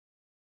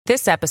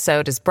This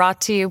episode is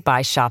brought to you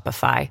by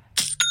Shopify.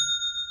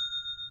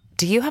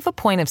 Do you have a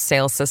point of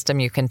sale system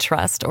you can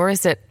trust, or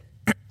is it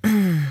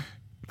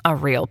a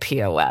real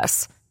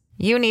POS?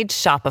 You need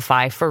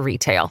Shopify for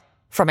retail.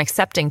 From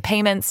accepting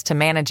payments to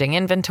managing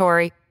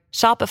inventory,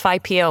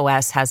 Shopify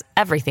POS has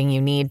everything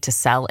you need to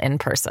sell in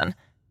person.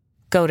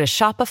 Go to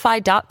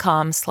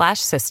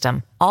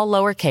shopify.com/system, all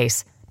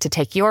lowercase, to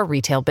take your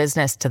retail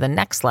business to the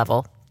next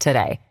level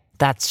today.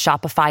 That's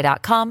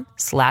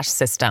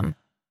shopify.com/system.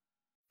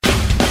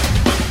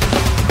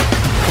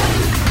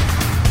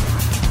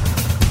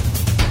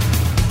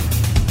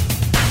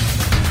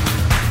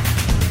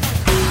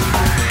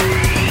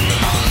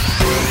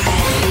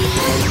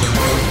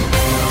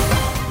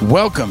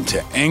 Welcome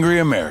to Angry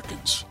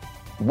Americans.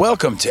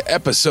 Welcome to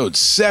episode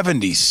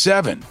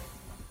 77.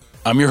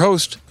 I'm your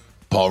host,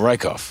 Paul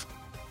Rieckhoff.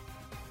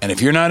 And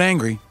if you're not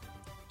angry,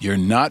 you're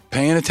not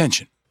paying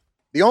attention.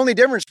 The only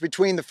difference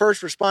between the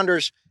first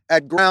responders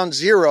at ground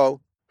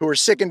zero who are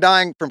sick and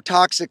dying from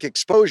toxic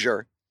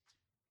exposure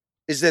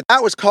is that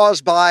was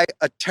caused by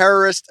a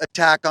terrorist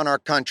attack on our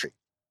country.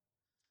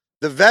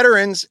 The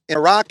veterans in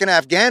Iraq and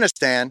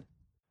Afghanistan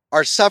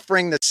are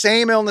suffering the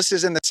same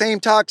illnesses and the same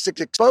toxic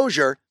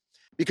exposure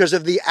because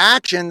of the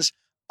actions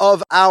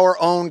of our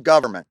own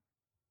government.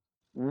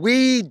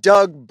 We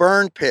dug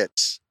burn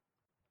pits,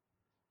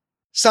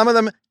 some of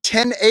them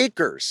 10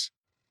 acres.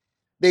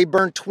 They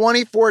burned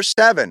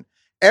 24/7.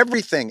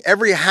 Everything,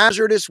 every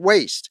hazardous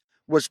waste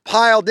was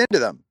piled into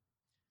them.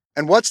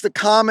 And what's the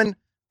common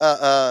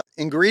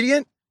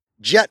ingredient?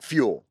 Jet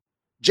fuel.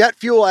 Jet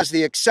fuel as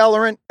the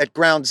accelerant at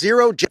ground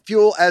zero, jet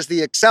fuel as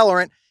the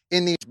accelerant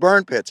in these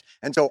burn pits.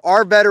 And so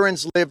our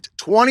veterans lived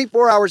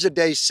 24 hours a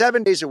day,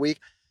 7 days a week,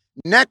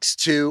 next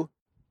to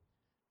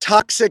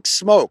toxic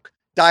smoke,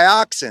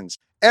 dioxins,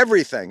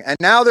 everything. And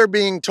now they're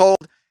being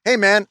told, hey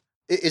man,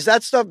 is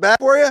that stuff bad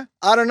for you?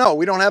 I don't know.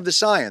 We don't have the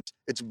science.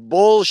 It's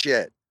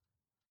bullshit.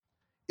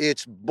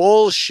 It's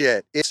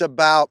bullshit. It's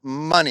about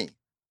money.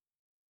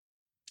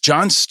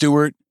 Jon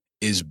Stewart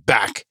is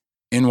back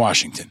in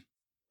Washington.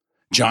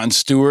 Jon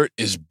Stewart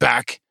is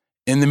back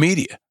in the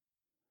media.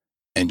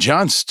 And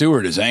Jon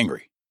Stewart is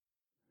angry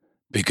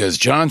because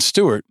Jon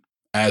Stewart,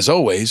 as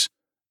always,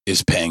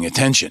 is paying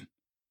attention.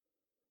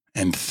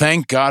 And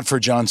thank God for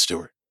Jon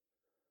Stewart.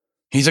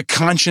 He's a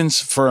conscience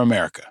for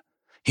America.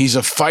 He's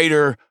a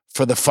fighter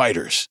for the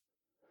fighters.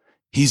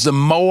 He's the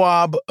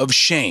Moab of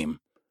shame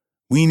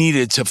we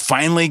needed to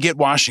finally get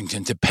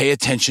Washington to pay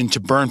attention to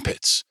burn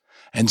pits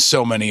and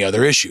so many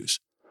other issues.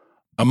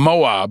 A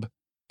Moab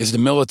is the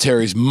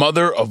military's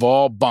mother of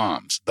all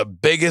bombs, the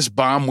biggest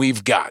bomb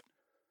we've got.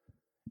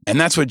 And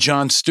that's what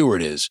Jon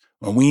Stewart is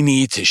when we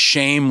need to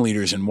shame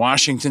leaders in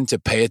Washington to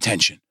pay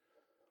attention.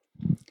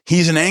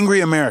 He's an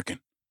angry American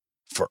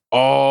for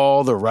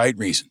all the right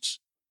reasons.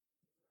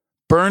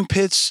 Burn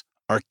pits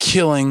are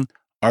killing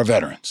our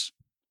veterans.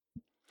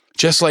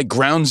 Just like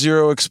ground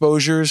zero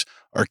exposures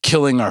are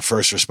killing our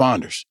first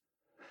responders.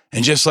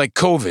 And just like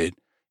COVID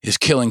is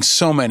killing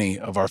so many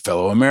of our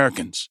fellow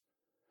Americans.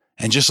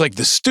 And just like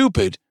the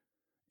stupid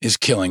is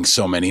killing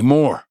so many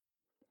more.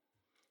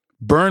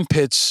 Burn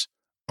pits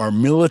are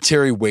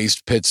military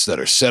waste pits that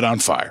are set on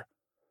fire.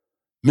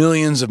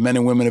 Millions of men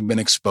and women have been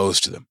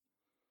exposed to them.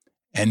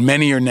 And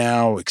many are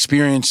now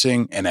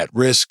experiencing and at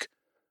risk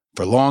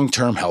for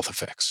long-term health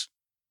effects.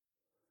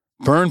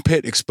 Burn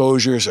pit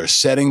exposures are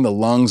setting the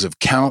lungs of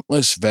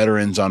countless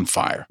veterans on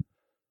fire.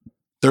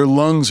 Their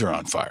lungs are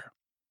on fire.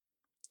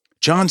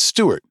 Jon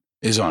Stewart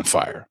is on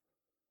fire.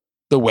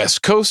 The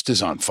West Coast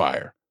is on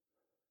fire.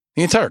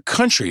 The entire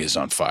country is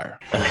on fire.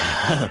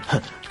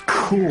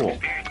 Cool.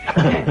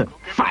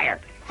 Fire,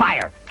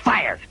 fire,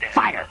 fire,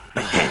 fire.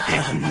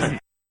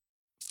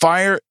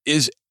 Fire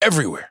is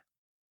everywhere.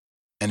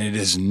 And it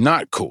is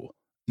not cool.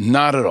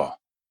 Not at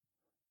all.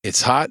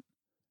 It's hot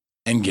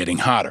and getting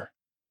hotter.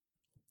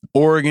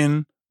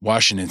 Oregon,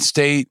 Washington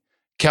State,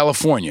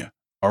 California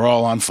are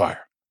all on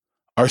fire.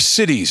 Our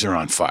cities are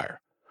on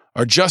fire.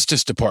 Our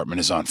Justice Department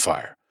is on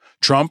fire.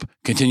 Trump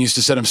continues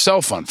to set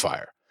himself on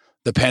fire.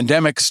 The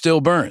pandemic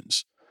still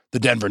burns. The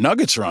Denver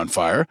Nuggets are on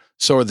fire.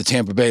 So are the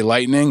Tampa Bay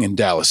Lightning and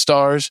Dallas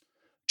Stars.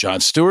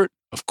 Jon Stewart,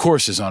 of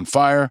course, is on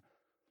fire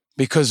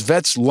because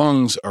vets'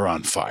 lungs are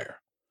on fire.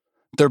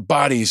 Their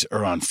bodies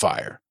are on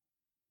fire.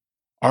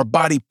 Our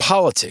body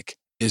politic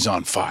is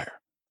on fire.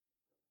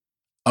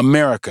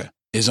 America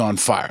is on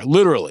fire.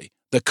 Literally,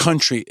 the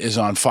country is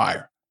on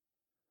fire.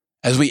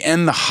 As we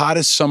end the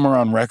hottest summer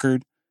on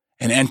record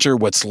and enter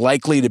what's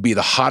likely to be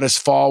the hottest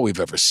fall we've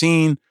ever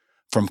seen,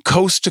 from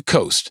coast to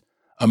coast,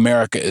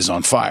 America is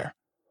on fire.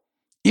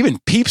 Even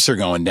Peeps are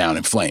going down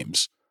in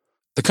flames.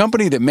 The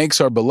company that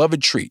makes our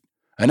beloved treat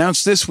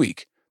announced this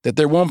week that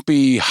there won't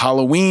be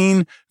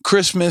Halloween,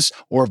 Christmas,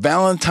 or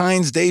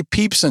Valentine's Day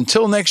Peeps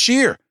until next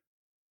year.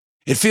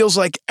 It feels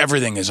like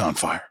everything is on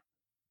fire.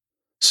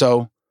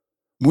 So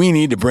we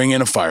need to bring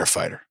in a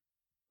firefighter,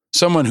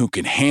 someone who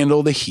can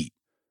handle the heat.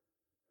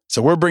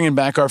 So we're bringing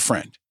back our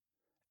friend,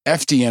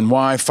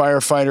 FDNY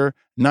firefighter,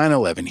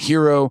 9/11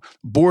 hero,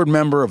 board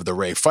member of the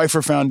Ray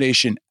Pfeiffer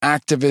Foundation,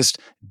 activist,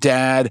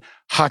 dad,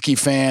 hockey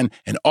fan,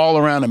 and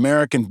all-around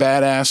American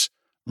badass,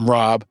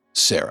 Rob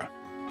Serra.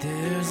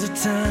 There's a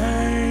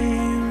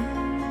time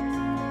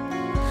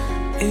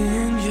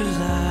in your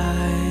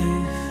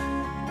life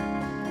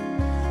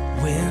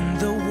when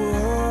the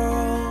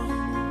world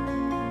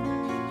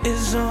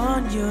is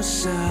on your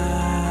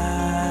side.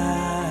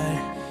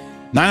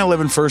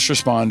 9/11 first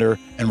responder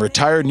and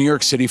retired New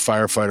York City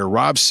firefighter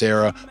Rob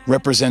Serra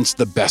represents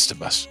the best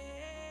of us.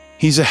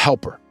 He's a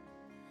helper,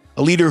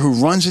 a leader who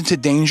runs into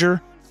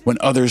danger when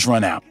others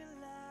run out.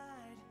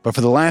 But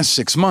for the last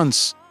 6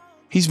 months,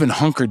 he's been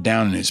hunkered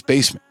down in his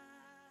basement.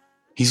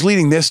 He's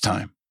leading this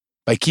time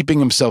by keeping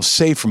himself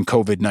safe from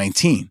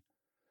COVID-19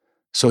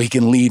 so he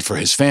can lead for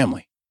his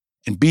family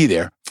and be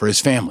there for his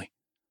family.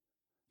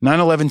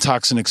 9/11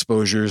 toxin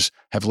exposures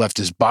have left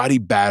his body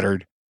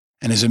battered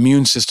and his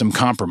immune system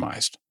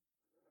compromised,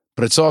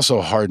 but it's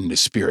also hardened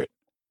his spirit.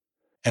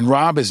 And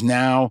Rob is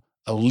now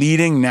a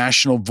leading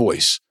national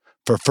voice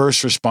for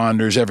first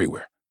responders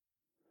everywhere.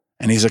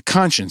 And he's a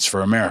conscience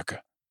for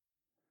America.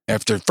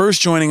 After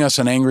first joining us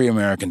on Angry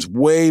Americans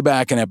way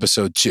back in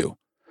episode 2,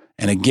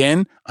 and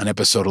again on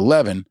episode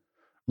 11,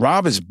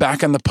 Rob is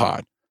back on the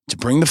pod to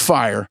bring the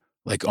fire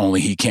like only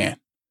he can,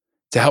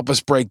 to help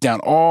us break down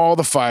all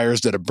the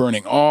fires that are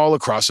burning all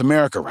across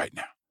America right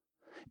now.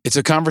 It's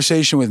a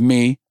conversation with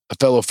me, a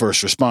fellow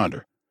first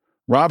responder.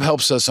 Rob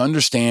helps us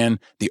understand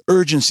the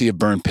urgency of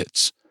burn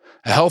pits,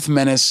 a health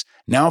menace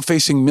now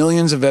facing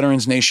millions of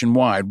veterans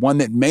nationwide, one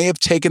that may have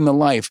taken the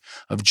life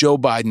of Joe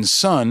Biden's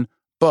son,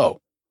 Beau.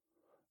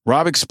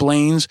 Rob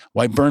explains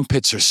why burn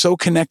pits are so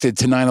connected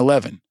to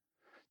 9/11,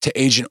 to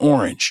Agent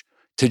Orange,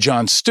 to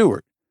Jon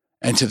Stewart,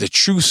 and to the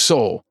true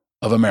soul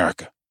of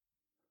America.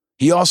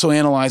 He also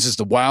analyzes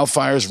the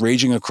wildfires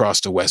raging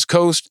across the West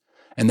Coast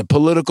and the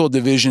political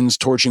divisions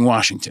torching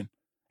Washington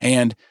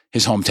and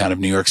his hometown of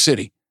New York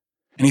City.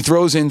 And he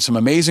throws in some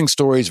amazing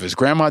stories of his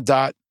grandma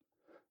Dot,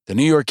 the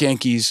New York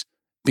Yankees,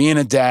 being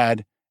a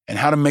dad, and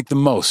how to make the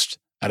most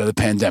out of the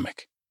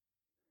pandemic.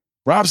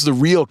 Rob's the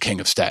real king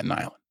of Staten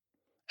Island,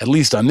 at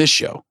least on this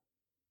show,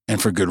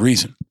 and for good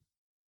reason.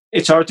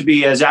 It's hard to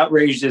be as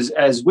outraged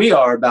as we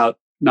are about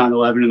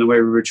 9/11 and the way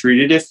we were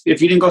treated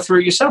if you didn't go through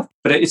it yourself.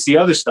 But it's the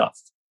other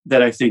stuff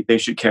that I think they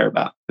should care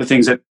about. The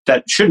things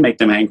that should make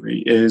them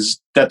angry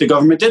is that the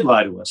government did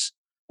lie to us,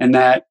 and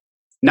that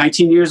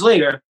 19 years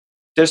later,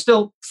 they're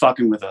still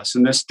fucking with us,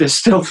 and they're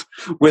still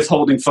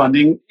withholding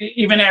funding,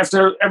 even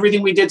after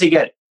everything we did to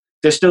get it.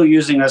 They're still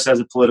using us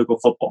as a political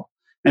football.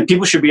 And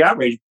people should be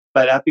outraged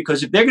by that,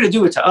 because if they're going to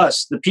do it to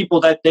us, the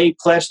people that they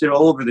plastered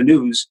all over the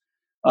news,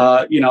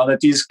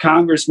 that these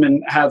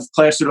congressmen have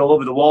plastered all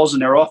over the walls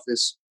in their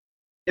office,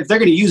 if they're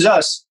going to use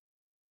us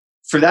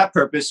for that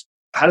purpose,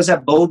 how does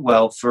that bode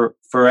well for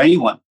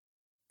anyone?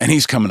 And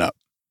he's coming up.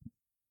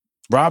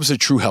 Rob's a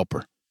true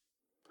helper.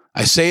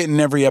 I say it in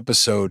every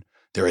episode.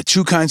 There are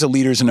two kinds of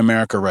leaders in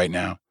America right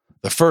now.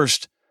 The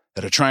first,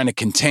 that are trying to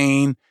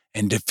contain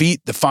and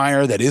defeat the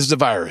fire that is the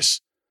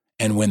virus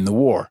and win the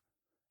war.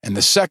 And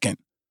the second,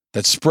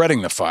 that's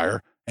spreading the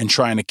fire and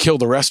trying to kill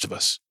the rest of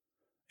us.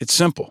 It's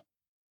simple.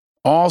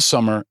 All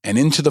summer and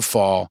into the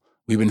fall,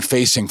 we've been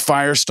facing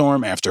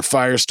firestorm after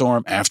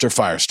firestorm after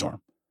firestorm.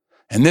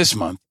 And this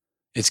month,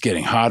 it's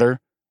getting hotter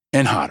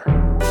and hotter.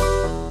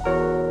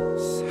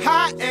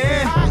 Hot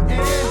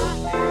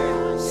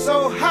and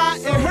so hot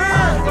and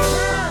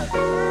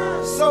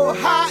so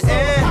hot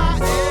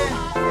and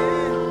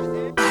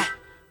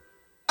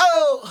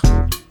oh.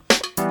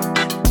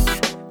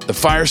 The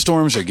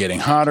firestorms are getting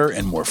hotter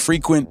and more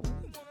frequent,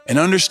 and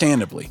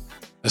understandably,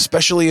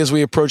 especially as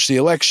we approach the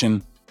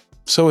election,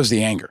 so is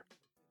the anger.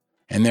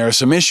 And there are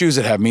some issues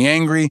that have me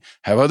angry,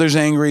 have others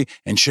angry,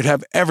 and should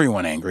have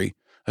everyone angry,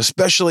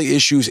 especially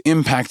issues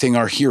impacting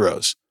our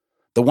heroes,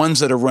 the ones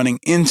that are running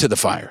into the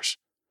fires.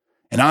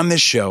 And on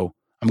this show,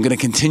 I'm going to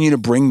continue to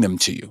bring them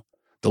to you,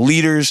 the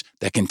leaders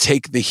that can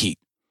take the heat.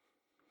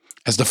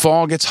 As the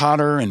fall gets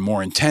hotter and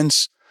more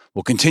intense,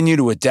 we'll continue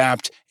to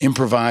adapt,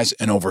 improvise,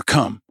 and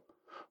overcome.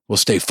 We'll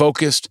stay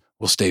focused,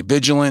 we'll stay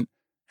vigilant,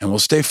 and we'll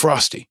stay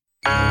frosty.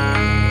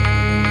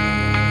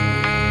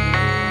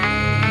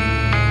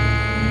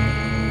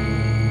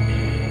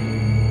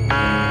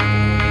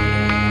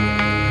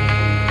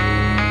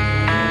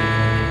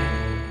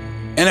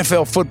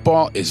 NFL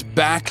football is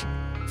back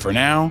for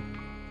now.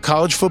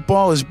 College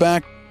football is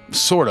back,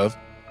 sort of.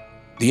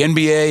 The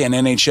NBA and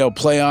NHL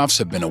playoffs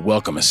have been a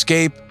welcome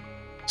escape.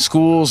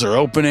 Schools are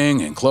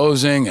opening and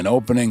closing and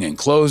opening and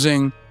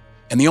closing.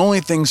 And the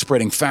only thing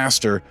spreading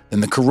faster than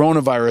the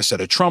coronavirus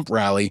at a Trump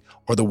rally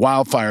or the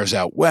wildfires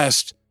out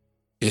west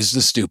is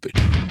the stupid.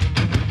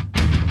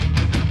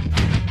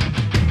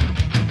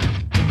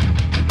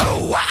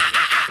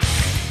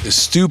 The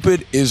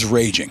stupid is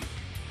raging,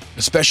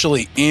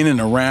 especially in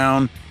and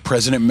around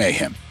President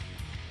Mayhem.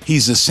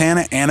 He's the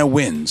Santa Ana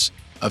winds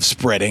of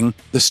spreading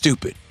the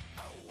stupid.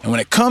 And when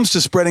it comes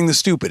to spreading the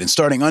stupid and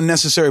starting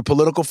unnecessary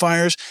political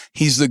fires,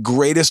 he's the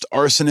greatest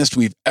arsonist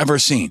we've ever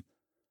seen.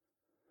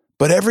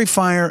 But every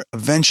fire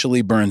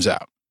eventually burns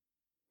out.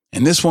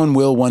 And this one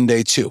will one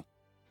day too,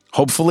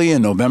 hopefully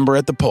in November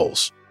at the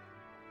polls.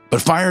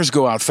 But fires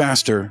go out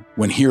faster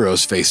when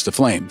heroes face the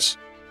flames.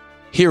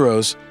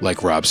 Heroes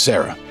like Rob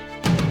Serra.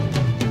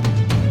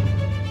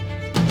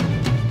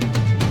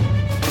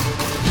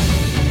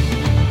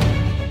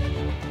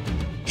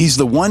 He's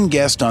the one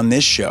guest on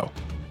this show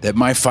that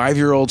my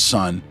 5-year-old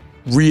son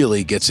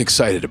really gets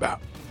excited about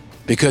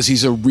because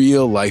he's a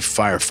real-life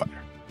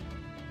firefighter.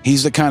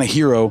 He's the kind of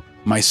hero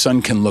my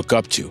son can look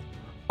up to,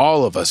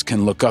 all of us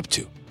can look up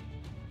to.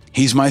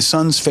 He's my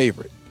son's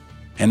favorite,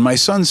 and my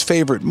son's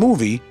favorite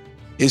movie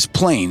is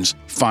Planes,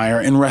 Fire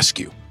and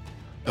Rescue,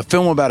 a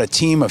film about a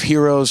team of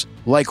heroes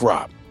like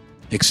Rob,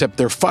 except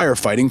they're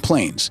firefighting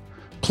planes,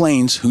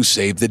 planes who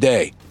save the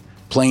day,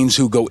 planes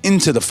who go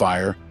into the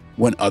fire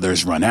when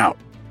others run out.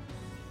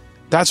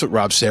 That's what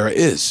Rob Serra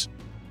is.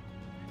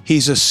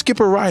 He's a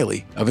Skipper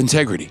Riley of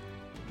integrity.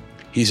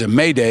 He's a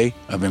Mayday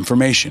of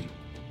information.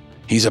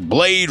 He's a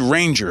Blade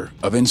Ranger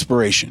of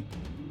inspiration.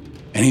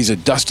 And he's a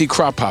Dusty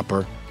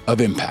Crophopper of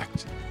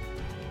impact.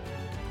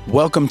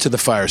 Welcome to the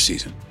fire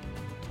season.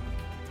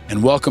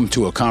 And welcome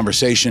to a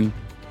conversation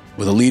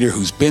with a leader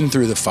who's been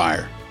through the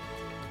fire,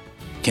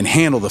 can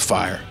handle the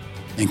fire,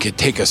 and can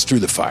take us through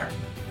the fire.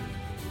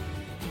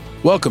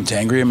 Welcome to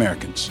Angry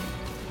Americans,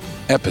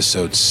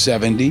 episode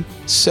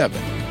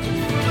 77.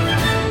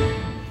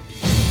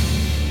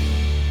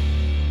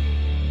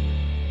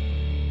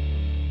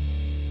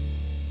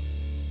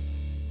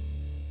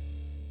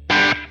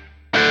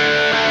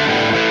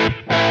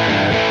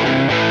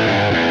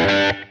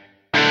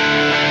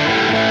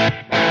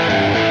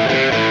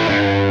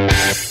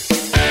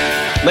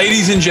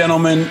 Ladies and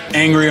gentlemen,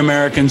 angry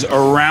Americans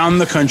around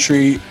the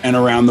country and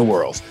around the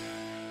world,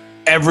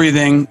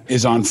 everything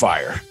is on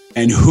fire.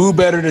 And who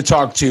better to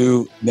talk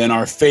to than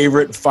our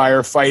favorite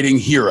firefighting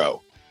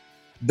hero?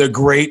 The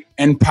great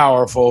and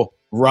powerful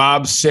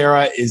Rob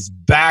Serra is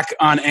back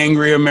on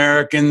Angry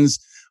Americans.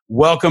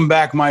 Welcome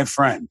back, my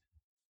friend.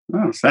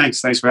 Oh,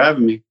 thanks. Thanks for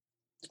having me.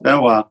 It's been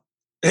a while.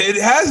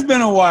 It has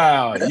been a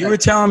while. You were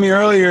telling me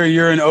earlier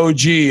you're an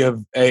OG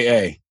of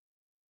AA.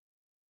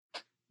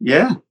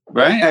 Yeah,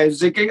 right. I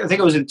think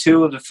it was in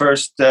 2 of the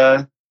first,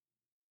 10,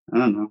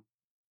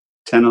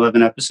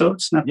 11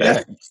 episodes. Not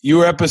bad. You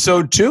were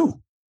episode 2.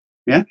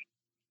 Yeah.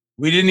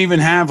 We didn't even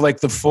have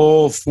like the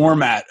full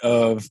format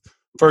of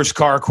first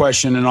car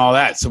question and all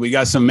that. So we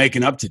got some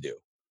making up to do.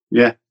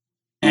 Yeah.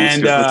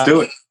 And let's do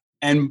it.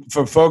 And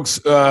for folks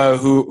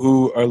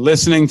who are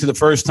listening to the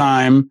first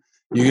time,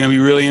 you're going to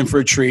be really in for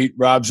a treat.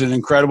 Rob's an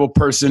incredible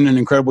person, an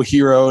incredible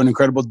hero, an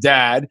incredible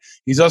dad.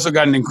 He's also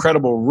got an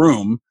incredible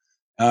room.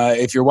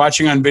 If you're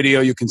watching on video,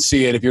 you can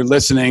see it. If you're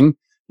listening,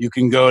 you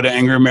can go to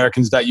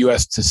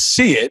angryamericans.us to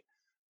see it.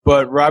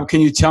 But Rob,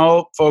 can you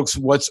tell folks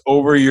what's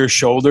over your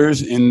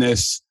shoulders in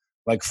this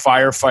like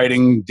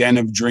firefighting den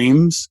of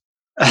dreams?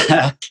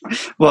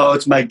 Well,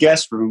 it's my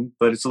guest room,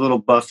 but it's a little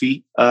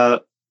buffy.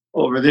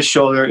 Over this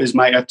shoulder is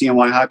my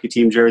FDNY hockey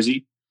team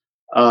jersey,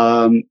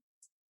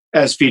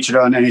 as featured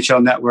on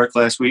NHL Network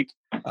last week.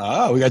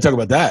 Oh, we got to talk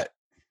about that.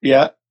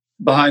 Yeah.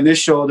 Behind this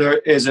shoulder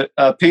is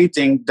a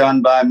painting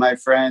done by my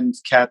friend,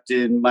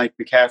 Captain Mike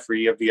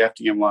McCaffrey of the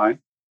FDNY,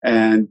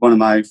 and one of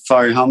my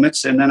fire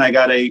helmets. And then I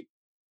got a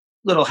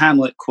little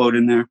Hamlet quote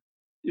in there,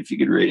 if you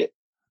could read it.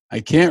 I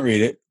can't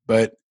read it,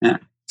 but yeah,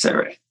 is that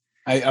right?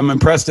 I'm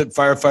impressed that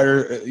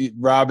firefighter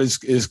Rob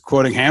is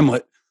quoting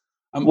Hamlet.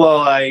 Well,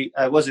 I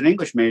was an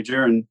English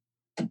major and,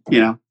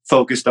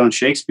 focused on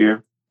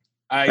Shakespeare.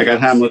 I got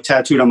Hamlet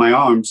tattooed on my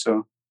arm,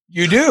 so.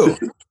 You do?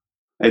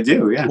 I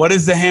do, yeah. What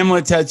is the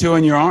Hamlet tattoo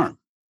on your arm?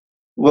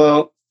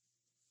 Well,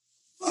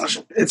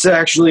 it's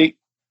actually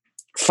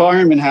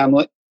Fireman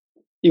Hamlet.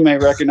 You may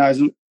recognize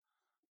him.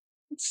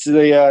 It's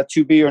the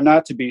to be or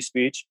not to be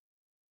speech.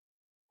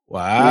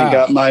 Wow. And I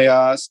got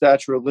my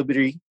Statue of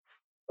Liberty,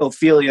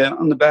 Ophelia,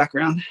 on the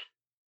background.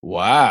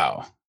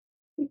 Wow.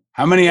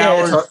 How many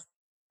hours?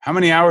 How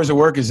many hours of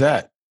work is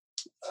that?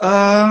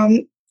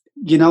 I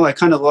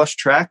kind of lost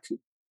track.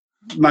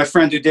 My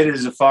friend who did it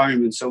is a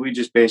fireman, so we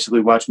just basically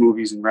watch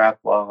movies and rap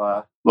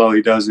while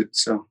he does it.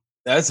 So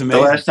that's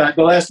amazing.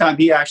 The last time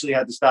he actually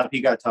had to stop,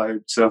 he got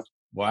tired. So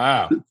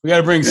wow, we got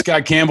to bring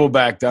Scott Campbell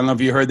back. I don't know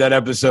if you heard that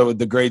episode with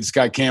the great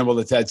Scott Campbell,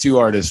 the tattoo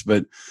artist,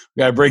 but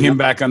we got to bring him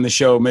back on the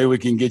show. Maybe we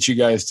can get you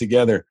guys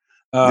together.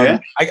 I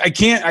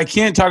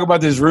can't talk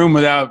about this room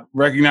without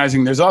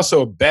recognizing there's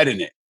also a bed in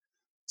it.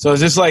 So is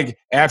this like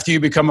after you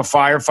become a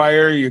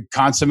firefighter, you're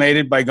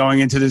consummated by going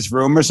into this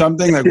room or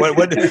something? Like what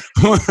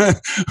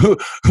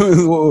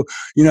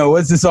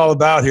what's this all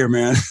about here,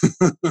 man?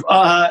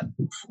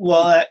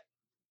 Well,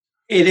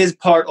 it is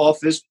part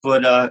office,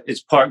 but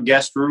it's part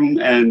guest room,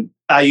 and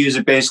I use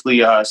it basically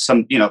for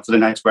the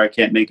nights where I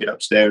can't make it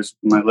upstairs.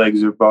 My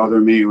legs are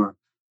bothering me, or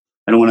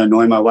I don't want to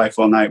annoy my wife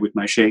all night with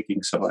my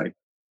shaking, so I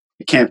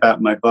camp out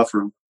in my buff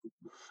room.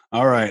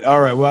 All right.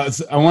 Well,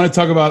 I want to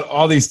talk about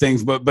all these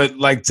things, but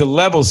like to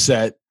level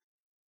set,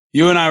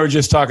 you and I were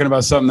just talking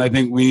about something I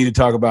think we need to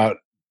talk about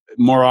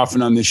more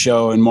often on this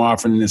show and more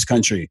often in this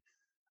country.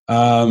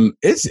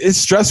 It's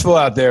stressful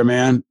out there,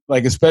 man.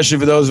 Like, especially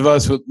for those of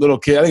us with little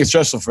kids. I think it's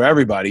stressful for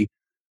everybody,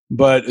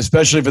 but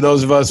especially for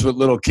those of us with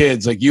little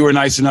kids. Like, you were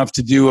nice enough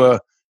to do a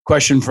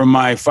question from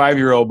my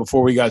 5-year-old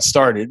before we got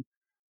started,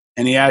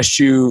 and he asked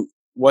you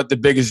what the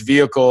biggest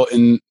vehicle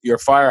in your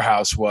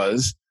firehouse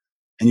was,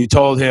 and you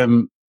told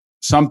him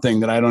something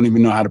that I don't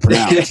even know how to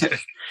pronounce.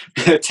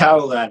 A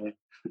tower ladder.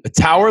 A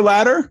tower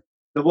ladder?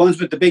 The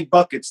ones with the big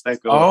buckets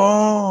that go.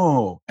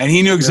 Oh, and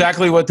he knew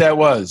exactly what that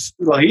was.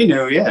 Well, he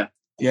knew, yeah.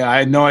 Yeah, I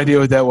had no idea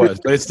what that was,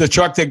 but it's the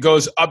truck that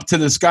goes up to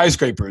the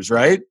skyscrapers,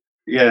 right?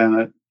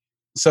 Yeah.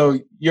 So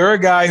you're a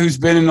guy who's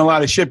been in a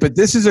lot of shit, but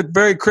this is a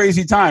very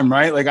crazy time,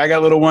 right? Like, I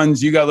got little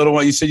ones, you got little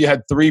ones. You said you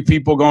had 3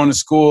 people going to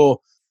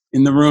school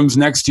in the rooms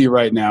next to you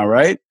right now,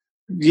 right?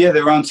 Yeah,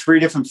 they're on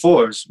 3 different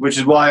floors, which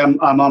is why I'm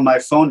on my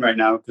phone right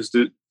now, because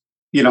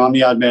I'm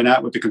the odd man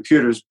out with the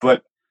computers.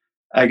 But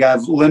I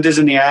got Linda's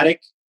in the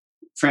attic,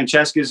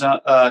 Francesca's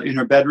in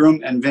her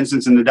bedroom, and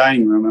Vincent's in the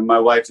dining room, and my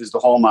wife is the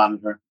hall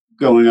monitor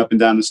going up and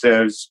down the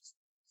stairs.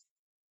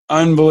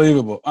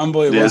 Unbelievable.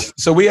 Yeah.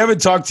 So we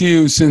haven't talked to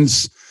you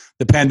since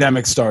the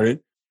pandemic started.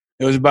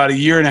 It was about 1.5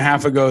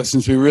 years ago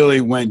since we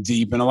really went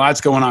deep, and a lot's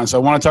going on. So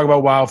I want to talk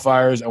about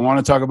wildfires. I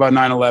want to talk about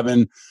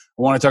 9/11.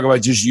 I want to talk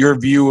about just your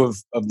view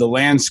of the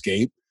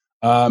landscape.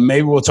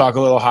 Maybe we'll talk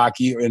a little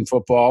hockey and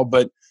football,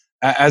 but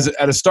at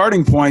a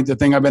starting point, the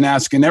thing I've been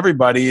asking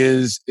everybody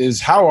is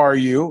how are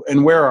you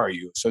and where are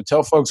you? So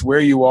tell folks where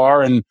you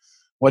are and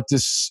what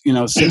this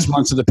 6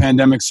 months of the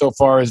pandemic so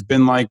far has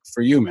been like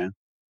for you, man.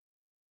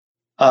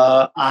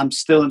 I'm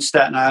still in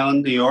Staten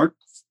Island, New York.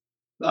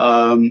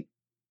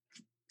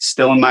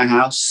 Still in my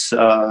house.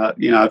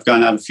 I've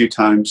gone out a few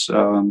times.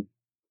 Haven't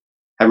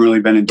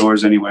really been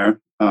indoors anywhere.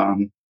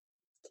 To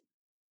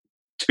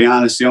be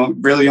honest, the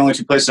only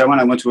 2 places I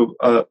went to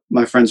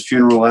my friend's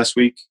funeral last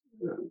week,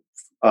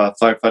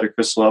 firefighter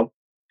Chris Lowe,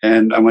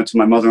 and I went to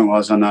my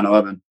mother-in-law's on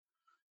 9/11.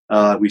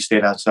 We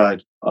stayed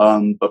outside.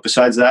 But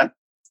besides that,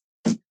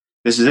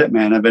 this is it,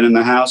 man. I've been in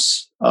the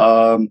house.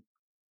 Haven't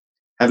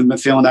been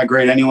feeling that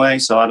great anyway,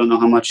 so I don't know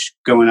how much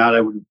going out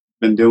I would have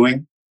been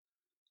doing.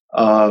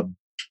 But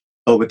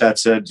with that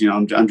said,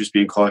 I'm just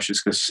being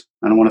cautious because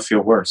I don't want to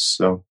feel worse.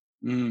 So,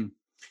 Can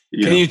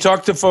you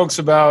talk to folks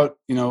about,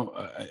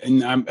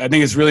 and I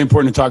think it's really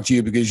important to talk to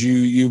you because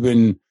you've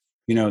been,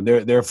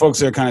 there are folks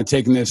that are kind of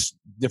taking this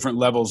different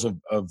levels of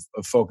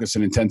focus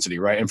and intensity,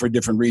 right? And for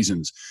different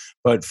reasons.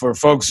 But for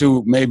folks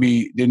who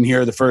maybe didn't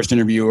hear the first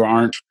interview or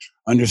aren't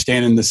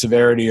understanding the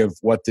severity of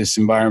what this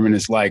environment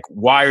is like,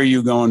 why are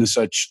you going to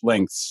such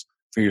lengths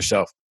for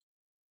yourself?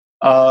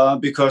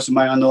 Because of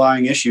my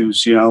underlying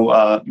issues,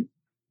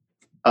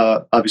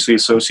 obviously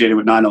associated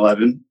with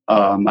 9/11.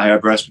 I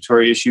have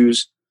respiratory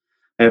issues.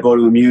 I have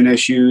autoimmune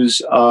issues.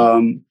 So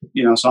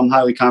I'm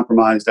highly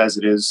compromised as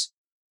it is.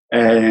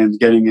 And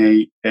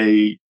getting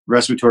a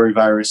respiratory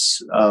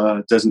virus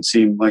doesn't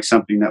seem like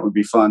something that would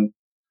be fun.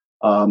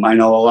 I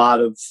know a lot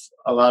of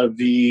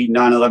the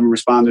 9/11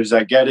 responders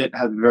that get it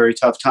have a very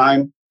tough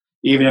time.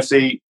 Even if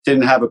they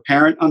didn't have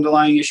apparent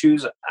underlying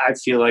issues, I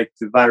feel like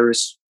the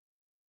virus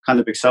kind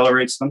of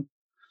accelerates them.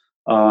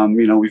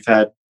 We've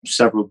had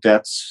several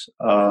deaths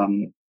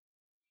to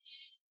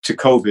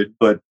COVID,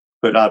 but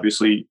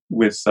obviously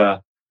with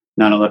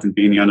 9/11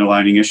 being the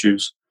underlying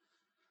issues.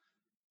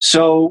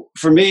 So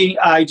for me,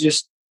 I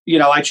just,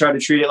 I try to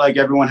treat it like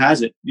everyone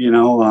has it.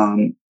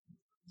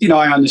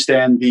 I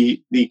understand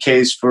the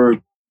case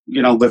for,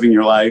 living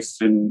your life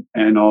and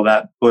all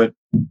that, but,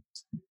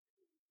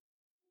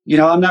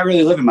 I'm not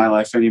really living my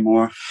life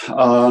anymore.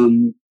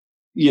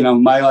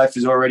 My life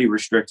is already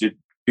restricted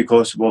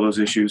because of all those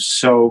issues.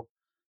 So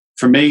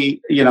for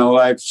me,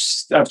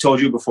 I've told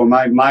you before,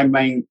 my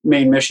main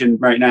mission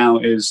right now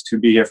is to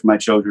be here for my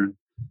children.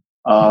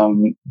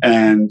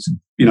 And,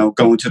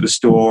 going to the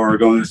store or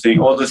going to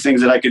all the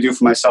things that I could do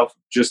for myself,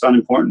 just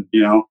unimportant.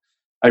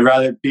 I'd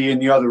rather be in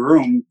the other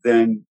room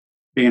than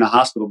be in a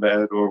hospital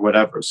bed or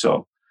whatever.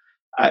 So,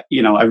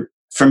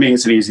 for me,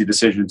 it's an easy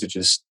decision to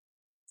just,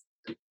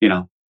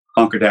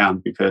 hunker down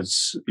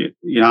because, I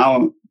don't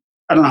know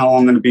how long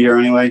I'm going to be here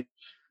anyway.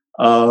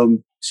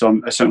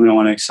 So I certainly don't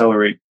want to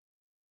accelerate,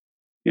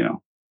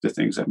 the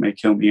things that may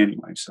kill me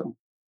anyway. So.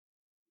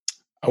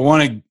 I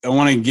want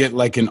to get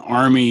like an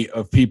army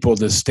of people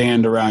to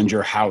stand around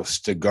your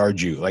house to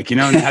guard you. Like,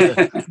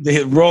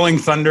 the Rolling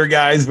Thunder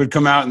guys would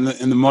come out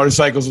in the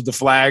motorcycles with the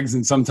flags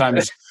and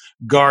sometimes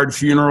guard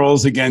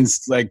funerals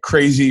against like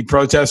crazy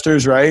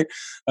protesters, right?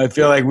 I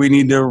feel like we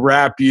need to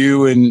wrap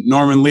you, and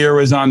Norman Lear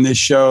was on this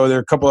show. There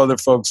are a couple other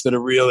folks that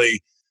are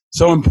really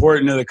so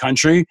important to the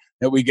country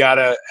that we got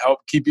to help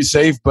keep you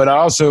safe. But I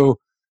also,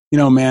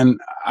 man,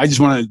 I just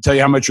want to tell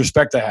you how much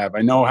respect I have.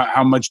 I know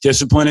how much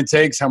discipline it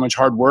takes, how much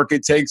hard work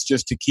it takes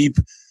just to keep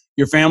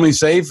your family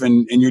safe,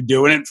 and you're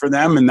doing it for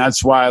them. And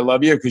that's why I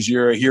love you, because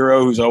you're a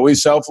hero who's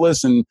always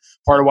selfless, and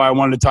part of why I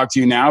wanted to talk to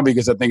you now,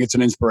 because I think it's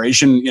an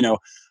inspiration.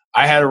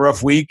 I had a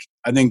rough week.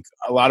 I think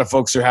a lot of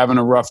folks are having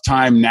a rough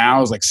time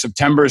now. It's like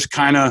September is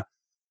kind of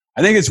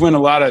I think it's when a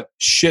lot of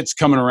shit's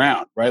coming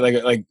around, right?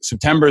 Like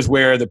September is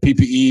where the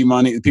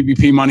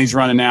PPP money's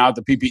running out.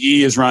 The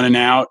PPE is running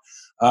out.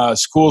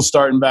 School's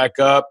starting back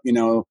up. You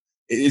know,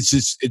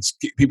 it's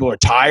people are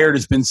tired.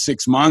 It's been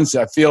 6 months.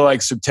 I feel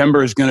like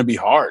September is going to be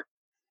hard,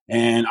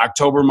 and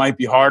October might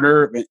be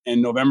harder,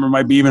 and November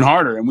might be even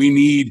harder. And we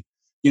need,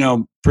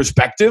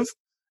 perspective.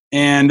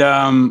 And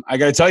I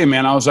got to tell you,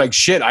 man, I was like,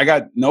 shit, I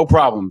got no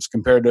problems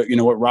compared to,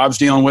 what Rob's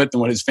dealing with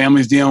and what his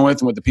family's dealing with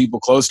and what the people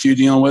close to you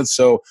dealing with.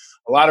 So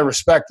a lot of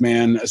respect,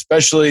 man,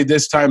 especially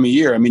this time of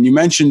year. I mean, you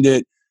mentioned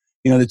it,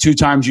 the 2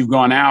 times you've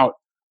gone out,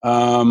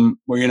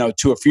 where,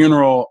 to a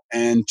funeral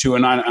and to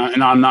and on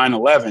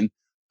 9/11.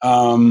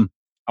 I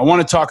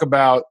want to talk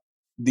about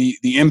the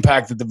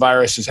impact that the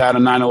virus has had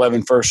on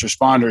 9/11 first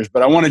responders,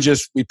 but I want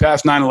to we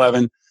passed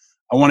 9/11.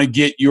 I want to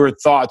get your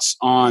thoughts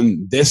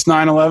on this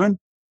 9/11.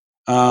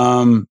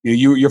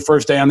 Your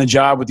first day on the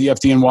job with the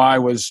FDNY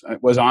was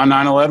on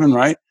 9/11,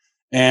 right?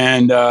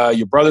 And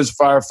your brother's a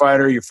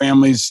firefighter. Your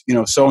family's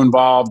so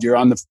involved. You're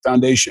on the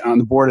foundation, on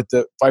the board at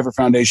the Pfeiffer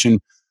Foundation.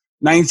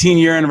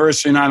 19-year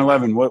anniversary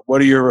 9/11.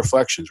 What are your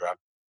reflections, Rob?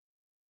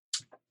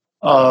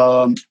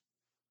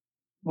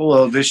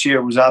 Well, this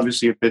year was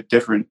obviously a bit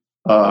different.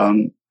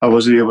 I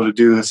wasn't able to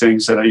do the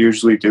things that I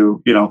usually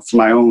do, for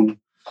my own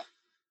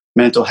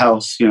mental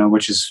health,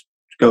 which is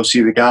go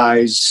see the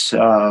guys,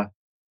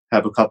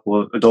 have a couple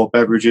of adult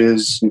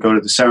beverages, and go to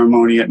the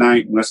ceremony at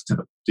night and listen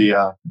to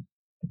the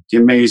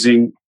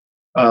amazing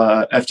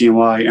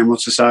FDNY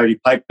Emerald Society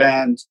pipe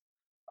band.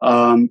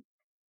 I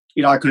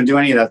couldn't do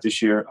any of that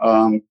this year.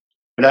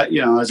 But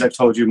as I've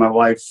told you, my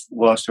wife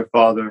lost her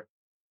father,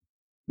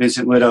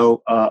 Vincent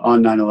Litto,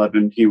 on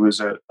 9/11. He was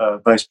a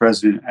vice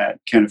president at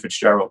Cantor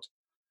Fitzgerald.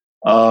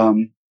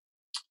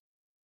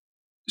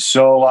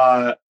 So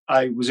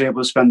I was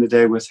able to spend the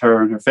day with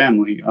her and her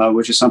family,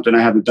 which is something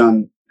I haven't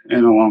done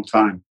in a long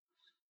time.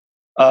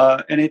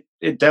 And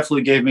it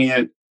definitely gave me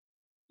a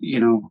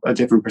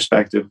different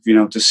perspective,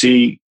 to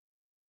see,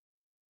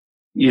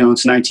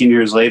 it's 19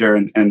 years later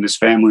and this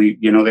family,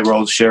 they were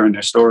all sharing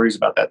their stories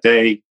about that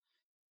day,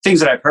 things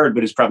that I've heard,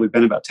 but it's probably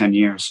been about 10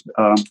 years,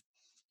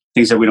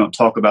 things that we don't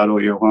talk about all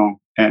year long.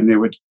 And they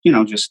would,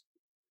 just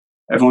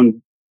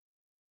everyone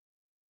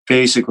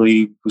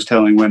basically was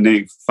telling when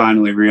they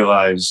finally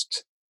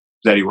realized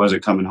that he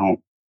wasn't coming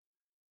home,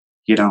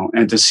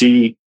 and to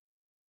see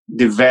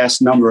the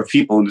vast number of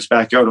people in this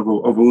backyard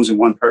over losing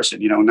one person,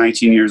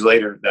 19 years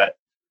later, that,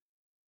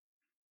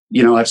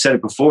 I've said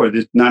it before,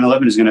 that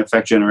 9/11 is going to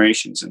affect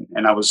generations.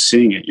 And I was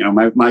seeing it,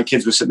 my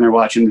kids were sitting there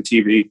watching the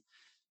TV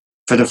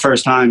for the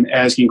first time,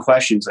 asking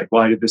questions like,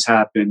 why did this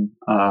happen?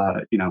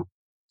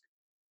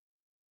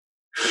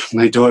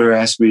 My daughter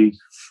asked me,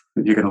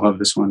 you're going to love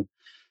this one.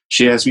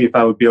 She asked me if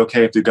I would be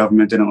okay if the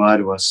government didn't lie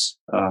to us.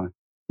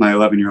 My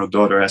 11-year-old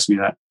daughter asked me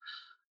that.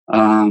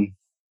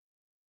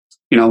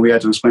 We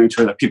had to explain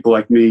to her that people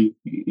like me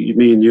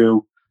and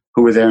you,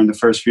 who were there in the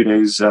first few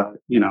days, it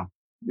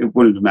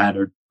wouldn't have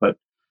mattered. But,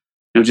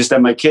 just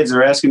that my kids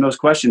are asking those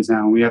questions now,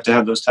 and we have to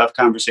have those tough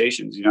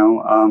conversations,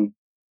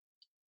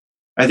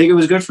 I think it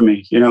was good for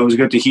me. It was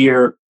good to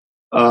hear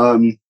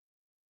the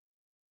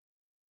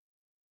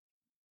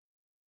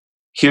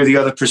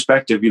other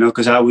perspective,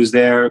 because I was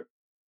there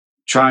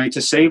trying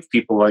to save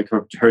people like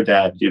her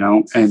dad,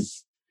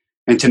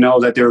 and to know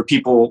that there were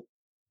people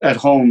at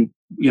home,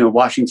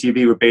 watching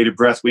TV with bated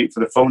breath, waiting for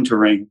the phone to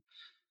ring,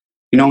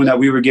 knowing that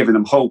we were giving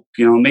them hope,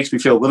 it makes me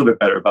feel a little bit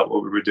better about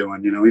what we were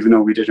doing, even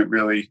though we didn't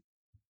really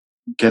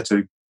get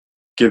to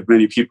give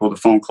many people the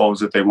phone calls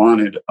that they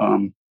wanted.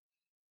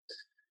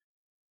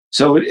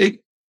 So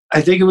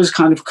I think it was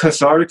kind of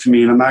cathartic for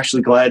me, and I'm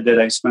actually glad that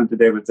I spent the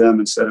day with them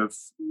instead of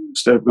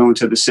going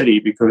to the city,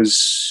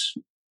 because,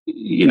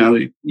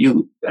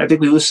 I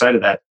think we lose sight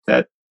of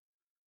that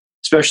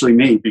especially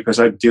me, because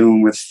I'm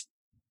dealing with,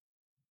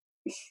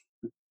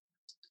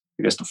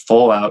 I guess the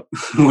fallout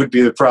would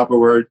be the proper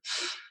word,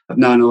 of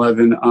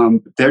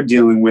 9/11.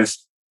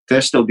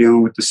 They're still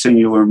dealing with the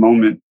singular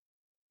moment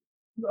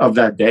of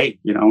that day,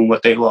 and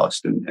what they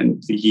lost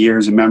and the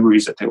years and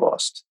memories that they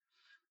lost.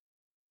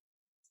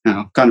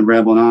 Kind of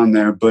rambling on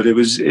there, but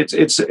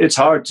it's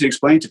hard to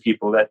explain to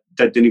people that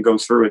didn't go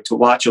through it, to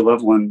watch a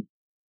loved one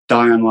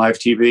die on live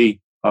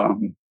TV.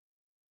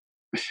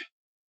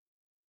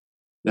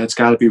 That's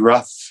got to be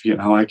rough.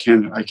 I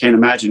can't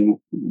imagine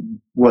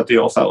what they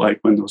all felt like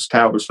when those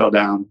towers fell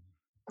down,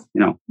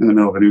 in the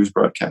middle of a news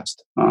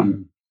broadcast.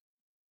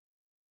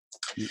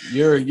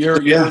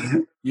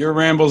 Your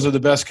rambles are the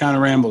best kind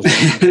of rambles.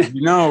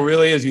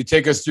 Really, as you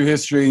take us through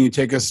history and you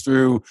take us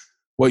through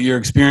what you're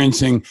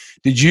experiencing.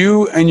 Did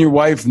you and your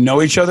wife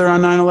know each other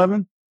on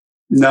 9/11?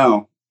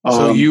 No.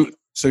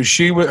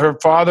 Her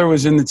father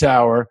was in the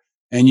tower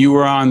and you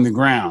were on the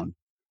ground.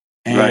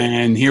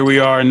 And Here we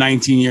are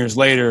 19 years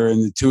later,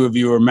 and the two of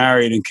you are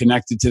married and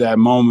connected to that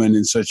moment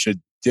in such a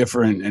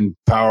different and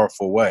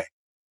powerful way.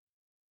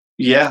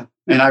 Yeah.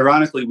 And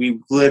ironically, we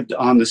lived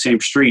on the same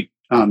street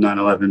on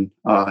 9/11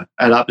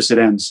 at opposite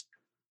ends.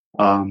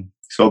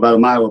 So about a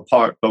mile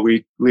apart, but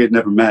we had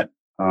never met.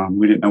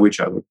 We didn't know each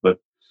other. But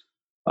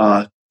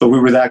but we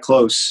were that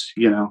close.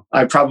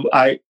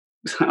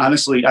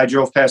 Honestly, I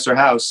drove past her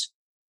house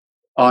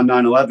on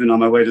 9/11 on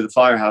my way to the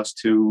firehouse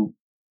to,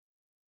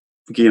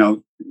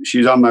 she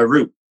was on my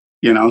route,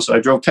 so I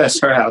drove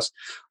past her house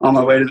on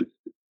my way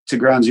to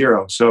Ground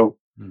Zero. So,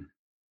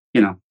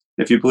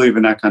 if you believe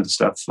in that kind of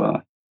stuff,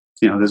 there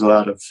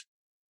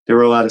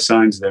were a lot of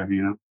signs there,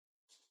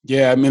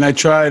 Yeah. I mean, I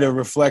try to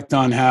reflect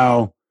on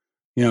how,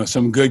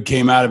 some good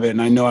came out of it.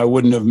 And I know I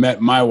wouldn't have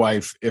met my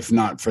wife if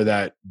not for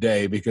that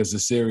day, because the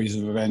series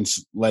of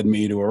events led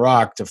me to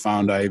Iraq to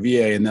found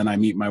IAVA. And then I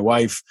meet my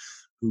wife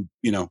who,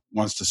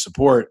 wants to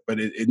support, but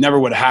it never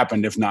would have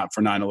happened if not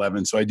for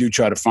 9/11. So I do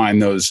try to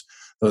find those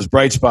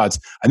bright spots.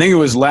 I think it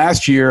was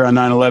last year on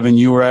 9/11,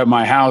 you were at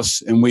my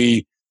house and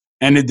we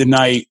ended the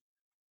night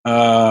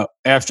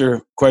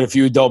after quite a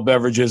few adult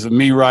beverages of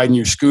me riding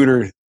your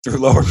scooter through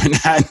Lower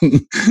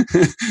Manhattan.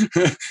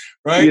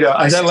 Right?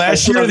 Was that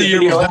last year or the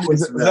year before?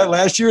 Was that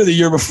last year or the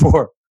year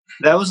before?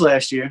 That was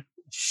last year.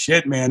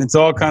 Shit, man. It's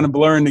all kind of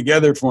blurring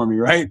together for me,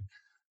 right?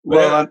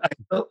 Well,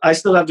 I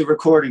still have the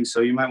recording,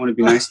 so you might want to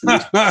be nice to me.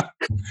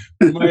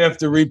 You might have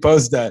to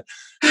repost that.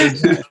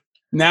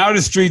 Now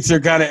the streets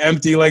are kind of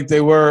empty like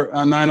they were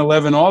on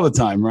 9/11 all the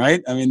time,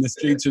 right? I mean, the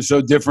streets are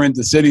so different.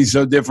 The city's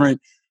so different.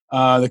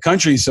 The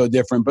country's so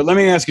different. But let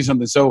me ask you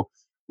something. So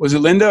was it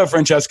Linda or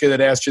Francesca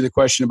that asked you the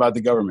question about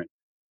the government?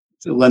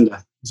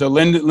 Linda. So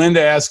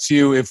Linda asks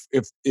you if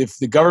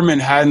the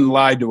government hadn't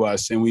lied to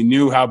us and we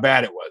knew how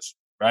bad it was,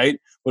 right?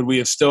 Would we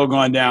have still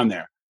gone down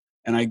there?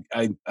 And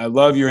I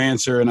love your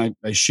answer, and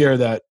I share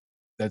that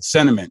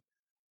sentiment.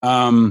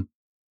 I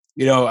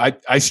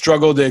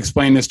struggle to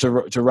explain this to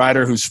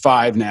Ryder, who's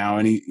 5 now,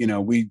 and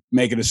we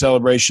make it a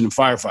celebration of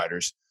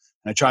firefighters.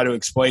 And I try to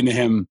explain to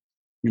him,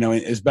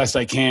 as best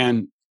I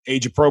can,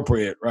 age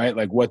appropriate, right?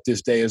 Like what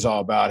this day is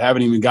all about. I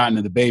haven't even gotten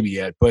to the baby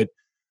yet, but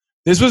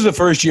this was the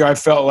first year I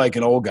felt like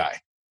an old guy.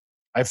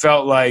 I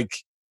felt like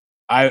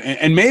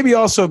and maybe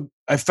also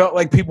I felt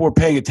like people were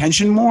paying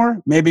attention more,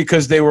 maybe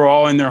because they were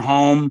all in their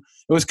home.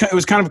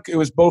 It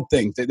was both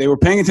things. They were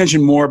paying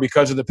attention more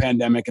because of the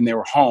pandemic and they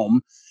were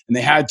home and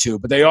they had to,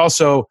 but they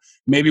also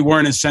maybe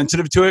weren't as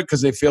sensitive to it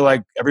because they feel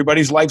like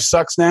everybody's life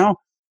sucks now.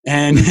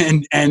 And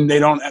they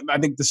don't, I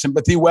think the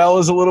sympathy well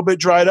is a little bit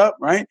dried up.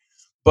 Right.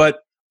 But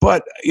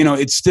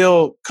it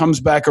still comes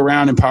back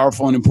around in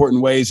powerful and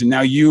important ways. And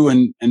now you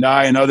and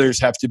I and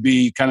others have to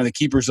be kind of the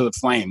keepers of the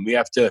flame. We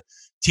have to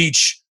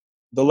teach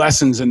the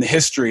lessons and the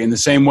history in the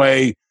same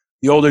way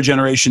the older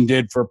generation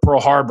did for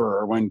Pearl Harbor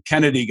or when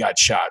Kennedy got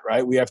shot,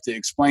 right? We have to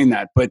explain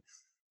that. But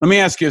let me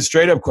ask you a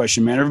straight up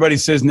question, man. Everybody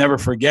says never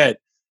forget.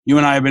 You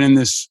and I have been in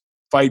this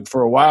fight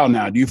for a while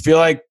now. Do you feel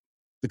like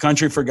the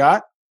country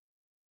forgot?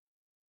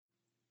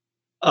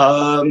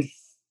 I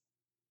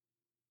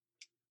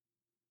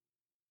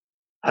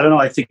don't know.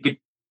 I think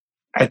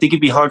it'd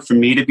be hard for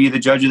me to be the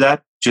judge of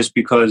that, just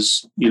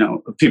because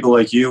people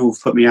like you who've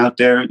put me out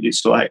there.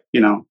 So I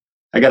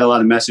get a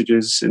lot of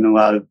messages and a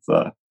lot of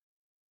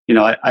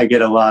I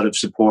get a lot of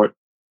support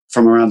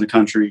from around the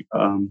country.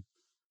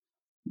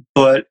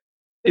 But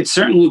it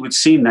certainly would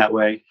seem that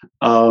way.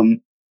 For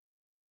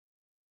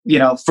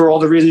all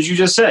the reasons you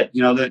just said.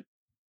 That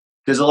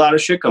there's a lot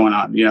of shit going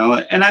on.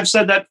 And I've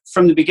said that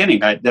from the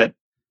beginning. I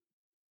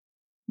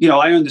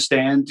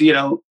understand.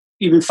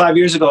 Even 5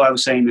 years ago, I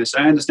was saying this.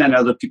 I understand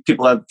other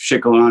people have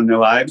shit going on in their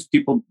lives.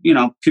 People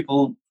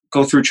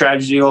go through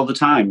tragedy all the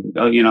time.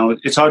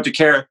 It's hard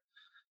to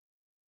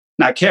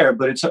not care,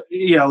 but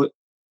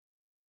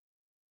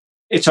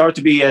it's hard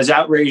to be as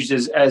outraged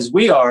as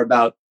we are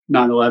about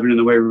 9/11 and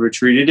the way we were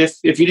treated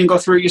if you didn't go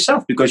through it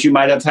yourself, because you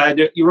might have had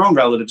your own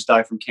relatives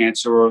die from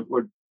cancer or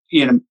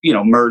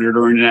murdered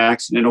or in an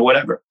accident or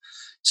whatever.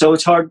 So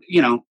it's hard.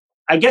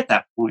 I get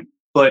that point,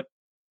 but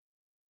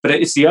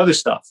it's the other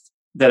stuff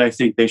that I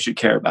think they should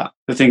care about.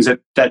 The things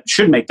that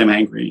should make them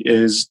angry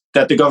is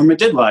that the government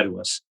did lie to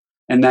us,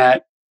 and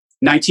that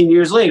 19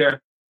 years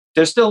later,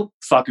 they're still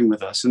fucking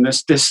with us, and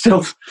they're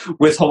still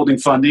withholding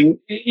funding.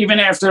 Even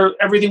after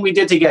everything we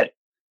did to get it,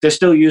 they're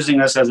still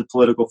using us as a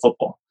political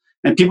football.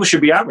 And people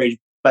should be outraged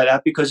by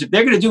that, because if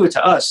they're going to do it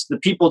to us, the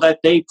people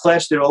that they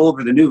plastered all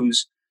over the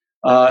news,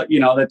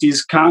 that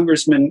these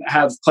congressmen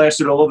have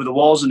plastered all over the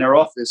walls in their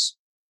office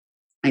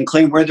and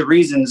claim we're the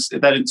reasons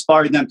that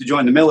inspired them to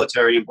join the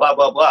military and blah,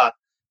 blah, blah,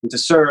 and to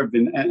serve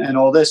and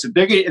all this. If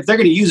they're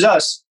going to use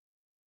us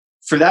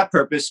for that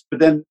purpose,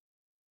 but then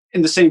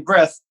in the same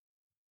breath,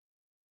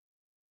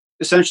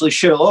 essentially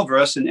shit all over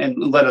us and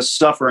let us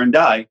suffer and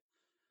die,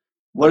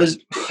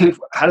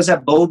 how does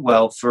that bode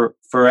well for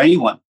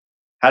anyone?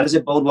 How does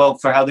it bode well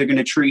for how they're going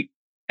to treat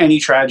any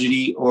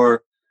tragedy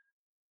or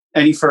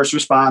any first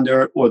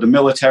responder or the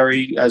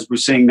military, as we're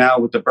seeing now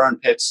with the burn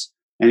pits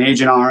and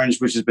Agent Orange,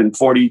 which has been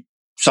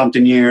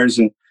 40-something years?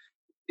 And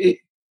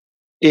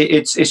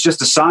it's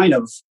just a sign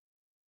of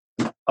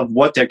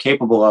what they're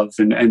capable of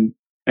and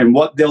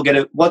what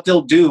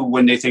they'll do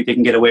when they think they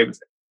can get away with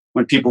it.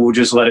 When people will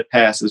just let it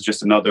pass as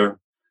just another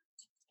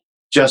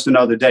day.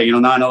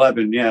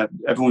 9/11, yeah,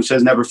 everyone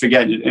says never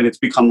forget it, and it's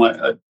become like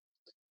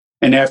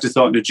an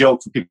afterthought and a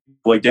joke for people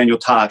like Daniel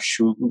Tosh,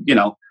 who,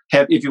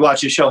 if you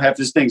watch his show, half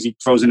his things he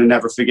throws in a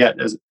never forget.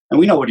 And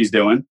we know what he's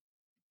doing.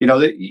 You know,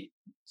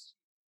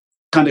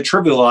 kind of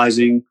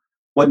trivializing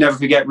what never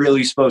forget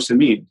really is supposed to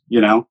mean.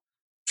 You know,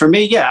 for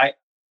me, yeah,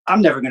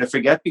 I'm never going to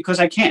forget because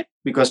I can't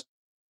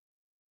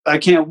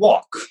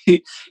walk.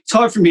 It's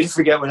hard for me to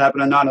forget what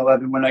happened on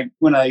 9/11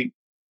 when I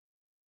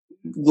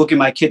look at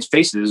my kids'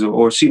 faces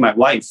or see my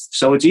wife.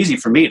 So it's easy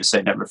for me to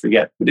say never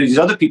forget. But these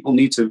other people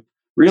need to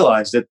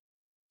realize that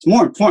it's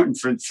more important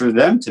for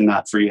them to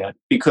not forget,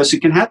 because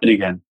it can happen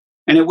again.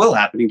 And it will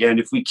happen again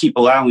if we keep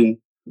allowing,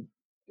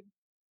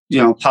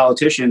 you know,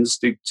 politicians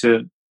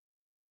to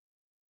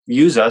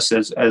use us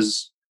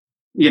as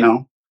you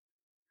know.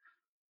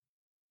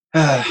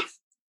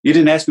 You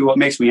didn't ask me what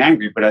makes me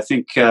angry, but I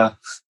think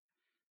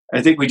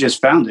we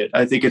just found it.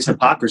 I think it's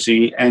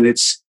hypocrisy, and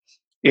it's.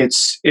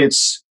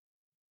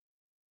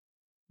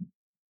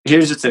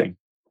 Here's the thing.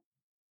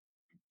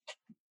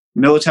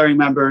 Military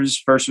members,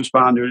 first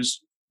responders,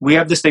 we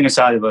have this thing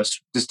inside of us,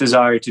 this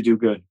desire to do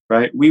good,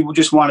 right? We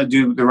just want to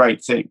do the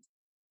right thing,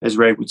 as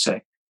Ray would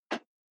say.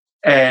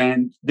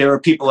 And there are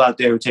people out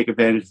there who take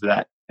advantage of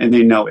that, and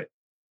they know it,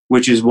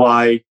 which is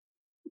why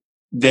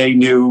they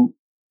knew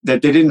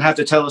that they didn't have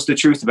to tell us the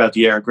truth about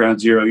the air at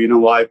Ground Zero. You know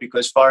why?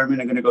 Because firemen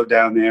are going to go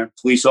down there,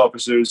 police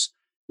officers,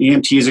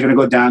 EMTs are going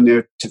to go down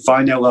there to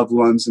find their loved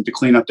ones and to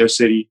clean up their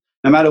city,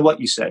 no matter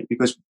what you say,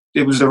 because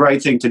it was the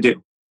right thing to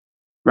do,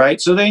 right?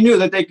 So they knew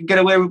that they could get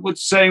away with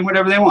saying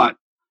whatever they want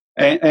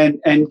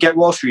and get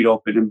Wall Street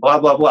open and blah,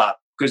 blah, blah,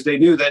 because they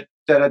knew that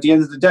at the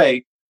end of the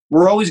day,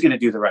 we're always going to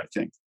do the right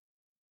thing.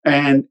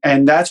 And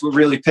that's what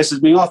really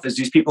pisses me off, is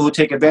these people who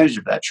take advantage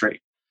of that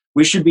trait.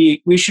 We should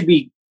be,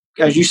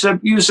 as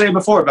you were saying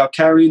before about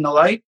carrying the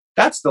light.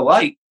 That's the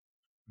light.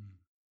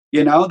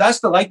 You know, that's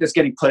the light that's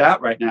getting put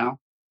out right now.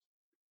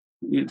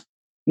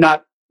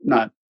 Not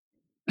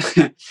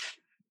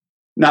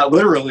not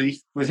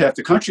literally with half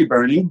the country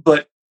burning,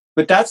 but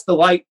that's the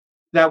light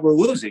that we're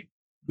losing,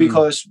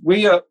 because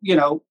we're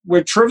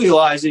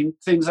trivializing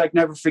things like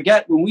never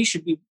forget, when we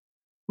should be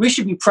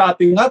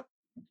propping up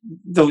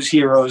those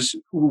heroes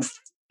who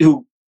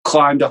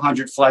climbed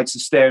 100 flights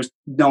of stairs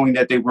knowing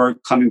that they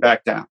weren't coming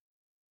back down.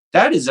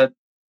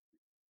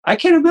 I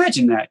can't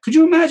imagine that. Could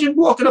you imagine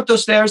walking up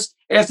those stairs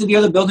after the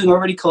other building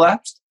already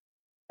collapsed?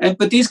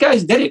 But these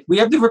guys did it. We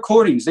have the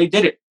recordings. They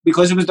did it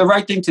because it was the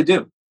right thing to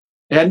do.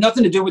 It had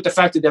nothing to do with the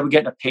fact that they were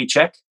getting a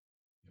paycheck.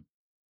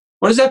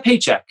 What is that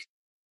paycheck?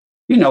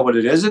 You know what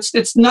it is.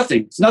 It's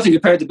nothing. It's nothing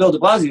compared to Bill de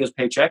Blasio's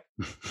paycheck.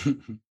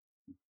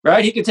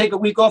 Right? He could take a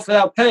week off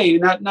without pay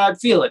and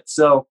not feel it.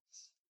 So,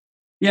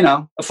 you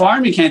know, a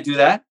fireman can't do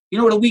that. You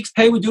know what a week's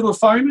pay would do to a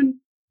fireman?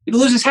 He'd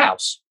lose his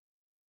house.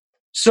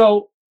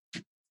 So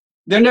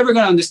they're never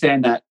going to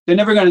understand that. They're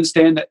never going to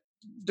understand that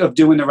of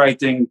doing the right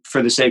thing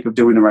for the sake of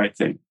doing the right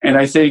thing. And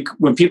I think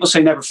when people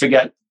say never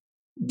forget,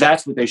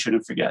 that's what they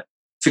shouldn't forget.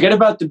 Forget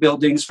about the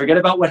buildings. Forget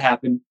about what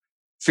happened.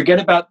 Forget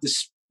about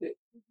this,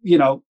 you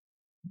know,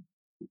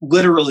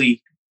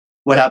 literally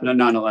what happened on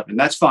 9/11.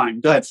 That's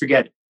fine. Go ahead,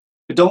 forget it.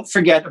 But don't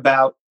forget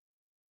about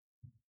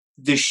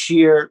the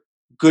sheer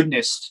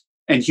goodness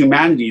and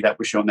humanity that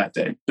was shown that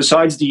day.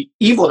 Besides the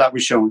evil that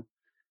was shown,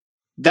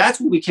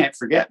 that's what we can't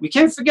forget. We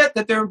can't forget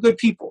that there are good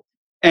people,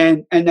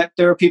 and that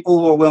there are people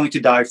who are willing to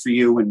die for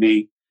you and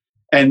me,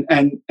 and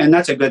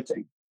that's a good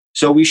thing.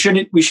 So we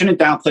shouldn't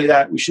downplay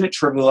that. We shouldn't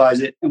trivialize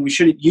it, and we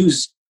shouldn't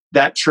use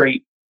that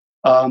trait,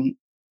 you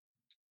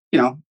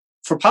know,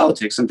 for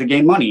politics and to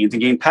gain money and to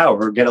gain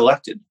power or get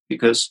elected.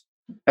 Because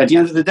at the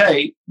end of the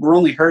day, we're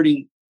only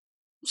hurting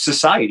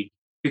society,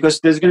 because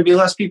there's going to be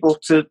less people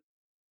to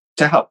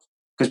help,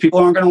 because people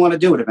aren't going to want to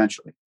do it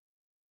eventually.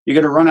 You're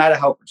going to run out of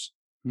helpers.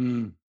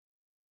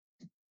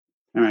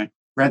 All right,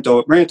 rant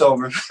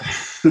over.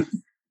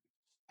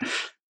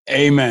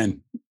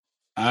 Amen.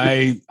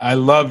 I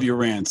love your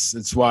rants.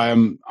 That's why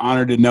I'm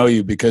honored to know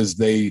you, because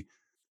they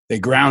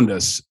ground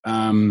us,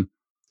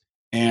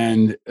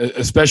 and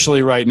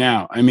especially right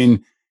now. I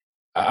mean,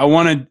 I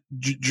want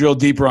to drill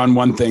deeper on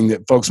one thing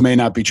that folks may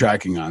not be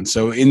tracking on.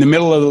 So in the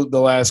middle of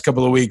the last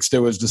couple of weeks,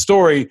 there was the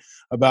story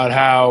about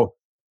how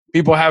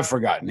people have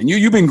forgotten. And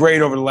you've been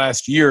great over the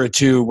last year or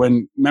two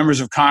when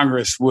members of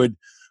Congress would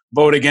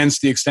vote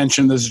against the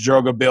extension of the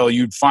Zadroga bill.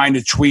 You'd find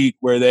a tweet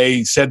where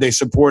they said they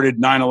supported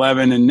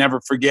 9/11 and never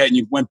forget. And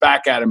you went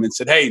back at them and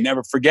said, hey,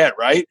 never forget,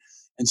 right?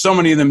 And so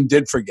many of them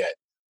did forget.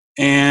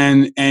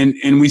 And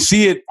we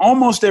see it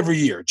almost every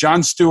year.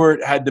 Jon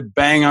Stewart had to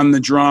bang on the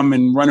drum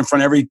and run in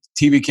front of every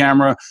TV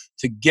camera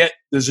to get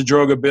the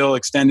Zadroga bill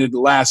extended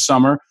last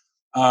summer,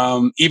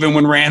 even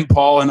when Rand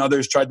Paul and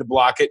others tried to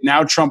block it.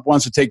 Now Trump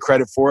wants to take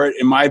credit for it.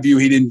 In my view,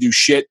 he didn't do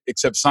shit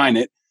except sign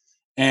it.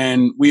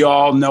 And we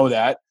all know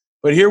that.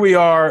 But here we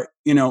are,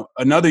 you know,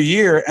 another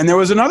year, and there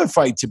was another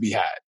fight to be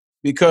had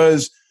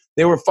because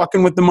they were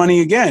fucking with the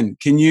money again.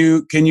 Can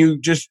you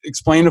just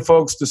explain to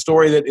folks the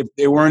story that if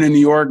they weren't in New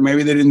York,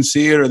 maybe they didn't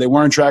see it or they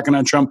weren't tracking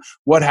on Trump?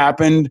 What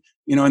happened,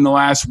 you know, in the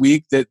last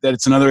week that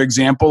it's another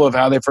example of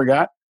how they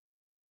forgot?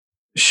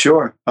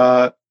 Sure.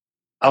 I'll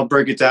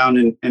break it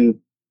down in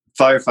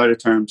firefighter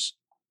terms.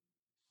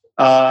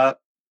 A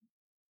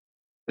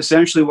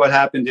essentially what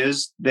happened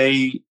is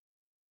they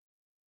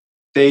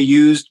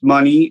used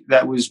money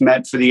that was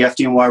meant for the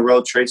FDNY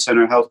World Trade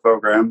Center health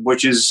program,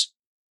 which is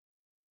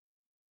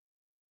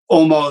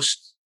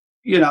almost,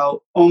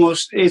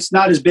 it's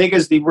not as big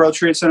as the World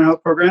Trade Center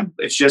health program.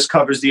 It just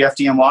covers the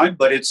FDNY,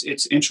 but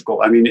it's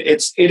integral. I mean,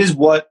 it is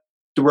what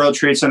the World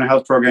Trade Center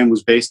health program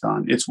was based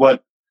on. It's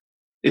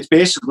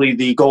basically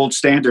the gold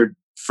standard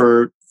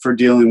for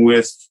dealing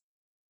with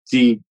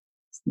the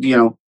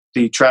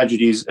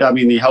tragedies. I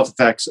mean, the health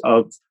effects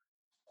of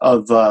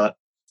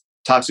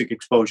toxic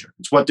exposure.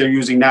 It's what they're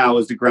using now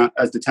as the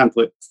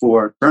template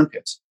for burn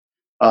pits.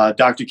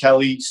 Dr.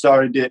 Kelly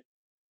started it,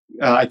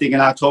 I think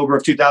in October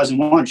of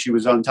 2001. She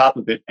was on top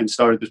of it and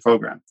started this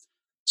program.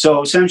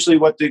 So essentially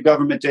what the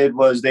government did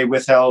was they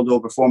withheld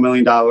over $4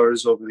 million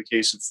over the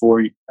case of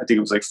 4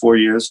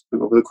 years,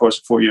 over the course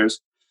of 4 years,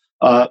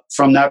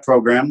 from that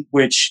program,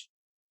 which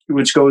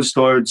goes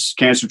towards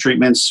cancer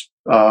treatments,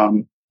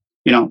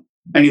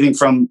 anything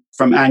from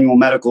annual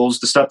medicals,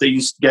 the stuff they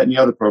used to get in the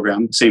other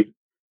program,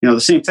 the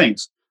same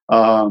things,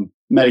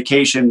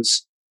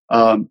 medications,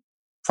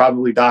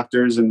 probably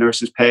doctors and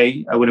nurses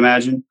pay, I would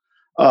imagine.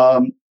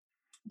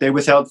 They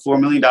withheld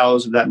 $4 million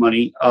of that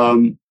money.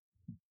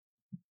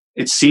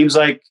 It seems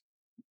like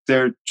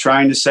they're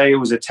trying to say it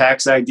was a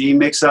tax ID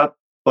mix-up,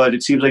 but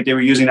it seems like they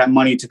were using that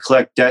money to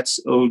collect debts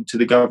owed to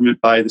the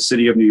government by the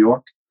city of New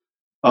York,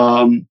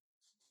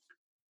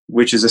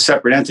 which is a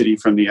separate entity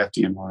from the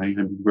FDNY. I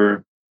mean,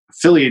 we're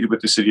affiliated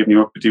with the city of New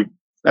York, but the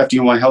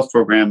FDNY health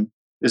program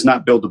is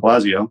not Bill de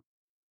Blasio.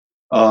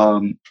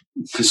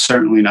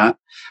 Certainly not.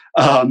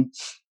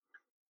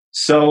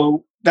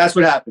 So that's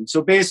what happened.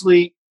 So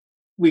basically,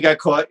 we got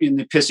caught in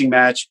the pissing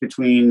match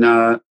between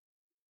de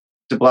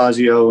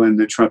Blasio and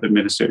the Trump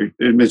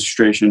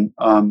administration,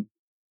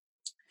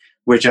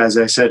 which, as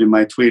I said in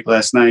my tweet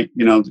last night,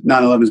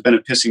 9/11 has been a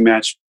pissing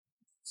match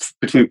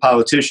between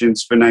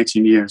politicians for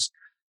 19 years.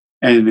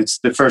 And it's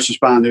the first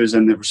responders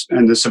and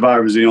the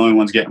survivors are the only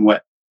ones getting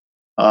wet.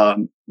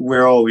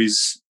 We're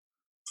always,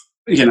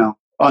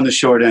 on the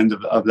short end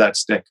of that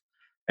stick.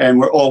 And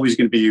we're always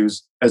going to be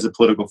used as a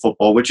political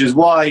football, which is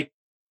why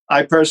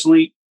I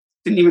personally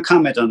didn't even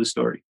comment on the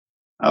story.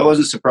 I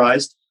wasn't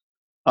surprised.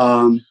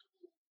 I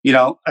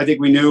think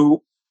we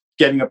knew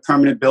getting a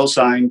permanent bill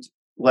signed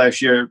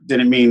last year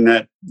didn't mean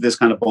that this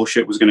kind of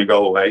bullshit was going to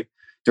go away.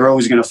 They're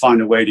always going to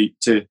find a way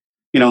to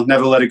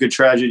never let a good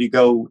tragedy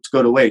go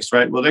to waste,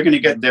 right? Well, they're going to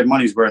get their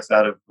money's worth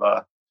out of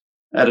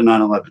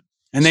 9/11.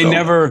 And they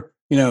never,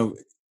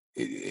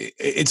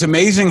 it's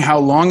amazing how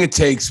long it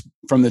takes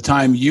from the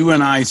time you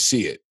and I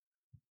see it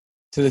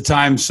to the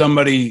time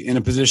somebody in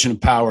a position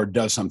of power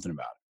does something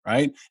about it,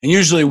 right? And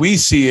usually we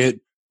see it a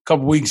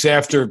couple weeks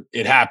after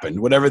it happened,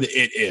 whatever the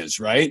it is,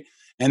 right?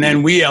 And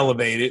then we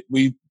elevate it.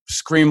 We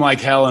scream like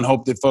hell and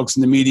hope that folks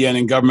in the media and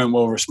in government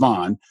will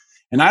respond.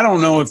 And I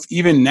don't know if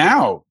even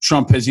now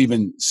Trump has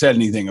even said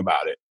anything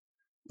about it.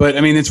 But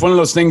I mean, it's one of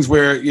those things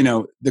where,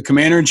 the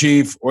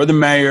commander-in-chief or the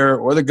mayor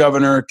or the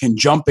governor can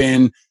jump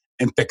in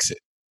and fix it.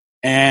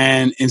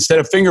 And instead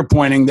of finger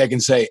pointing, they can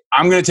say,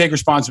 I'm going to take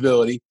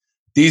responsibility.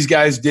 These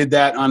guys did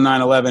that on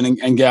 9/11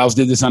 and gals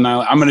did this on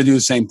 9/11. I'm going to do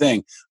the same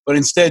thing. But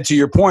instead, to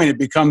your point, it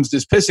becomes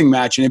this pissing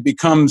match and it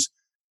becomes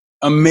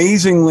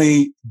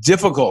amazingly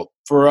difficult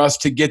for us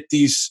to get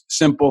these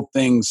simple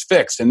things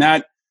fixed. And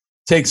that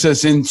takes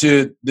us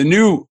into the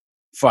new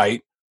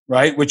fight,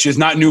 right? Which is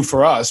not new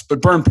for us,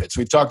 but burn pits.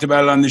 We've talked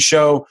about it on the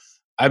show.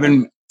 I've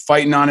been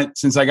fighting on it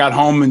since I got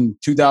home in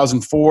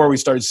 2004. We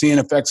started seeing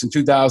effects in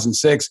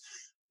 2006.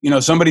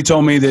 Somebody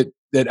told me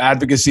that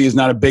advocacy is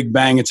not a big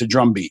bang, it's a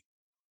drumbeat.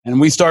 And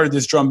we started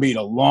this drumbeat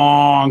a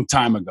long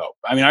time ago.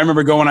 I mean, I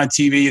remember going on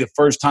TV the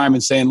first time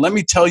and saying, let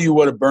me tell you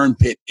what a burn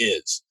pit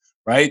is,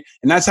 right?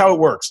 And that's how it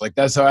works. Like,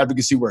 that's how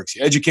advocacy works.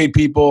 You educate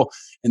people,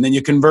 and then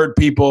you convert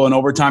people, and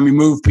over time you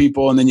move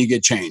people, and then you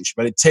get change.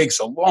 But it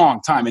takes a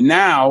long time. And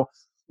now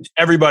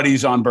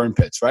everybody's on burn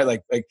pits, right?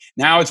 Like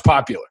now it's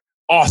popular.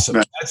 Awesome.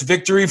 Right. That's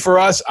victory for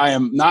us. I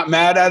am not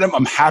mad at him.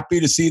 I'm happy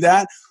to see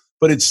that.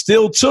 But it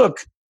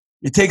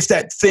takes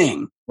that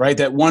thing, right?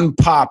 That one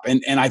pop.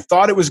 And I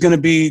thought it was going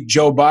to be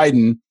Joe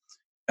Biden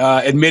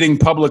admitting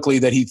publicly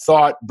that he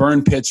thought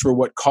burn pits were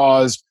what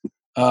caused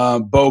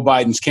Beau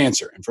Biden's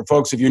cancer. And for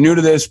folks, if you're new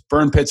to this,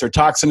 burn pits are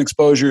toxin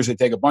exposures. They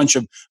take a bunch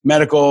of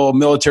medical,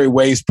 military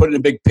waste, put it in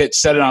a big pit,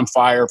 set it on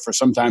fire for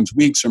sometimes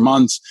weeks or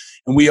months.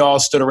 And we all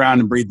stood around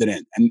and breathed it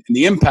in. And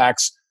the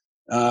impacts,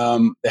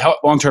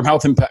 long-term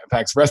health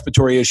impacts,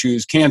 respiratory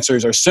issues,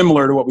 cancers are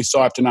similar to what we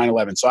saw after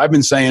 9/11. So I've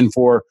been saying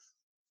for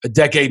a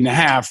decade and a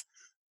half,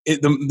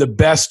 the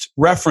best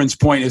reference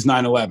point is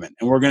 9/11.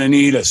 And we're going to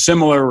need a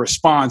similar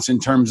response in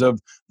terms of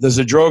the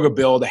Zadroga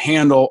bill to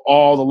handle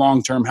all the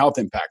long-term health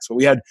impacts. So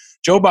we had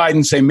Joe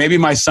Biden say, maybe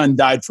my son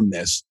died from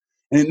this.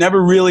 And it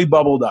never really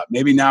bubbled up.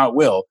 Maybe now it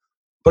will.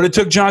 But it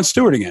took Jon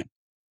Stewart again.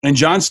 And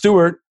Jon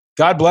Stewart,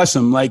 God bless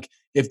him, like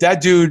if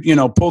that dude,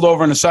 pulled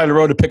over on the side of the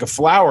road to pick a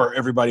flower,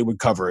 everybody would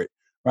cover it,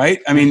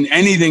 right? I mean,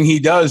 anything he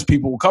does,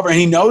 people will cover. And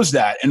he knows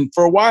that. And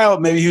for a while,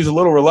 maybe he was a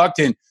little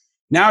reluctant.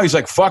 Now he's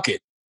like, fuck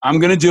it. I'm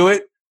going to do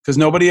it. because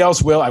nobody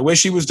else will. I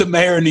wish he was the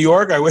mayor of New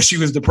York. I wish he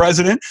was the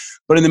president.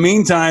 But in the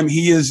meantime,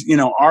 he is,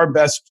 our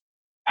best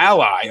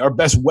ally, our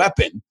best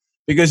weapon,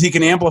 because he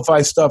can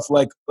amplify stuff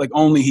like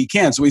only he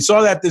can. So we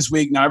saw that this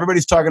week. Now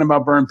everybody's talking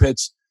about burn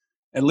pits.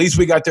 At least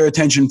we got their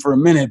attention for a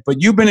minute.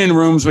 But you've been in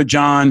rooms with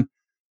John.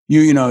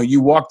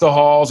 You walked the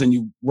halls and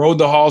you rode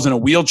the halls in a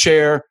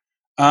wheelchair.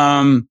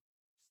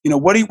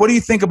 What do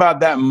you think about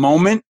that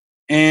moment?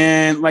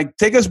 And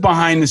take us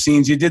behind the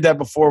scenes. You did that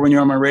before when you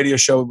were on my radio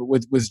show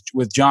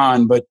with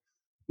John, but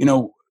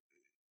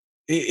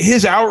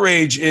his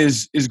outrage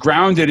is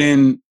grounded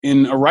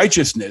in a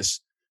righteousness,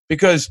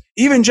 because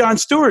even Jon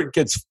Stewart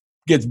gets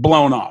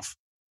blown off,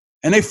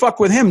 and they fuck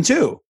with him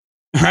too,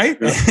 right?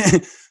 Yeah.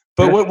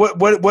 But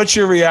what's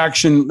your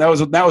reaction? That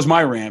was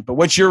my rant. But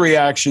what's your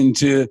reaction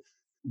to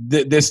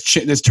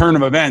this turn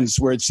of events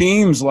where it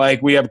seems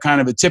like we have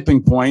kind of a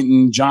tipping point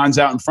and John's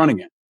out in front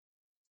again?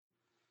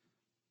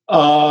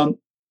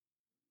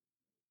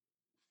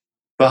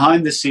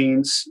 Behind the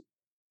scenes,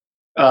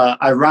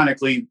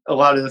 ironically, a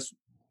lot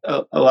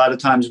of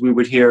times we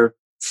would hear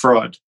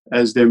fraud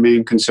as their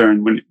main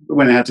concern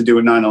when it had to do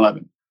with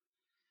 9/11.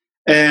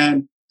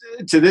 And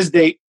to this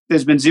date,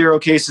 there's been 0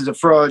 cases of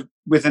fraud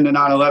within the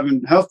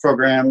 9/11 health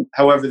program.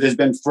 However, there's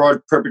been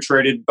fraud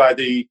perpetrated by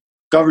the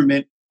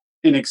government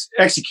in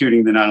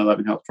executing the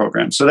 9/11 health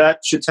program. So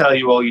that should tell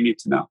you all you need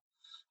to know.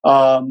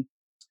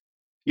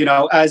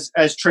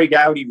 As Trey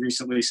Gowdy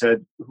recently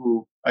said,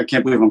 who I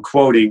can't believe I'm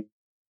quoting,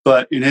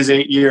 but in his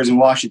 8 years in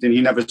Washington,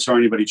 he never saw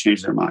anybody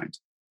change their mind.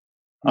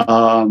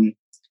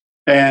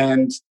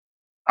 And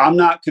I'm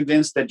not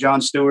convinced that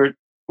Jon Stewart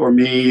or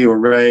me or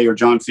Ray or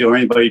John Field or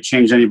anybody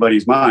changed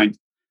anybody's mind.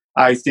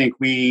 I think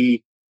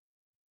we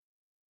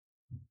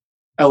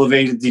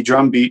elevated the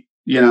drumbeat,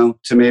 to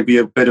maybe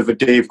a bit of a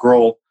Dave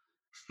Grohl,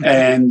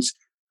 and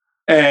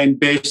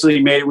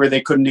basically made it where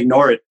they couldn't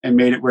ignore it, and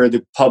made it where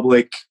the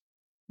public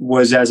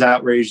was as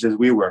outraged as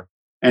we were.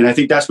 And I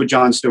think that's what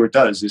Jon Stewart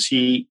does, is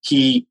he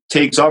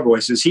takes our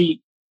voices.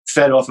 He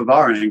fed off of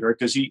our anger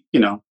because he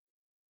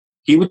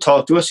would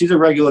talk to us. He's a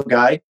regular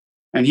guy,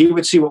 and he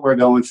would see what we're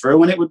going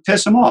through, and it would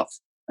piss him off,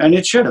 and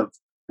it should have.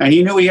 And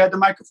he knew he had the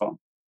microphone,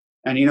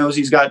 and he knows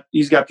he's got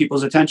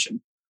people's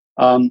attention.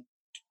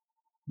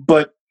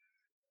 But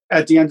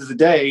at the end of the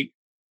day,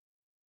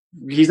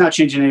 he's not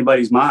changing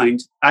anybody's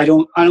mind. I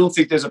don't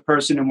think there's a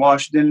person in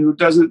Washington who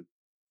doesn't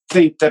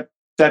think that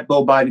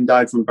Beau Biden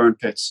died from burn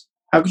pits.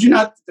 How could you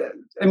not?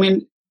 I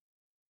mean,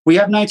 we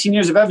have 19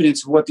 years of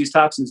evidence of what these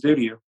toxins do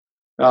to you.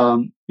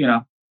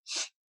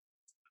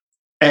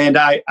 And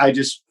I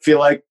just feel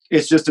like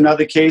it's just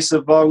another case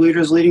of our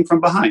leaders leading from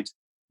behind.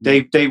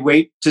 They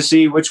wait to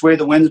see which way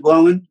the wind's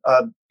blowing.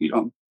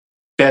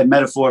 Bad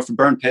metaphor for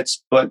burn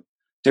pits, but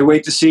they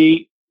wait to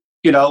see,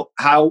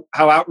 how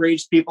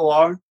outraged people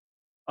are.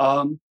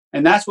 And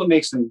that's what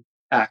makes them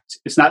act.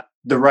 It's not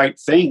the right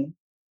thing,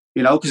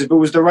 because if it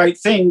was the right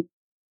thing,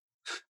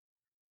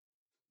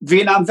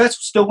 Vietnam vets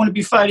still wouldn't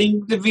be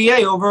fighting the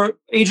VA over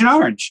Agent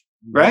Orange,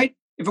 right?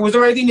 If it was the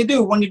right thing to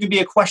do, it wouldn't even be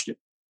a question.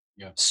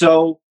 Yeah.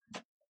 So,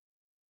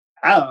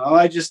 I don't know.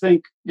 I just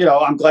think,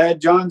 I'm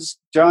glad John's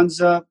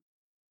back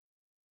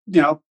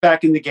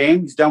in the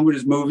game. He's done with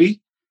his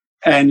movie,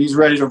 and he's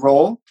ready to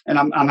roll, and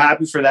I'm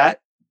happy for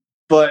that.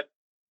 But,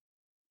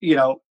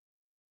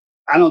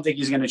 I don't think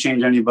he's going to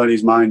change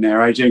anybody's mind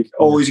there. I think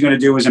all he's going to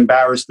do is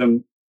embarrass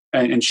them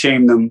and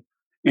shame them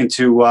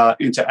into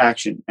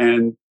action.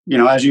 And,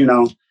 as you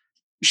know,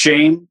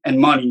 shame and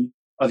money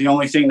are the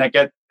only things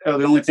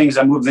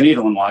that move the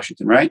needle in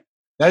Washington, right?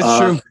 That's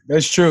true.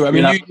 That's true. I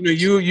mean,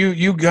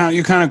 you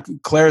kind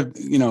of, Claire,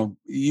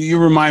 you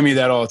remind me of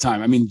that all the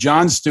time. I mean,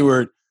 Jon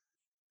Stewart,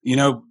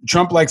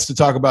 Trump likes to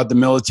talk about the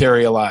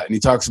military a lot, and he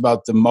talks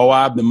about the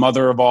Moab, the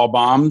mother of all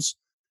bombs.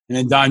 And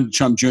then Don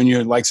Trump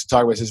Jr. likes to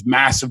talk about this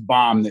massive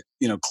bomb that,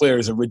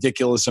 clears a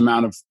ridiculous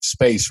amount of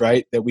space,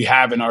 right, that we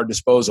have in our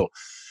disposal.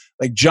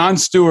 Like Jon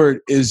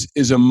Stewart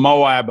is a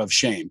Moab of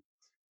shame,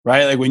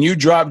 right? Like when you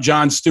drop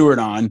Jon Stewart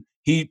on,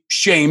 he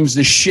shames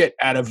the shit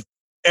out of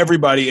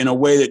everybody in a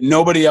way that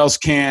nobody else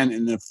can,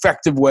 in an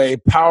effective way,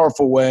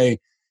 powerful way.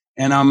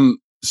 And I'm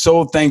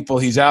so thankful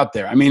he's out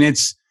there. I mean,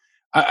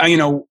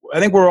 I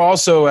think we're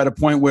also at a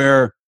point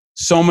where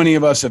so many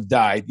of us have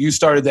died. You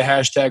started the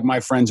hashtag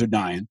My Friends Are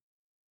Dying.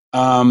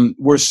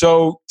 We're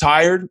so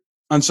tired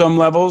on some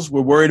levels.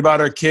 We're worried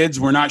about our kids.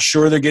 We're not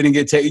sure they're going to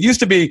get taken. It used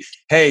to be,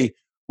 hey,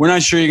 we're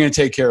not sure you're going to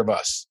take care of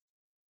us.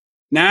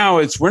 Now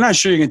it's, we're not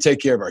sure you're going to take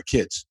care of our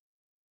kids.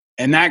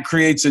 And that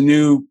creates a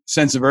new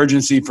sense of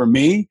urgency for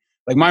me.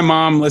 Like my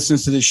mom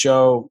listens to the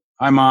show.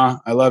 Hi, Ma.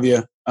 I love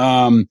you.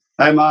 Hi,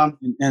 Mom.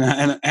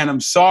 And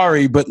I'm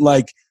sorry, but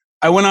like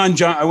I went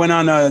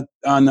on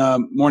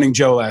Morning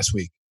Joe last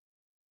week,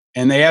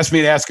 and they asked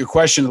me to ask a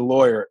question to the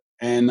lawyer,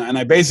 and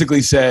I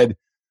basically said,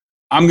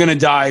 I'm going to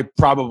die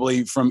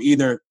probably from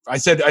either. I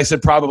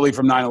said probably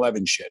from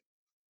 9/11 shit.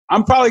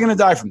 I'm probably going to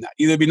die from that.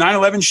 Either be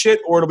 9/11 shit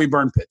or it'll be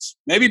burn pits.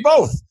 Maybe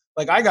both.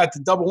 Like I got the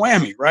double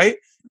whammy, right?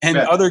 And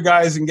other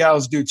guys and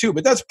gals do too.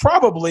 But that's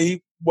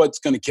probably what's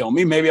going to kill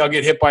me. Maybe I'll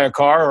get hit by a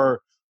car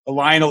or a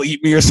lion will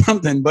eat me or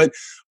something. But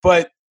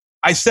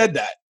I said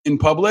that in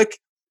public.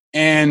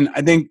 And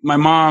I think my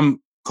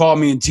mom called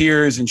me in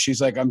tears and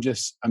she's like, I'm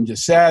just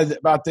sad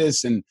about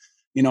this. And,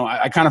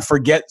 I kind of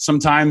forget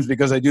sometimes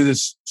because I do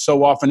this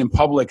so often in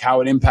public,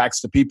 how it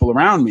impacts the people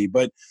around me.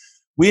 But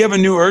we have a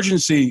new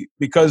urgency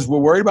because we're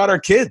worried about our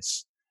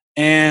kids.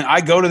 And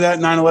I go to that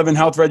 9/11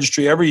 health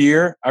registry every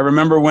year. I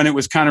remember when it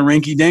was kind of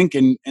rinky dink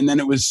and then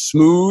it was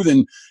smooth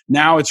and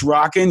now it's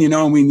rocking,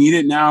 and we need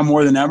it now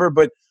more than ever.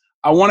 But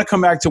I want to come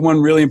back to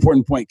one really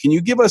important point. Can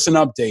you give us an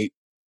update?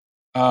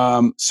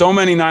 So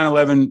many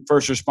 9/11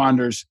 first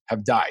responders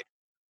have died.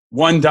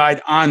 One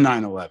died on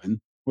 9/11.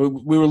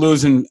 We were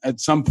losing at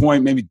some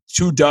point maybe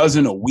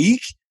 24 a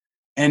week.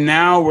 And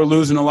now we're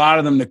losing a lot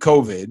of them to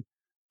COVID.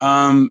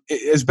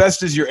 As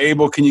best as you're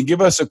able, can you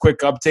give us a quick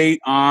update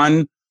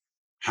on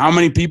how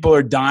many people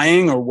are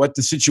dying or what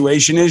the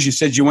situation is? You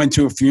said you went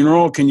to a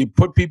funeral. Can you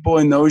put people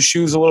in those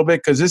shoes a little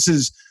bit? Because this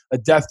is a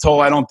death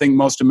toll I don't think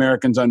most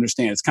Americans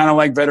understand. It's kind of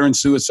like veteran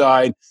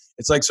suicide.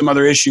 It's like some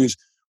other issues.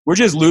 We're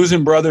just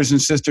losing brothers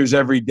and sisters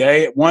every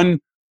day.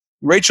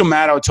 Rachel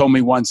Maddow told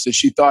me once that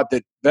she thought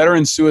that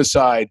veteran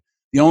suicide,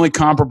 the only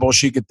comparable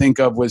she could think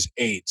of was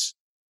AIDS.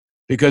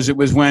 Because it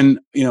was when,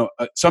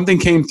 something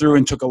came through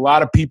and took a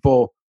lot of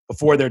people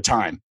before their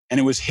time and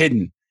it was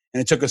hidden. And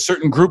it took a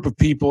certain group of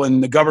people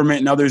and the government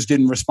and others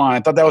didn't respond.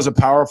 I thought that was a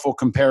powerful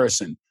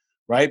comparison,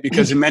 right?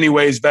 Because in many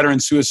ways, veteran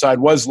suicide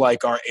was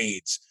like our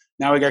AIDS.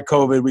 Now we got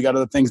COVID, we got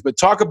other things. But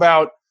talk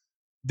about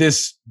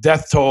this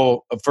death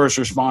toll of first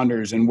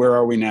responders and where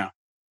are we now?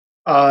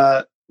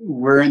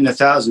 We're in the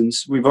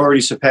thousands. We've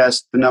already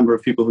surpassed the number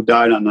of people who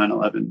died on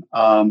 9/11.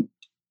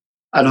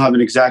 I don't have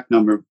an exact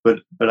number,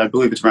 but I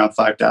believe it's around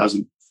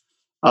 5,000.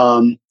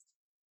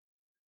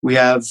 We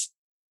have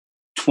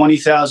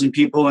 20,000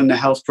 people in the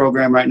health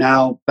program right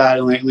now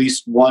battling at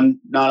least one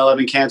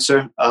 9/11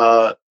 cancer.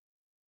 I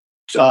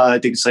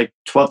think it's like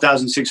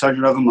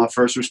 12,600 of them are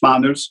first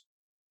responders.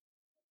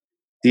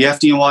 The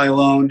FDNY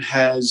alone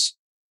has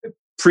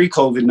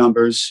pre-COVID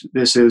numbers.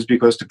 This is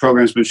because the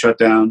program's been shut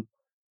down.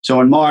 So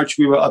in March,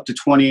 we were up to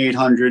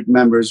 2,800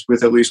 members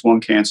with at least one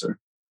cancer.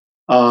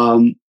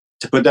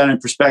 To put that in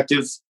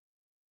perspective,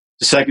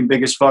 the second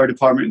biggest fire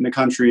department in the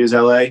country is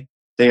LA.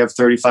 They have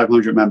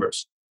 3,500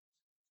 members.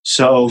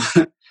 So,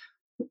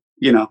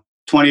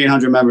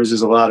 2,800 members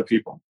is a lot of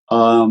people.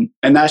 And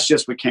that's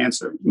just with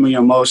cancer.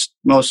 Most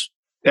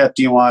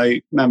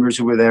FDNY members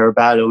who were there are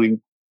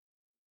battling,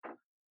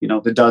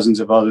 the dozens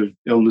of other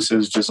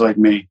illnesses just like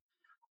me.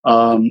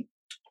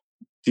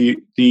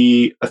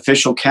 The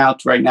official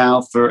count right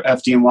now for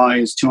FDNY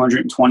is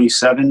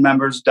 227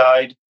 members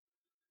died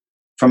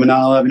from a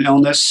 9/11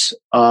 illness.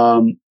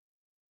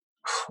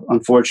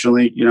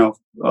 Unfortunately,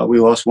 we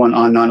lost one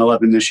on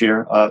 9/11 this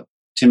year.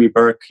 Timmy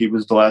Burke, he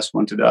was the last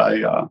one to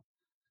die.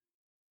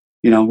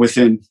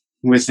 Within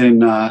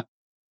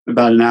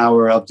about an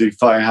hour of the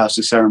firehouse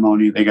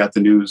ceremony, they got the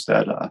news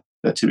that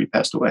Timmy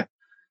passed away.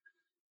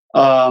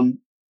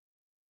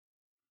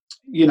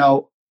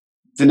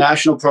 The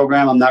national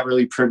program, I'm not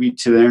really privy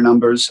to their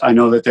numbers. I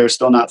know that they're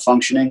still not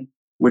functioning,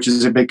 which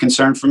is a big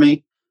concern for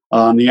me.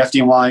 The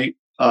FDNY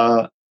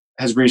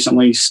has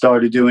recently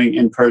started doing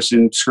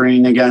in-person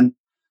screening again.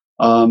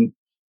 And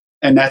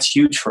that's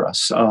huge for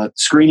us.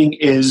 Screening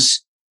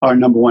is our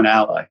number one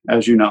ally,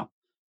 as you know.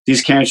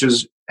 These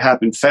cancers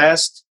happen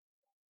fast,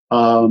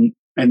 and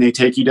they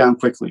take you down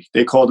quickly.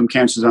 They call them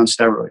cancers on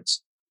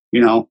steroids.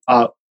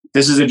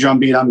 This is a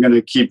drumbeat I'm going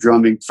to keep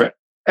drumming for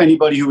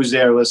anybody who was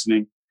there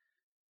listening.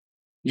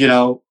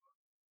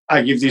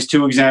 I give these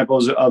two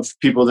examples of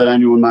people that I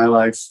knew in my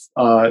life.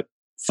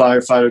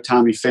 Firefighter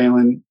Tommy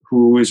Phelan,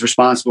 who is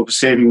responsible for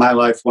saving my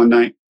life one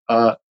night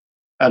at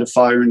a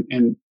fire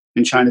in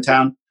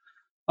Chinatown.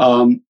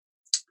 On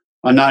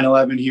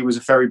 9/11, he was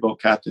a ferry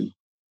boat captain,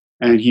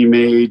 and he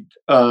made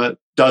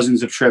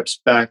dozens of trips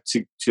back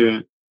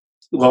to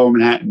Lower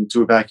Manhattan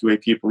to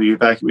evacuate people. He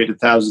evacuated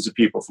thousands of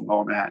people from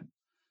Lower Manhattan,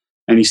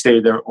 and he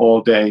stayed there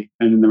all day.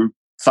 And in the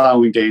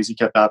following days, he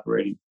kept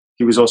operating.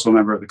 He was also a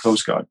member of the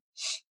Coast Guard.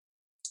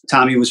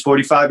 Tommy was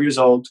 45 years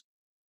old,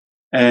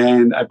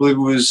 and I believe it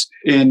was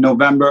in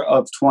November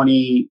of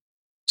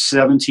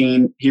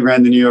 2017, he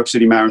ran the New York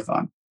City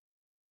Marathon.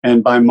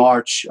 And by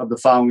March of the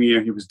following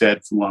year, he was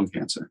dead from lung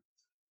cancer.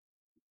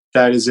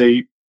 That is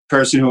a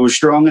person who was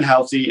strong and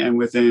healthy, and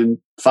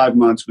within 5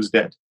 months was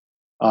dead.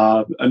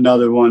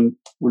 Another one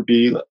would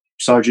be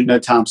Sergeant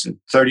Ned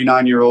Thompson,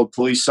 39-year-old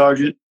police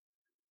sergeant,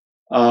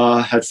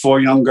 had 4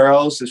 young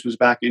girls. This was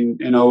back in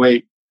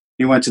 2008.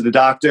 He went to the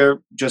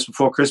doctor just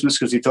before Christmas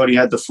because he thought he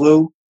had the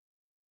flu.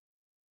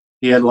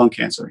 He had lung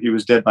cancer. He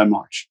was dead by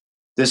March.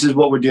 This is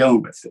what we're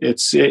dealing with.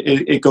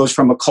 It goes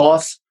from a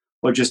cough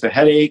or just a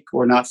headache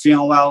or not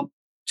feeling well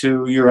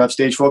to you have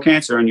stage 4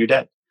 cancer and you're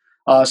dead.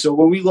 So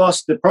when we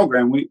lost the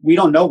program, we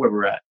don't know where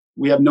we're at.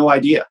 We have no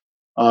idea.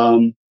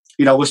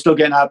 We're still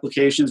getting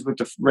applications with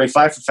the Ray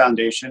Pfeiffer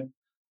Foundation,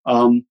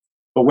 but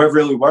we're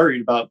really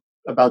worried about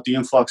the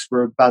influx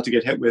we're about to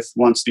get hit with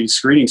once these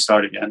screenings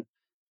start again,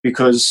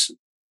 because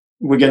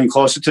we're getting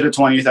closer to the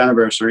 20th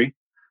anniversary,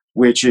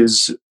 which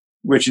is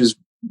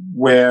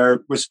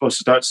where we're supposed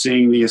to start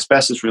seeing the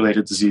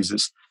asbestos-related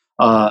diseases.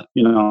 As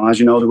you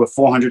know, there were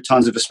 400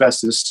 tons of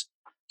asbestos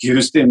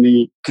used in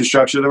the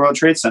construction of the World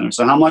Trade Center.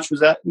 So how much was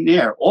that in the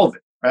air? All of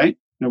it, right?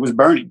 And it was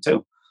burning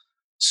too.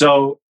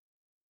 So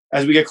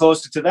as we get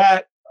closer to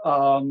that,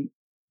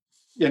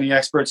 any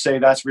experts say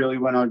that's really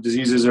when our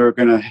diseases are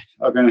gonna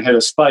hit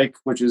a spike,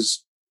 which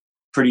is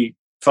pretty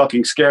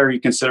fucking scary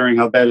considering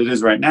how bad it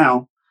is right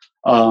now.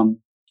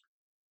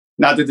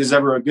 Not that there's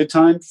ever a good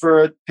time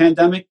for a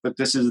pandemic, but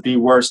this is the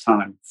worst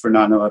time for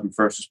 9/11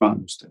 first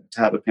responders to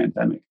have a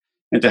pandemic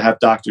and to have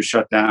doctors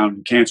shut down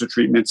and cancer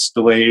treatments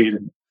delayed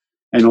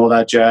and all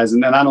that jazz.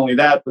 And then not only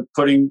that, but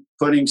putting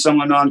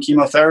someone on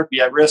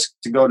chemotherapy at risk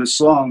to go to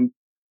Sloan,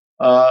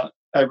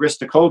 at risk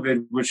to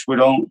COVID, which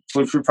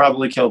would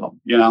probably kill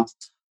them,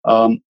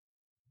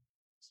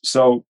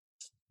 So,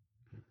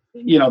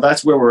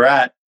 that's where we're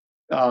at.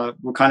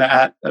 We're kind of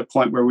at a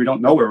point where we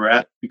don't know where we're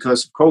at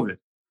because of COVID.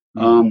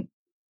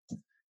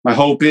 My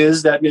hope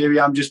is that maybe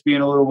I'm just being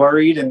a little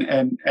worried,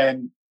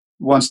 and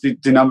once the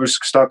numbers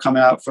start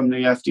coming out from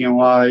the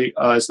FDNY,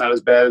 it's not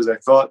as bad as I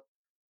thought.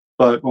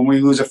 But when we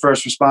lose a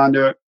first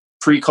responder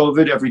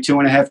pre-COVID every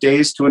 2.5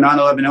 days to a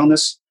 9/11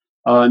 illness,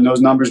 and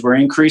those numbers were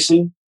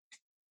increasing,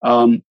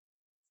 I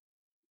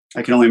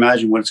can only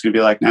imagine what it's going to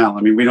be like now.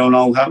 I mean, we don't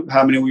know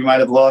how many we might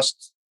have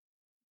lost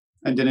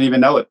and didn't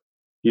even know it.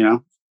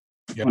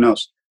 Who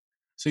knows?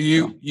 So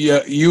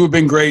you have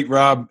been great,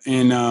 Rob,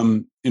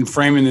 in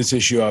framing this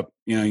issue up.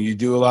 You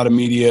do a lot of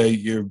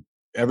media.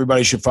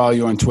 Everybody should follow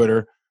you on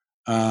Twitter.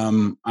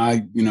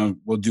 I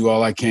will do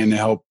all I can to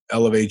help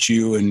elevate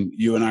you, and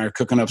you and I are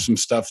cooking up some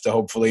stuff to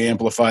hopefully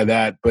amplify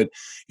that. But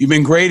you've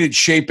been great at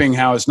shaping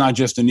how it's not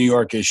just a New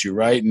York issue,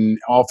 right? And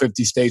all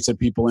 50 states that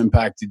people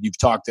impacted. You've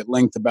talked at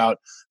length about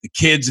the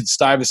kids at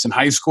Stuyvesant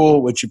High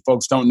School, which if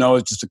folks don't know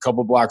is just a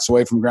couple blocks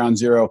away from Ground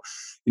Zero.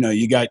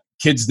 You got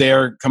kids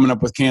there coming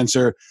up with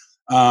cancer.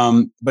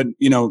 But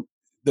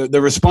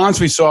the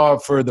response we saw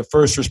for the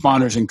first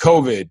responders in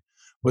COVID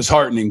was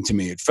heartening to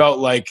me. It felt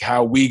like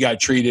how we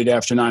got treated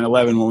after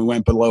 9/11 when we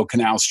went below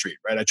Canal Street,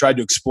 right? I tried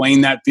to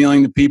explain that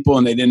feeling to people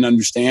and they didn't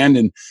understand.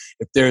 And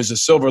if there's a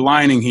silver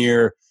lining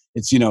here,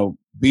 it's,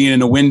 being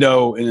in a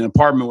window in an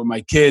apartment with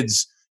my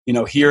kids,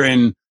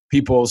 hearing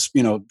people,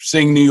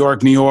 sing New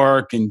York, New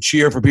York and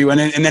cheer for people. And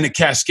then it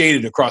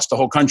cascaded across the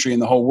whole country and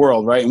the whole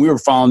world, right? And we were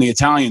following the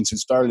Italians who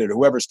started it,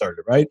 whoever started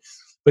it, right?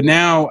 But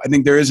now I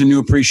think there is a new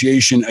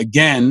appreciation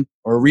again,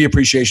 or a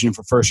reappreciation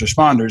for first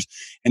responders.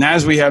 And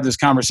as we have this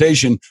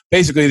conversation,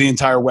 basically the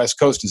entire West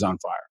Coast is on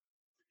fire.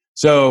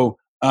 So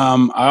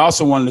I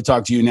also wanted to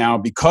talk to you now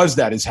because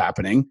that is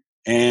happening.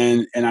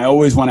 And I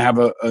always want to have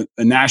a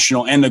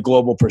national and a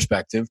global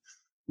perspective.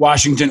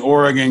 Washington,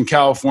 Oregon,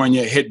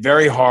 California hit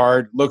very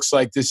hard. Looks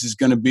like this is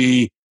going to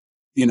be,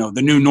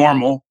 the new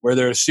normal where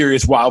there are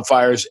serious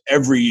wildfires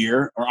every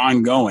year or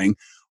ongoing.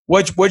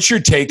 What's your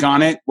take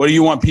on it? What do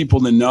you want people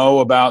to know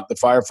about the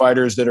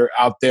firefighters that are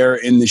out there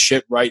in the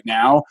shit right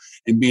now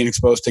and being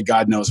exposed to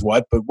God knows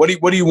what? But what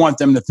do you want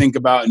them to think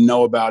about and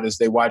know about as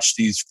they watch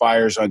these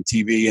fires on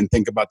TV and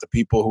think about the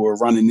people who are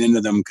running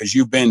into them? Because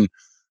you've been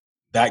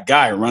that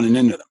guy running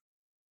into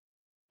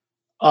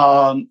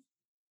them.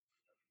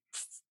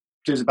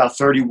 There's about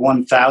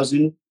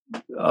 31,000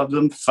 of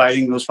them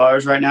fighting those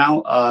fires right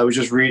now. I was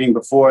just reading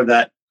before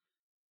that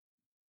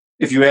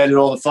if you added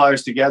all the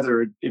fires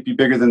together, it'd be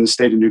bigger than the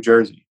state of New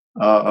Jersey.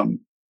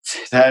 That's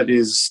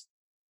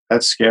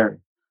scary.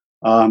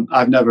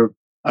 I've never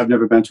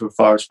been to a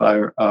forest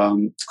fire.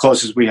 It's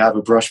closest we have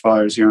a brush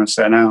fires here on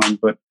Staten Island,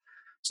 but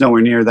it's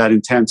nowhere near that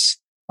intense.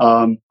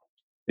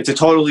 It's a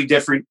totally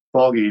different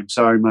ballgame.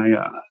 Sorry, my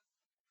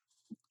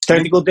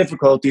technical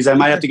difficulties. I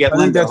might have to get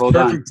Linda. That's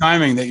perfect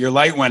timing that your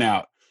light went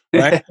out.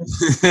 Right.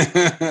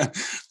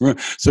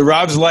 So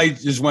Rob's light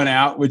just went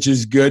out, which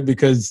is good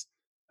because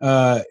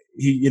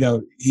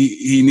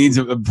he needs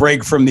a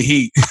break from the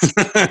heat.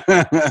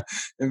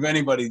 If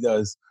anybody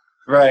does.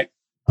 Right.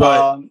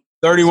 But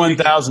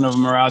 31,000 of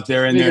them are out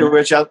there. Speaking of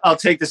which, I'll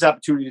take this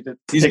opportunity to.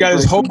 He's got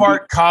his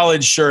Hobart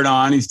College shirt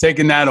on. He's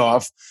taking that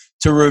off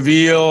to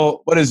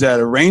reveal, what is that,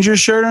 a Ranger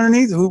shirt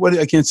underneath?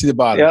 I can't see the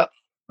bottom. Yeah.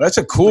 That's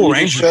a cool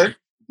Ranger shirt.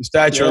 The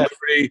Statue of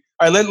Liberty.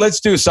 All right, let's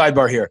do a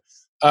sidebar here.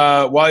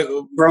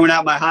 Growing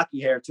out my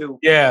hockey hair too.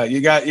 Yeah,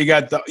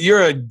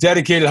 you're a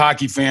dedicated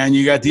hockey fan.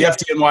 You got the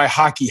FDNY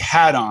hockey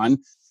hat on.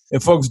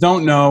 If folks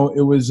don't know,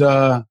 it was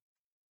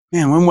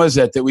when was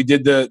that we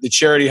did the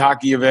charity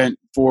hockey event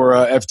for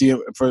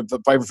for the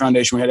Piper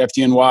Foundation? We had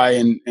FDNY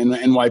and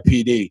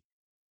NYPD. It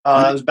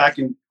was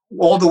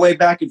all the way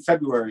back in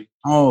February.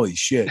 Holy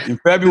shit! In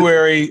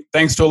February,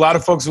 thanks to a lot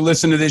of folks who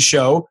listen to this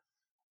show.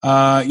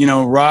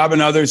 Rob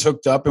and others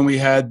hooked up, and we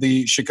had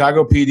the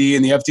Chicago PD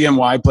and the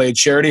FDNY play a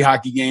charity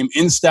hockey game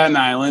in Staten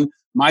Island.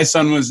 My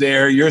son was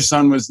there. Your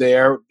son was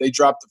there. They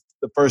dropped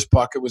the first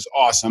puck. It was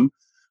awesome.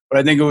 But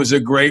I think it was a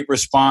great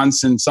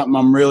response and something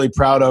I'm really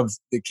proud of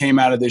that came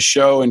out of this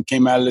show and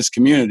came out of this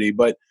community.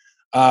 But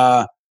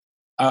I'm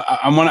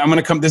going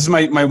to come. This is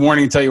my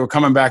warning to tell you we're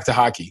coming back to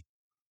hockey.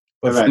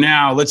 But for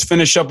now, let's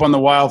finish up on the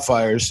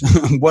wildfires.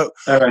 What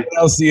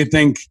else do you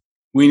think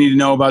we need to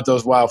know about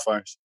those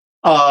wildfires?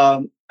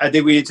 I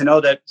think we need to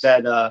know that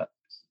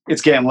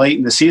it's getting late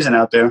in the season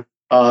out there.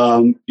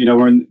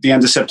 We're in the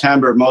end of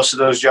September. Most of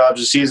those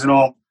jobs are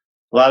seasonal.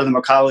 A lot of them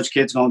are college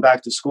kids going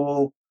back to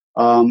school.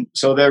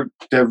 So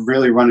they're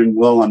really running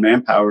low on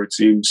manpower, it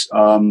seems.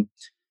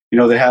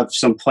 They have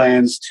some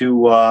plans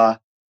to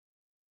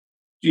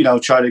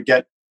try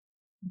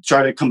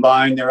to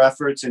combine their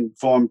efforts and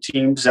form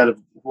teams out of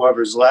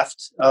whoever's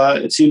left,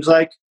 it seems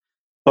like.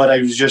 But I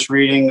was just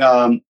reading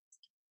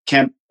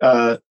Camp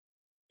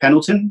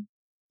Pendleton.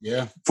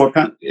 Yeah.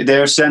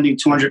 They're sending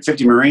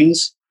 250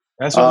 Marines.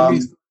 That's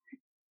amazing.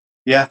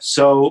 Yeah.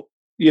 So,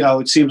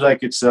 it seems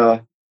like it's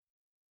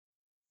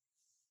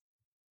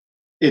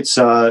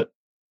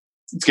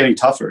getting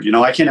tougher.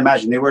 I can't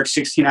imagine. They work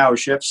 16-hour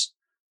shifts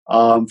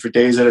for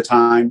days at a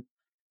time.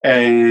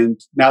 And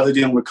now they're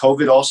dealing with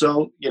COVID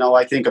also.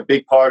 I think a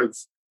big part of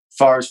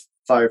forest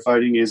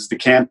firefighting is the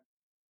camp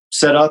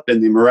setup,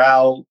 and the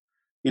morale,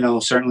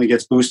 certainly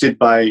gets boosted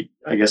by,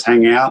 I guess,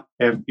 hanging out,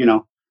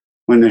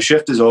 when the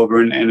shift is over,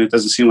 and it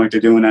doesn't seem like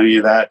they're doing any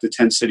of that. The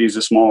tent cities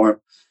are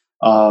smaller.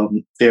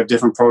 They have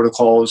different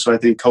protocols. So I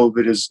think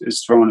COVID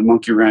is throwing a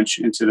monkey wrench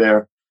into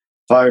their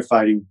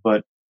firefighting,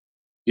 but,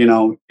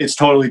 it's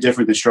totally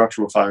different than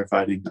structural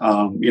firefighting.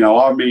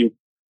 Our main,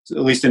 at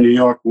least in New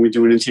York, when we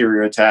do an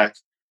interior attack,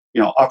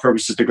 our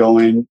purpose is to go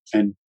in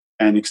and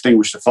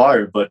extinguish the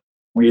fire. But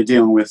when you're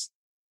dealing with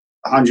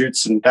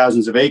hundreds and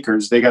thousands of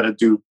acres, they got to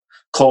do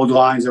cold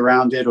lines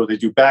around it, or they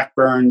do back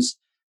burns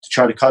to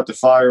try to cut the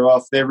fire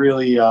off. They're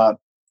really,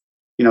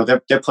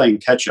 they're playing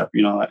catch up.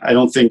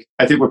 I think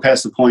we're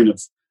past the point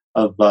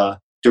of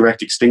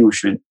direct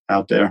extinguishment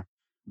out there.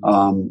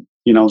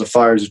 The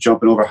fires are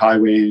jumping over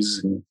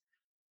highways, and,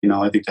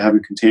 I think they're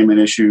having containment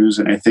issues.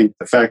 And I think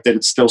the fact that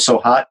it's still so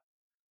hot,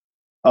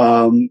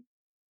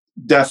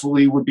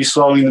 definitely would be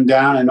slowing them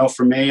down. I know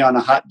for me, on a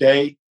hot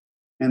day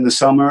in the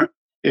summer,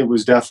 it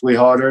was definitely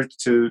harder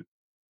to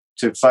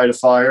fight a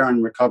fire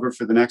and recover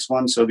for the next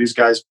one. So these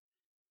guys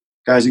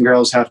and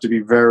girls have to be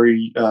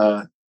very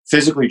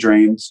physically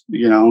drained,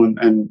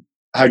 and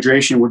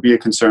hydration would be a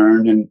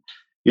concern. And,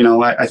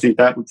 I think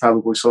that would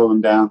probably slow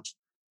them down.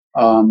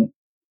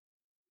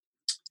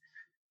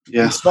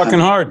 Yeah, it's fucking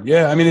hard.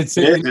 Yeah. I mean, it's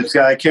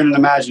I can't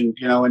imagine,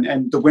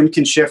 and the wind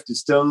can shift.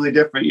 It's totally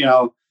different.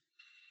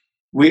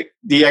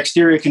 The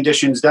exterior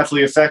conditions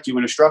definitely affect you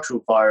in a structural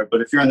fire, but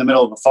if you're in the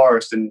middle of a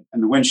forest and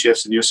the wind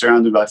shifts and you're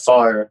surrounded by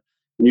fire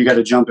and you got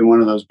to jump in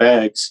one of those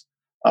bags,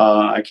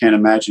 I can't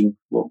imagine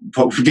what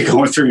would be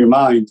going through your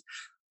mind.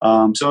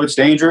 So it's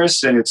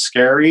dangerous and it's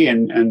scary,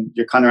 and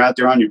you're kind of out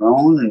there on your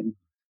own.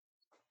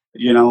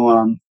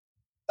 And,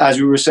 as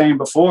we were saying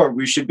before,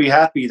 we should be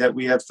happy that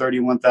we have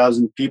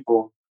 31,000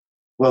 people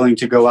willing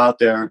to go out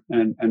there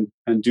and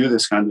do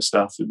this kind of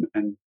stuff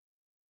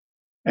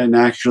and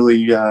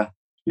actually,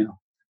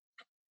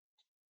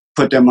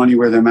 put their money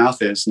where their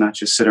mouth is, not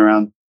just sit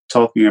around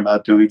talking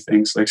about doing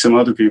things like some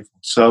other people.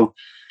 So,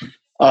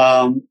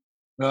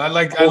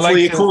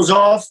 hopefully it cools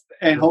off,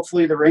 and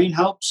hopefully the rain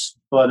helps.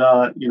 But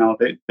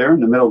they're in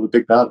the middle of a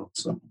big battle.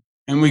 So,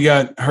 and we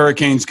got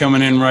hurricanes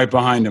coming in right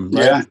behind them.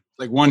 Right? Yeah,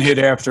 like one hit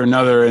after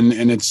another, and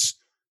it's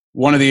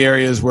one of the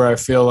areas where I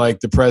feel like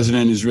the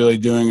president is really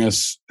doing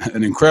us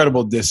an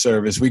incredible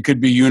disservice. We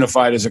could be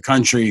unified as a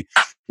country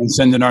and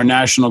sending our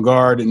National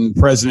Guard, and the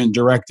president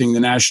directing the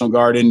National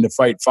Guard in to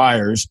fight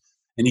fires.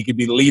 And he could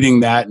be leading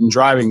that and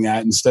driving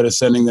that instead of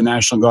sending the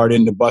National Guard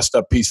in to bust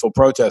up peaceful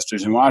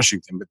protesters in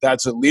Washington. But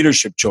that's a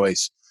leadership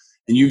choice.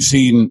 And you've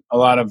seen a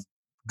lot of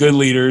good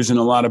leaders and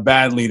a lot of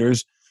bad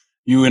leaders.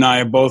 You and I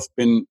have both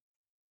been,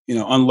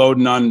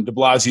 unloading on de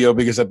Blasio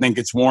because I think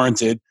it's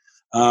warranted.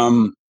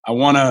 I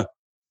want to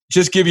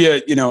just give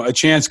you, a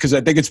chance, because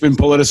I think it's been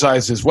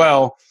politicized as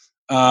well.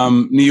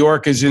 New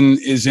York is in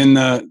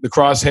the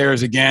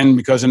crosshairs again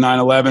because of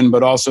 9/11,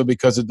 but also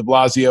because of de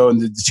Blasio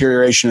and the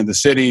deterioration of the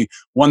city.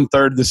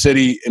 1/3 of the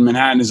city in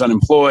Manhattan is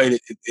unemployed.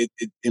 It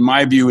in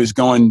my view, is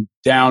going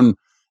down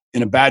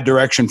in a bad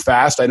direction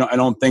fast. I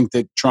don't think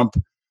that Trump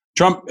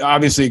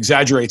obviously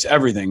exaggerates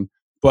everything,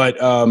 but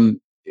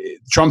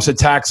Trump's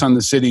attacks on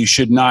the city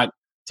should not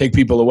take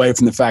people away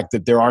from the fact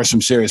that there are some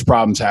serious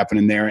problems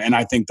happening there. And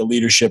I think the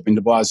leadership in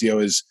de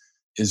Blasio is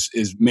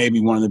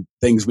maybe one of the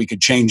things we could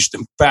change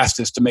the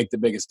fastest to make the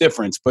biggest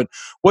difference. But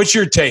what's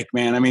your take,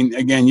 man? I mean,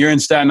 again, you're in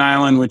Staten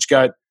Island, which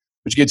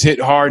gets hit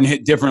hard and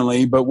hit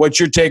differently, but what's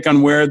your take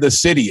on where the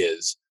city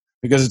is?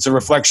 Because it's a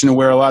reflection of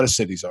where a lot of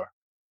cities are.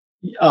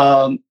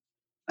 I'm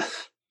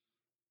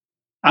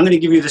going to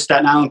give you the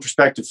Staten Island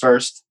perspective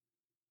first,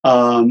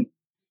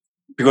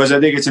 because I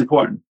think it's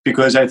important,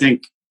 because I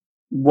think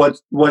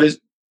what's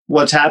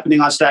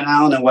happening on Staten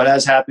Island and what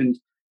has happened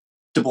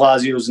de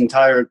Blasio's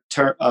entire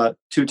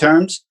 2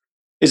 terms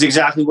is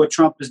exactly what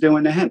Trump is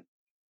doing to him.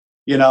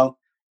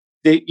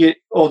 They get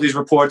all these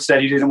reports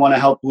that he didn't want to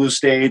help blue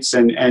states,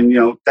 and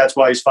that's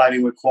why he's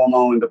fighting with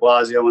Cuomo and de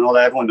Blasio and all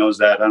that. Everyone knows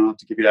that. I don't have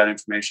to give you that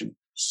information.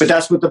 But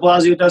that's what de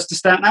Blasio does to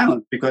Staten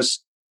Island,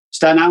 because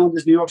Staten Island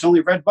is New York's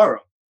only red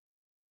borough.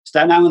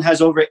 Staten Island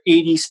has over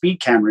 80 speed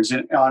cameras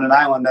on an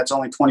island that's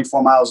only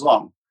 24 miles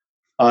long.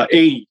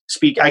 80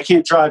 speed. I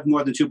can't drive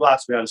more than 2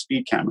 blocks without a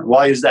speed camera.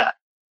 Why is that?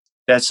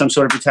 That's some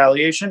sort of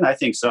retaliation? I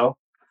think so.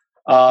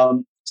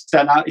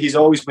 He's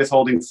always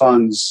withholding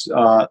funds,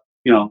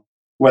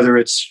 whether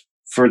it's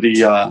for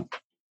the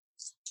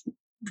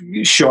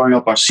shoring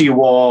up our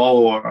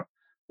seawall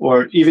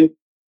or even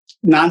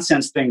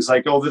nonsense things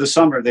like over the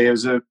summer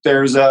there's a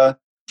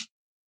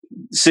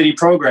city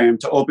program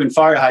to open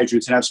fire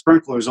hydrants and have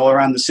sprinklers all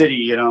around the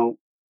city,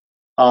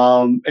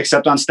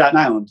 except on Staten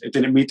Island. It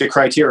didn't meet the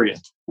criteria.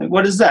 Like,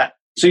 what is that?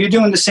 So you're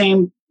doing the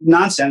same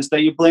nonsense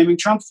that you're blaming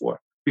Trump for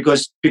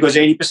because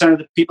 80% of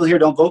the people here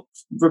don't vote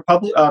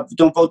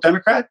don't vote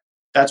Democrat.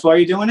 That's why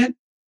you're doing it.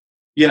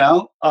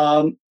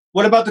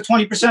 What about the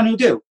 20% who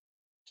do?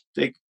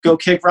 They go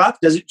kick rock.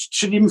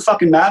 Should it even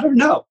fucking matter?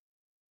 No.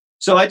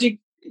 So I think,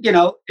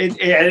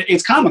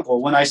 it's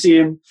comical when I see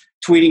him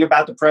tweeting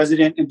about the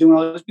president and doing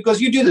all this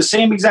because you do the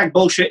same exact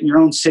bullshit in your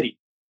own city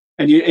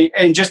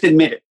and just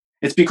admit it.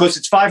 It's because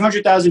it's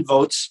 500,000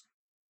 votes.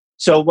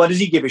 So what does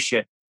he give a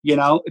shit?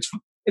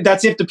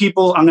 That's if the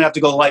people, I'm going to have to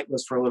go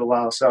lightless for a little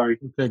while. Sorry.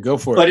 Okay, go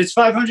for it. But it's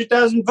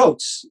 500,000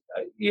 votes.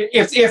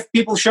 If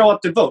people show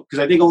up to vote,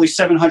 because I think only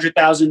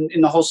 700,000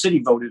 in the whole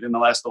city voted in the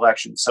last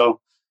election.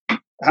 So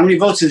how many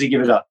votes does he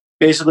give it up?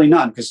 Basically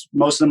none, because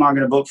most of them aren't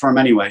going to vote for him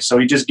anyway. So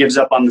he just gives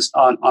up on this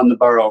on the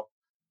borough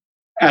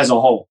as a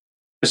whole,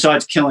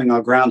 besides killing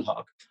our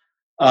groundhog.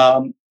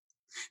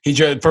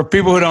 For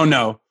people who don't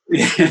know,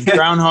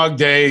 Groundhog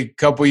Day a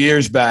couple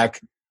years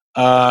back,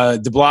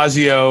 de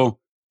Blasio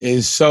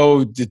is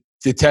so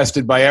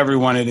detested by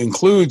everyone. It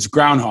includes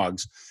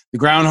groundhogs. The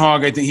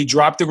groundhog, I think he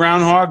dropped the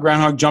groundhog.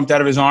 Groundhog jumped out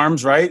of his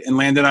arms, right, and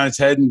landed on its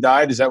head and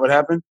died. Is that what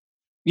happened?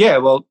 Yeah,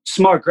 well,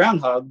 smart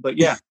groundhog, but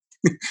yeah.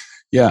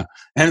 Yeah.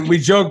 And we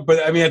joke,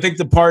 but I mean, I think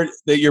the part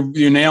that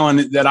you're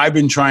nailing that I've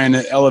been trying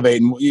to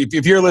elevate, and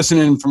if you're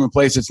listening from a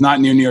place that's not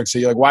near New York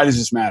City, you're like, why does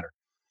this matter?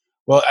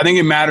 Well, I think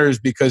it matters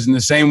because in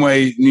the same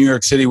way New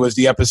York City was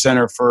the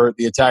epicenter for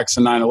the attacks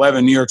on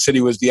 9/11, New York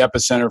City was the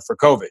epicenter for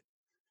COVID.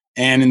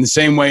 And in the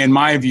same way, in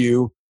my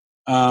view,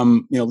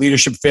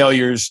 leadership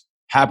failures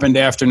happened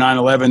after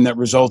 9/11 that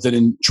resulted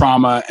in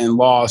trauma and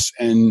loss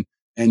and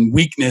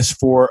weakness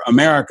for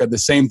America. The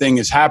same thing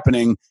is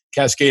happening,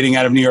 cascading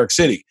out of New York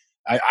City.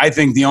 I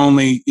think the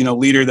only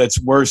leader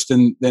that's worse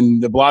than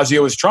de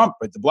Blasio is Trump,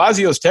 but de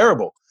Blasio is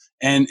terrible,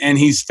 and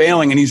he's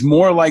failing, and he's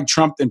more like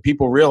Trump than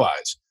people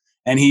realize.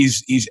 And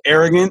he's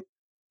arrogant,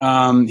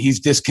 he's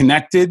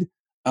disconnected,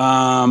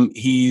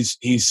 he's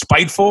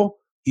spiteful,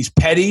 he's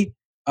petty,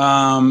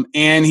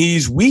 and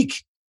he's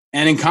weak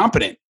and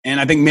incompetent. And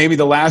I think maybe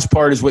the last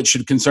part is what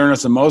should concern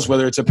us the most,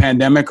 whether it's a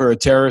pandemic or a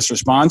terrorist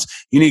response.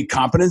 You need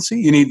competency,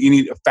 you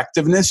need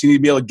effectiveness, you need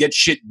to be able to get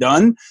shit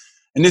done.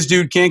 And this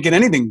dude can't get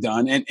anything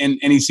done, and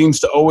he seems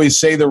to always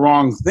say the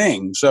wrong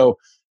thing. So,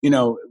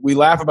 we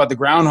laugh about the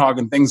groundhog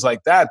and things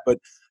like that, but,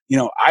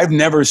 I've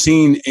never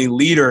seen a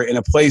leader in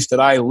a place that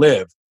I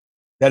live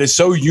that is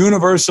so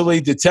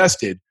universally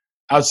detested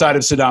outside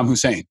of Saddam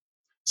Hussein.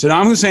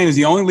 Saddam Hussein is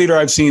the only leader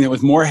I've seen that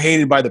was more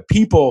hated by the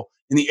people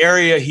in the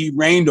area he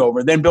reigned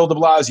over than Bill de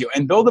Blasio.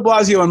 And Bill de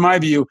Blasio, in my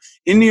view,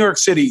 in New York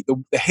City,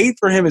 the hate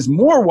for him is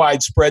more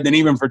widespread than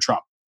even for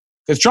Trump.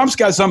 Because Trump's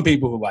got some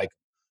people who like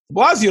him.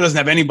 De Blasio doesn't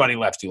have anybody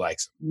left who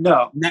likes him.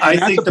 No, I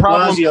think de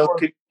Blasio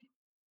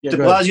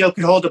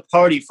could hold a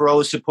party for all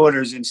his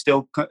supporters and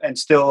still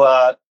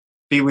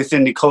be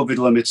within the COVID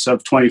limits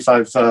of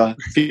 25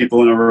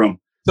 people in a room.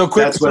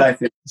 That's what I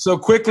think. So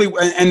quickly,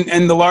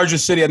 and the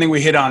largest city, I think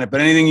we hit on it. But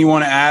anything you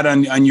want to add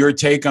on your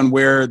take on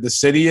where the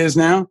city is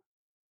now?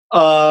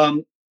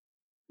 We're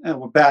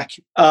back.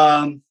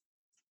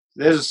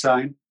 There's a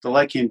sign. The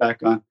light came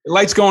back on. The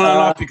light's going on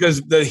off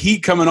because the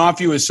heat coming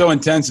off you is so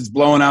intense. It's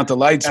blowing out the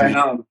lights. I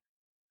know.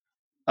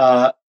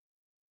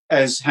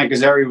 As Hank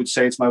Azaria would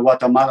say, it's my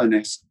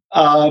Guatemalanes.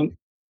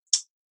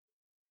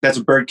 That's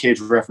a birdcage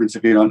reference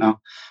if you don't know.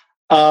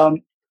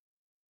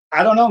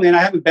 I don't know, man.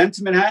 I haven't been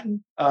to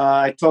Manhattan.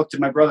 I talked to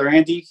my brother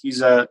Andy.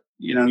 He's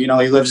he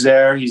lives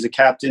there. He's a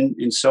captain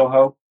in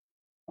Soho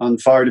on the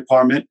fire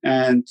department,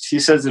 and he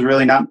says there's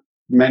really not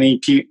many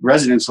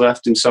residents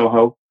left in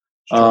Soho.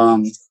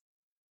 Not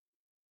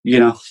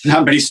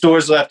many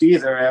stores left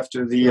either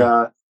after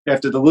the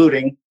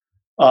looting.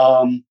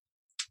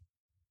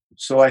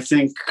 So I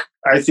think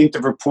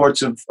the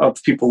reports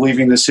of people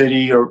leaving the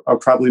city are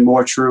probably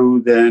more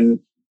true than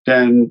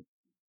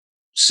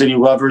city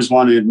lovers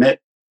want to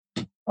admit.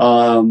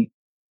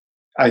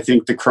 I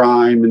think the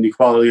crime and the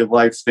quality of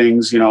life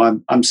things,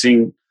 I'm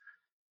seeing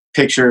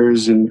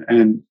pictures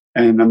and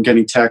I'm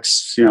getting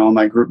texts, on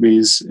my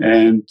GroupMes,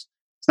 and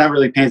it's not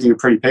really painting a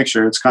pretty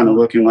picture. It's kind of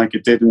looking like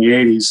it did in the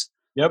 80s.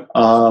 Yep.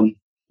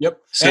 Yep.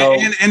 So,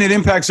 and it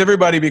impacts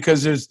everybody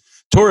because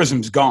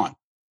tourism's gone,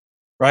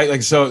 right?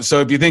 Like, so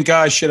if you think,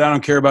 shit, I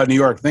don't care about New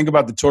York, think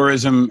about the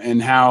tourism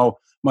and how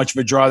much of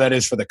a draw that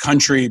is for the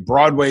country.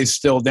 Broadway's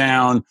still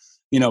down.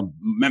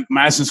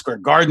 Madison Square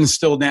Garden's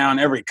still down.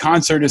 Every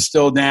concert is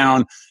still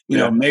down.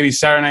 Maybe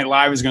Saturday Night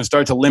Live is going to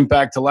start to limp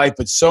back to life,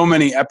 but so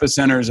many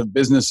epicenters of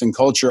business and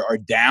culture are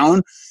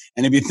down.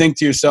 And if you think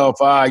to yourself,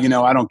 I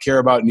don't care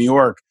about New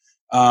York,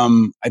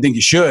 I think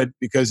you should,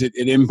 because it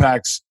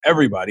impacts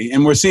everybody.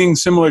 And we're seeing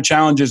similar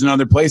challenges in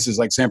other places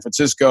like San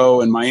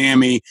Francisco and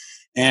Miami.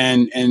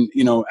 And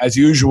as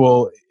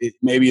usual, it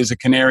maybe is a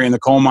canary in the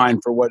coal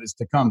mine for what is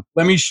to come.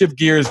 Let me shift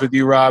gears with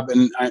you, Rob.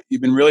 And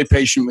you've been really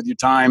patient with your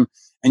time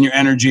and your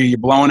energy. You're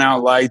blowing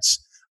out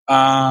lights.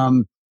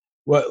 Rapid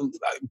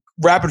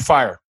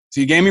fire.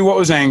 So you gave me what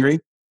was angry.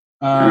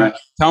 Right.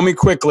 Tell me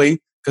quickly,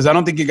 because I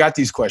don't think you got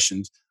these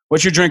questions.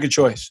 What's your drink of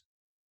choice?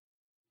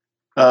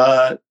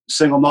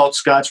 Single malt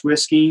Scotch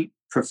whiskey,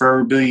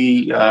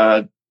 preferably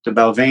the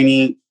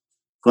Balvenie,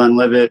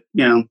 Glenlivet.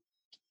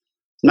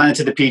 Not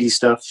into the peaty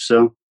stuff,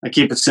 so I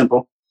keep it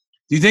simple.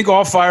 Do you think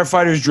all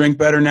firefighters drink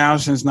better now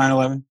since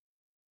 9/11?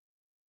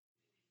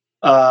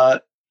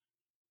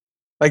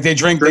 Like they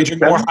drink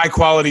more high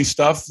quality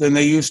stuff than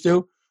they used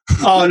to?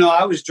 Oh no,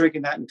 I was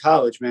drinking that in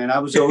college, man. I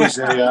was always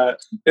an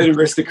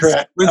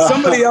aristocrat. When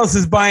somebody else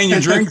is buying your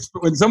drinks,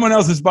 when someone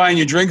else is buying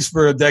your drinks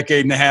for a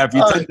decade and a half,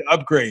 you tend to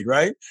upgrade,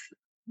 right?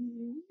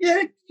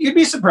 Yeah, you'd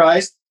be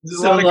surmaybe. There's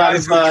a lot of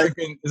guys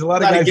drinking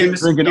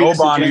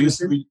Oban.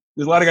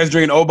 There's a lot of guys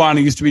drinking Oban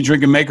who used to be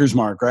drinking Maker's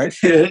Mark, right?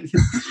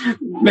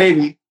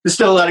 Maybe. There's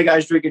still a lot of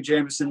guys drinking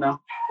Jameson now.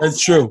 That's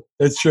true.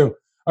 All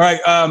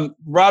right,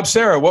 Rob,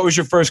 Sarah, what was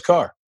your first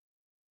car?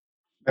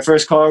 My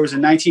first car was a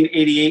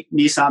 1988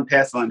 Nissan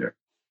Pathfinder.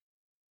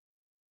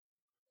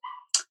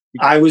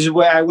 I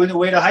went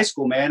away to high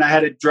school, man. I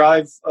had to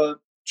drive a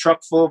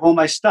truck full of all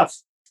my stuff.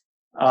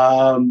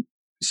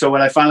 So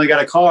when I finally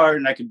got a car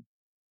and I could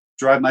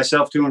drive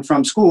myself to and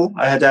from school,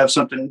 I had to have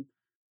something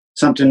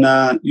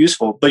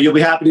useful. But you'll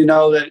be happy to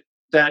know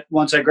that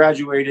once I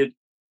graduated,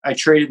 I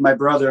traded my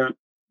brother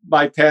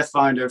my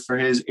Pathfinder for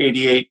his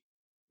 88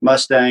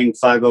 Mustang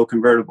 5.0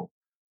 convertible.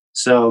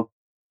 So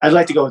I'd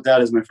like to go with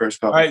that as my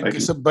first car. All right,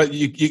 but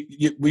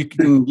we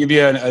can give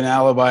you an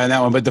alibi on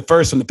that one. But the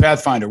first one, the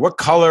Pathfinder, what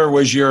color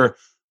was your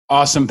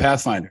awesome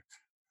Pathfinder?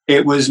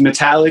 It was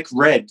metallic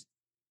red.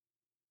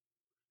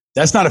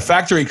 That's not a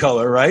factory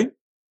color, right?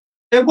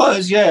 It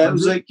was, yeah. It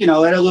was like, it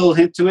had a little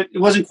hint to it. It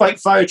wasn't quite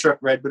fire truck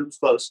red, but it was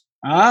close.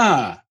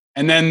 Ah,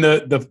 and then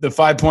the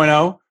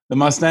 5.0, the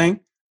Mustang?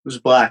 It was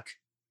black.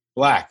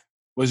 Black.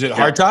 Was it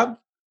hard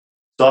top?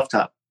 Soft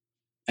top.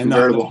 And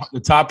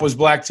the top was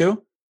black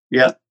too?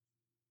 Yeah.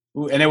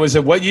 And it was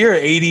what year?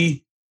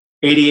 80?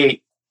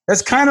 88.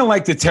 That's kind of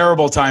like the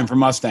terrible time for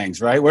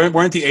Mustangs, right?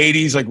 Weren't the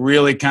 80s like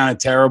really kind of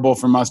terrible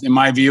for Mustangs? In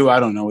my view, I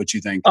don't know what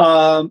you think.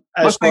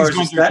 Mustangs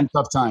going through some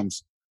tough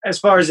times. As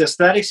far as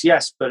aesthetics,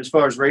 yes. But as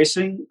far as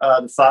racing,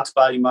 the Fox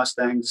body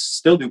Mustangs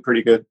still do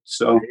pretty good.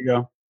 So there you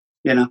go.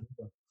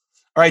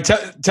 All right,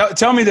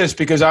 tell me this,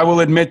 because I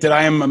will admit that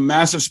I am a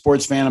massive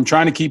sports fan. I'm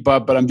trying to keep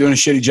up, but I'm doing a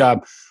shitty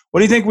job. What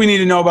do you think we need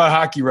to know about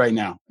hockey right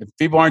now? If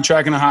people aren't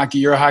tracking the hockey,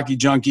 you're a hockey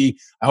junkie.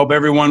 I hope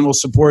everyone will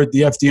support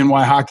the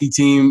FDNY hockey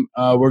team.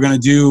 We're going to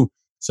do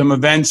some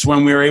events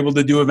when we're able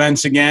to do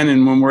events again,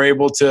 and when we're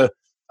able to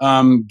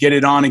get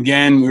it on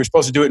again. We were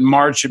supposed to do it in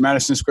March at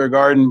Madison Square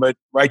Garden, but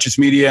Righteous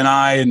Media and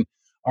I and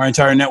our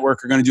entire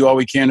network are going to do all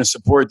we can to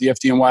support the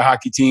FDNY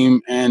hockey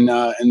team and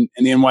the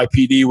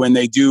NYPD when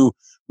they do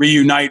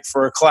reunite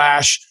for a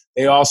clash.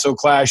 They also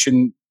clash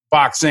in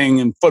boxing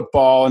and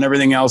football and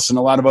everything else, and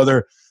a lot of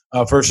other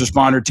first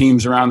responder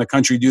teams around the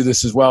country do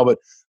this as well. But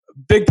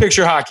big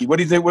picture hockey, what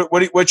do you think?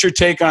 What's your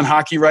take on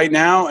hockey right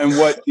now, and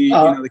what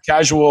the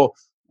casual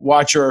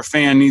watcher or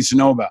fan needs to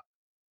know about?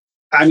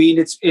 I mean,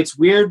 it's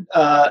weird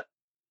that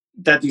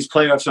these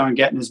playoffs aren't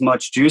getting as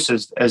much juice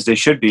as they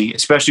should be,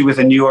 especially with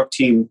a New York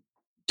team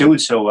doing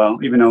so well,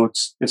 even though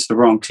it's the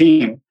wrong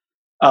team.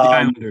 The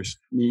Islanders.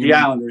 The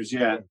Islanders,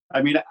 yeah.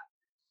 I mean,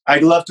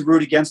 I'd love to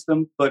root against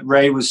them, but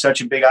Ray was such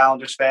a big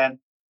Islanders fan.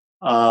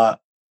 I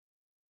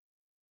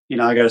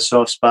got a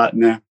soft spot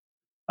in there.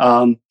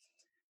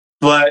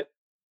 But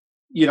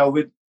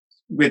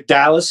with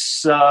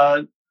Dallas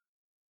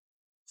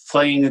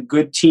playing a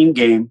good team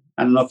game,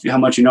 I don't know how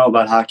much you know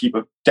about hockey,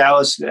 but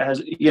Dallas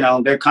has,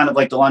 they're kind of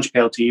like the lunch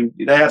pail team.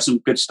 They have some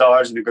good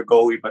stars and a good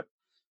goalie, but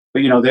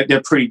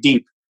they're pretty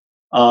deep.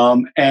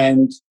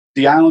 And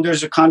the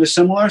Islanders are kind of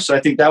similar, so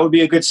I think that would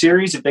be a good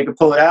series if they could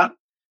pull it out.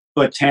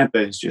 But Tampa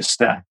is just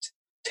stacked.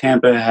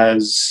 Tampa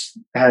has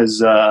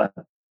they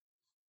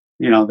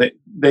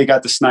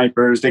got the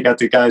snipers, they got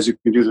the guys who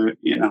can do the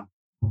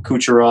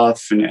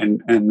Kucherov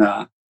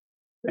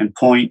and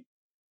Point.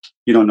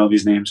 You don't know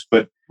these names,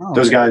 but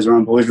those guys are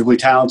unbelievably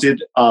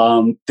talented.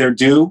 They're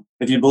due,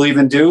 if you believe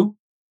in due.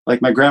 Like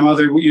my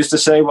grandmother used to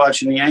say,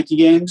 watching the Yankee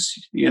games,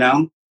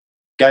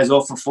 guy's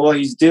 0 for 4,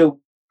 he's due.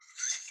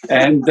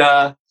 And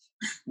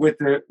with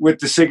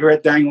the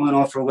cigarette dangling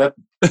off her lip,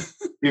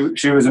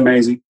 she was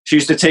amazing. She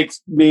used to take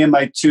me and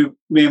my two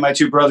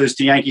brothers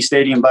to Yankee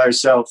Stadium by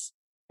herself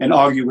and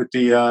argue with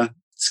the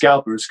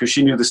scalpers because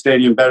she knew the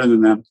stadium better than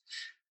them.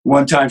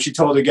 One time she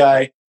told a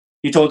guy,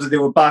 he told her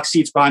there were box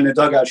seats behind the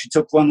dugout. She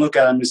took one look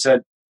at him and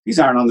said, "These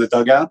aren't on the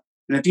dugout.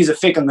 And if he's a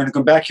fake, I'm going to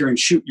come back here and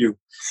shoot you."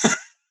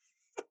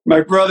 My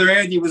brother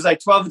Andy was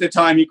like 12 at the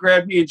time. He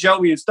grabbed me and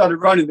Joey and started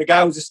running. The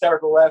guy was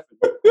hysterical laughing.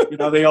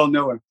 They all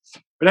knew him.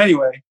 But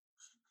anyway,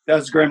 that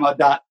was Grandma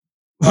Dot.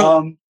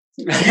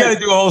 You got to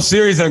do a whole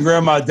series on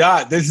Grandma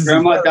Dot. This is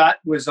Grandma Dot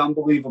was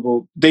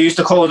unbelievable. They used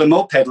to call her the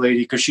moped lady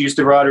because she used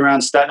to ride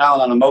around Staten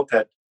Island on a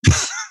moped.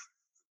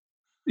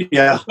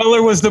 Yeah. What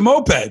color was the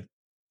moped?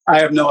 I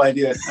have no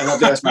idea. I have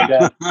to ask my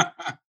dad.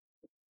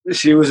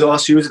 She was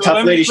a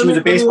tough lady. She was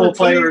a baseball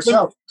player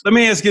herself. Let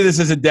me ask you this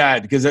as a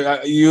dad, because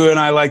you and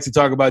I like to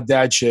talk about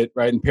dad shit,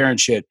 right, and parent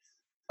shit.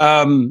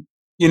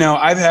 You know,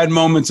 I've had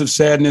moments of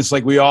sadness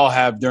like we all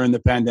have during the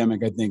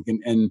pandemic, I think.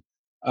 And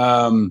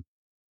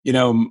you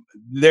know,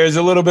 there's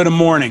a little bit of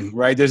mourning,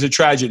 right? There's a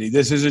tragedy.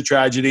 This is a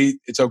tragedy.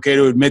 It's okay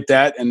to admit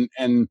that. And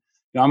you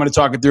know, I'm going to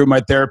talk it through with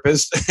my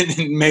therapist,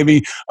 and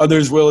maybe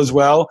others will as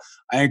well.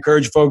 I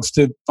encourage folks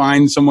to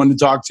find someone to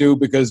talk to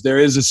because there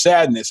is a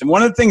sadness. And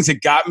one of the things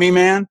that got me,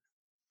 man,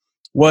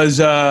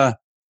 was I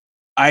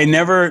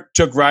never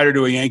took Ryder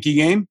to a Yankee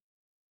game.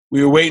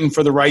 We were waiting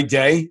for the right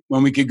day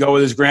when we could go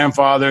with his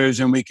grandfathers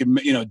and we could,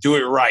 you know, do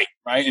it right,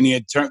 right? And he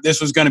had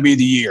this was going to be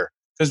the year.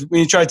 Because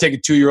when you try to take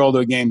a 2-year-old to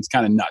a game, it's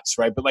kind of nuts,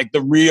 right? But like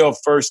the real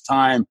first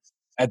time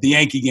at the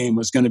Yankee game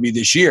was going to be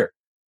this year.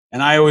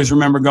 And I always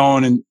remember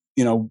going and,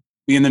 you know,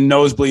 being the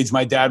nosebleeds.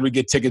 My dad would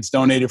get tickets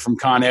donated from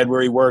Con Ed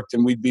where he worked,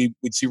 and we'd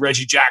see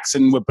Reggie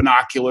Jackson with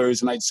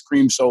binoculars, and I'd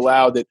scream so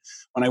loud that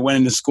when I went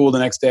into school the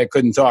next day I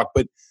couldn't talk.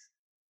 But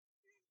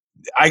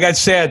I got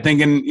sad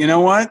thinking, you know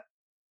what?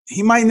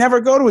 He might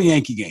never go to a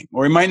Yankee game,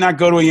 or he might not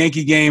go to a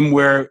Yankee game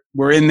where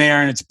we're in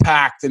there and it's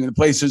packed and the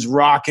place is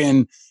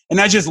rocking. And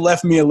that just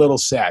left me a little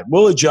sad.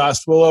 We'll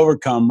adjust, we'll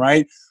overcome,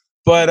 right?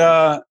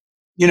 But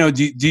you know,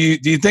 do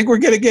you think we're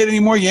going to get any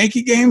more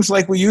Yankee games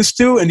like we used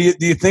to? And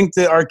do you think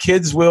that our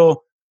kids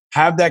will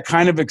have that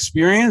kind of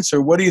experience,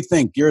 or what do you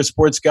think? You're a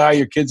sports guy.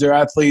 Your kids are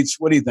athletes.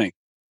 What do you think?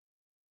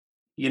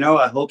 You know,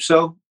 I hope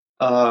so.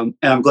 And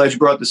I'm glad you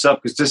brought this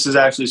up because this is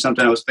actually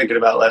something I was thinking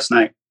about last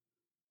night.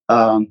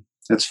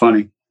 That's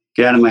funny.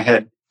 Get out of my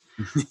head.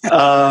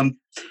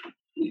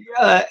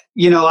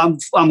 You know,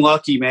 I'm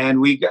lucky,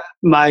 man.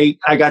 I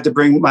got to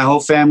bring my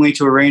whole family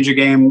to a Ranger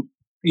game,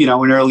 you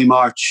know, in early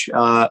March,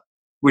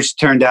 which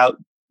turned out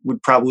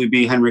would probably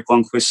be Henrik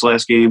Lundqvist's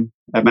last game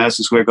at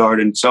Madison Square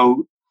Garden.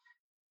 So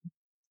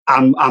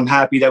I'm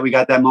happy that we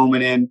got that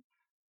moment in.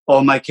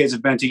 All my kids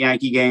have been to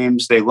Yankee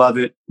games. They love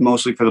it,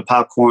 mostly for the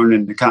popcorn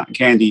and the cotton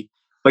candy.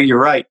 But you're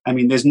right. I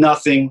mean, there's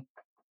nothing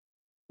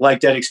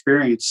like that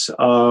experience.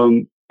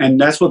 And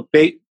that's what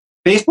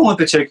baseball in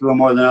particular,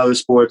 more than other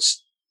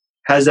sports,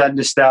 has that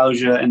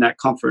nostalgia and that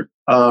comfort,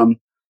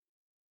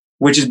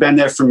 which has been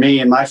there for me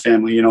and my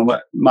family. You know,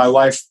 my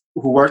wife,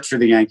 who worked for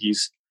the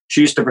Yankees,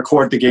 she used to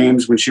record the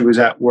games when she was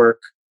at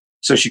work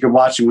so she could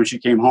watch them when she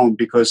came home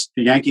because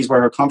the Yankees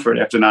were her comfort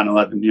after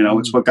 9/11. You know,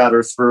 it's what got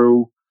her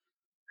through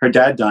her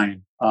dad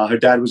dying. Her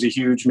dad was a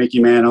huge Mickey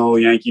Mantle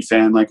Yankee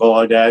fan, like all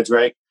our dads,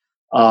 right?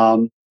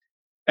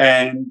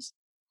 And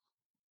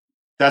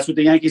that's what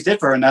the Yankees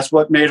did for her, and that's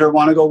what made her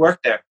want to go work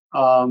there.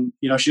 You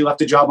know, she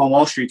left a job on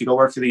Wall Street to go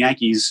work for the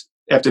Yankees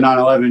after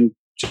 9/11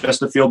 just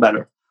to feel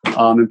better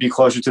and be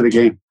closer to the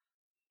game.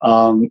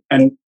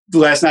 And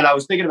last night I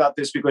was thinking about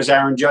this because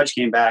Aaron Judge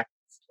came back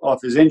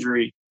off his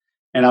injury,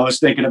 and I was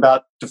thinking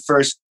about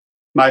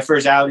my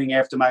first outing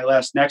after my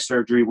last neck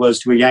surgery was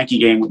to a Yankee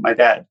game with my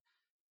dad.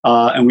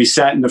 And we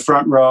sat in the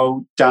front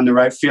row down the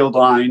right field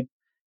line,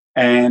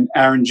 and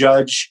Aaron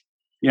Judge,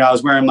 you know, I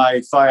was wearing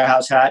my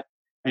Firehouse hat,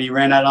 and he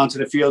ran out onto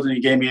the field and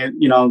he gave me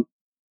you know,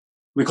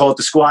 we call it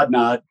the squad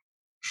nod,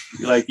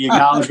 like the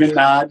acknowledgement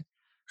nod.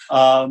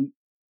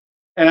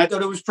 And I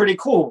thought it was pretty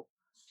cool.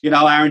 You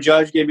know, Aaron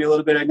Judge gave me a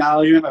little bit of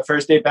acknowledgement my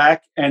first day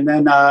back. And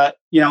then,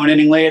 you know, an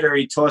inning later,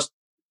 he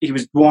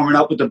was warming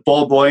up with the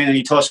ball boy and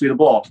he tossed me the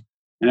ball.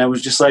 And I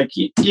was just like,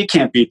 you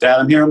can't beat that.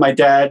 I'm here with my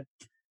dad.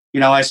 You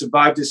know, I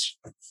survived this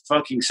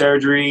fucking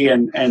surgery,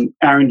 and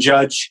Aaron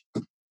Judge,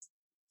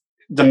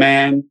 the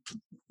man,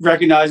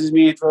 recognizes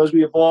me and throws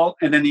me a ball.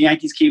 And then the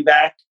Yankees came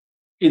back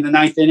in the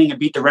 9th inning and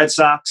beat the Red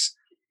Sox.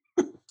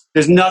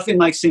 There's nothing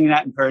like seeing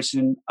that in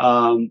person.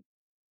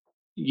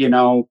 You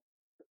know,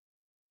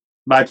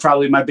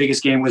 probably my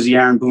biggest game was the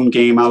Aaron Boone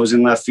game. I was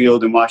in left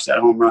field and watched that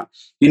home run.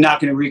 You're not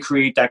going to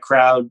recreate that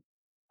crowd.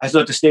 I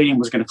thought the stadium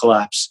was going to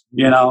collapse.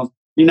 You know,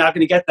 you're not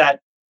going to get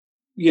that,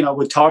 you know,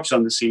 with tarps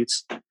on the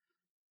seats.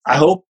 I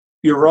hope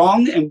you're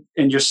wrong,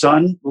 and your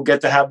son will get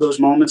to have those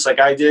moments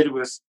like I did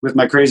with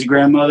my crazy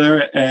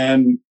grandmother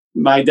and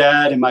my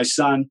dad and my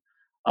son.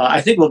 I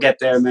think we'll get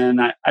there, man.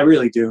 I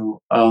really do.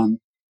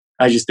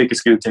 I just think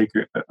it's going to take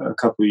a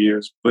couple of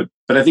years, but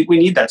I think we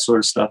need that sort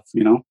of stuff,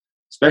 you know,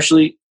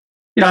 especially,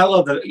 you know, I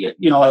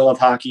love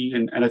hockey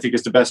and I think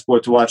it's the best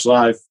sport to watch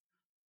live,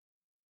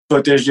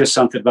 but there's just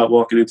something about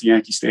walking into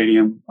Yankee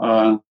Stadium.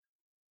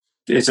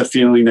 It's a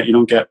feeling that you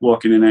don't get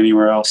walking in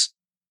anywhere else.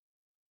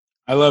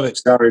 I love it.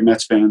 Sorry,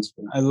 Mets fans.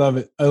 I love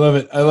it.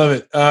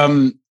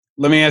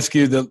 Let me ask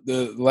you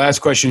the last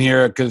question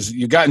here, because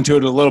you got into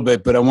it a little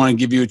bit, but I want to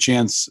give you a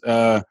chance.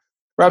 Rob,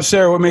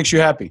 Sarah, what makes you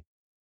happy?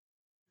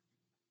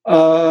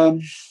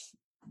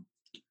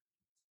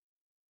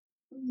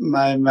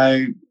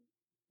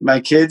 My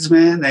kids,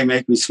 man, they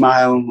make me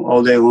smile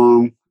all day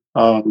long.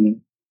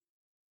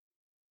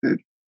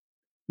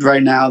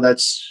 Right now,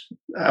 that's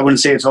I wouldn't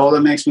say it's all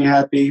that makes me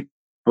happy,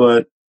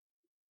 but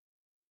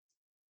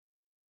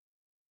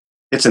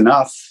it's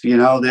enough. You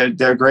know,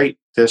 they're great.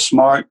 They're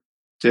smart.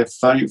 They're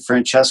funny.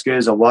 Francesca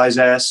is a wise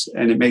ass,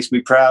 and it makes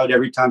me proud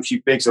every time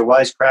she makes a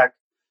wisecrack.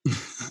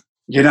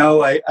 You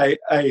know,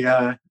 you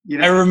know,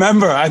 I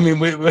remember. I mean,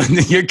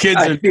 your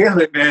kids I are feel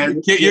it,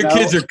 man. your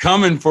kids are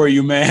coming for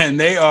you, man.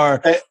 They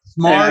are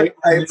smart.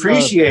 I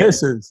appreciate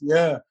it.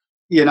 Yeah.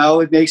 You know,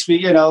 it makes me,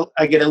 you know,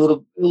 I get a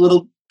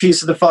little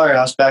piece of the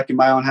firehouse back in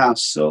my own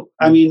house. So,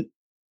 I mean,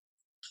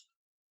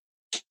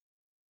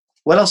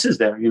 what else is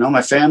there? You know,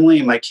 my family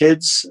and my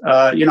kids.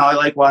 You know, I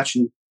like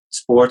watching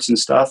sports and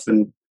stuff,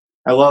 and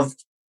I love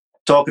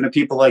talking to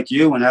people like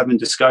you and having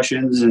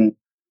discussions.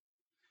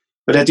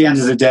 But at the end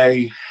of the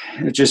day,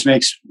 it just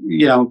makes,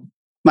 you know,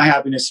 my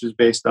happiness is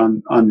based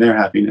on their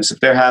happiness. If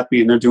they're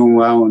happy and they're doing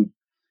well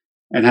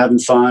and having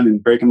fun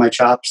and breaking my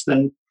chops,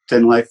 then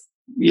life,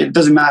 it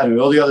doesn't matter.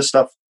 All the other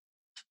stuff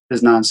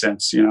is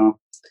nonsense. You know,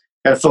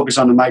 got to focus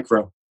on the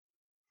micro,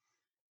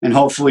 and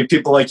hopefully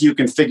people like you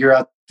can figure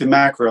out the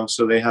macro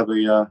so they have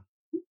a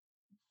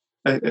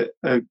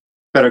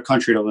better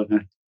country to live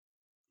in.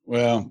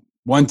 Well,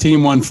 one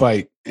team, one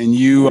fight, and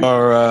you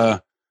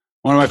are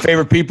one of my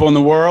favorite people in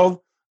the world.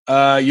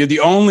 You're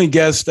the only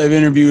guest I've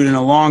interviewed in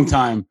a long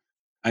time,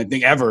 I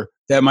think ever,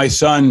 that my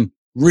son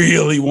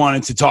really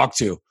wanted to talk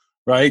to,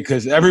 right?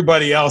 Because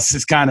everybody else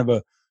is kind of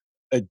a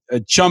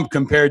chump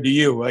compared to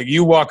you. Like,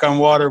 you walk on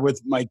water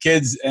with my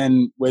kids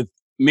and with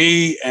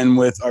me and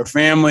with our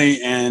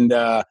family, and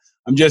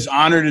I'm just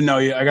honored to know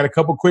you. I got a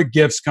couple quick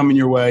gifts coming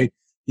your way.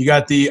 You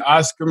got the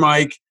Oscar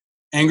Mike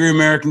Angry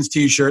Americans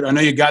t-shirt. I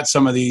know you got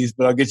some of these,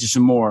 but I'll get you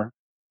some more.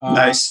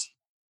 Nice.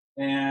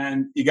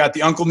 And you got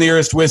the Uncle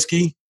Nearest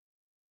whiskey.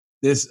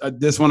 This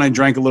one I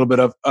drank a little bit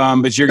of,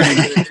 but you're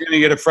gonna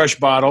get a fresh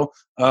bottle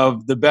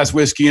of the best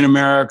whiskey in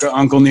America,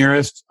 Uncle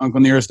Nearest,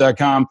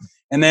 UncleNearest.com.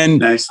 And then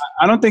nice.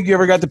 I don't think you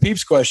ever got the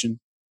Peeps question.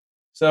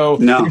 So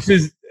no.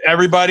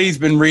 Everybody's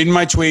been reading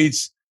my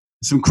tweets.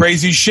 Some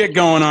crazy shit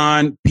going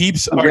on.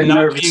 Peeps are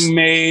not being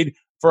made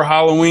for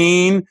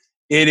Halloween.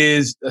 It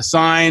is a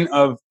sign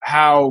of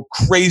how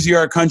crazy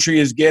our country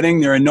is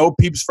getting. There are no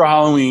Peeps for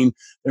Halloween.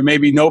 There may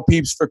be no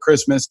Peeps for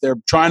Christmas. They're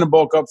trying to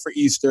bulk up for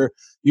Easter.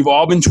 You've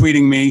all been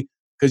tweeting me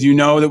because you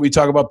know that we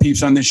talk about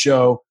Peeps on this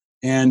show.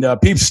 And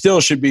Peeps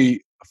still should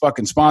be a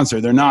fucking sponsor.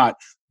 They're not.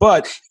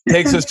 But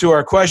takes us to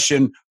our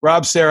question.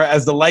 Rob, Sarah,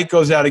 as the light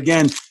goes out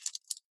again,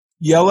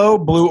 yellow,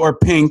 blue, or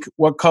pink,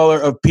 what color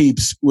of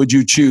Peeps would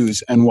you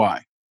choose and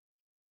why?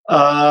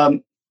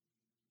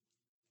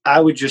 I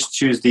would just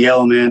choose the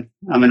yellow, man.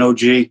 I'm an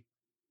OG.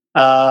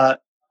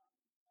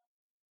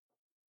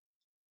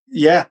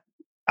 Yeah.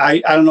 I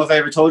don't know if I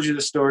ever told you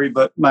the story,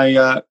 but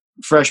my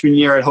freshman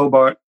year at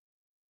Hobart,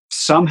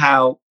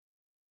 somehow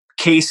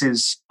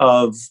cases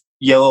of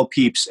yellow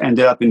Peeps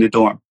ended up in the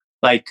dorm.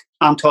 Like,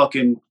 I'm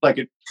talking like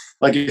it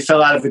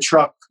fell out of a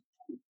truck,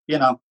 you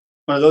know,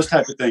 one of those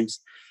type of things.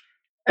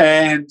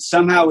 And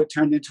somehow it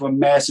turned into a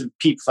massive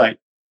Peep fight.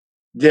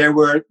 There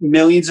were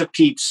millions of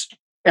Peeps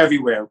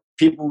everywhere.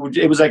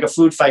 It was like a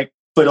food fight,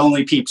 but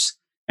only Peeps.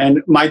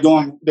 And my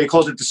dorm, they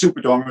called it the super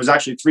dorm. It was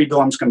actually 3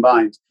 dorms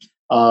combined.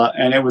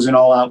 And it was an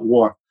all-out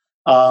war.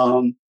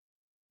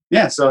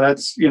 Yeah, so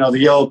that's, you know, the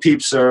yellow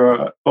Peeps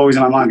are always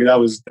in my mind. That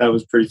was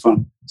pretty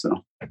fun.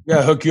 So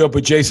yeah, hook you up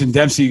with Jason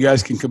Dempsey. You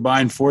guys can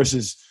combine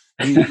forces.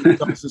 He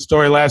told us the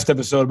story last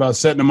episode about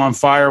setting him on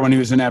fire when he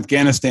was in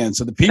Afghanistan.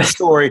 So the Peep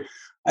story,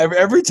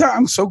 every time,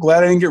 I'm so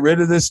glad I didn't get rid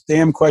of this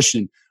damn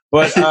question.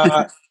 But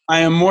I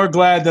am more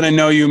glad that I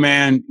know you,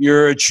 man.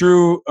 You're a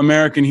true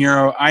American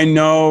hero. I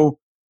know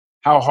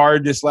how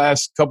hard this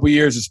last couple of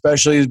years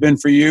especially has been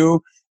for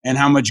you and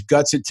how much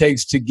guts it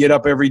takes to get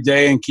up every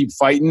day and keep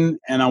fighting.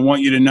 And I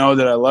want you to know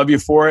that I love you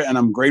for it and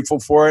I'm grateful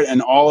for it.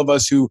 And all of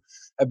us who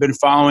have been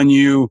following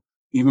you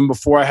even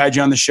before I had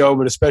you on the show,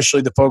 but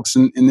especially the folks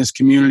in this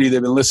community that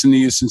have been listening to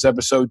you since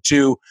episode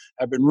 2,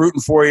 have been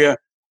rooting for you.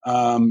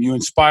 You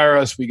inspire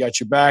us. We got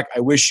your back. I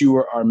wish you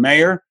were our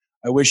mayor.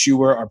 I wish you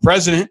were our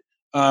president.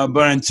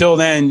 But until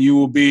then, you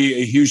will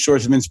be a huge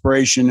source of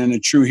inspiration and a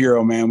true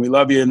hero, man. We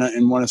love you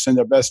and want to send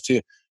our best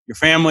to your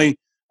family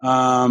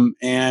and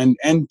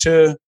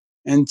to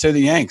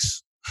the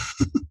Yanks.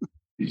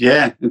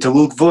 Yeah, and to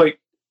Luke Voigt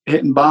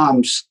hitting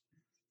bombs.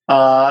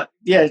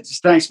 Yeah,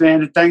 just thanks,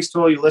 man, and thanks to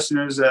all you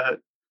listeners,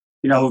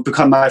 you know, who've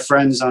become my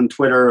friends on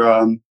Twitter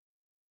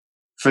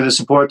for the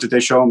support that they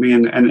show me,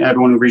 and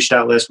everyone who reached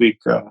out last week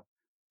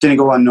didn't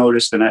go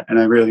unnoticed, and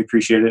I really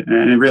appreciate it,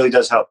 and it really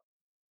does help.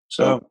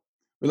 So.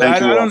 I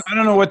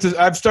don't know what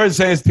to. I've started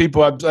saying to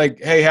people, I'm like,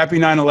 "Hey, happy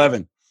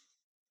 9/11."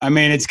 I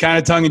mean, it's kind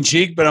of tongue in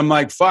cheek, but I'm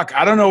like, "Fuck,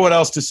 I don't know what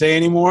else to say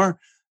anymore."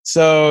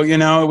 So, you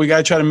know, we got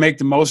to try to make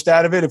the most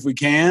out of it if we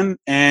can,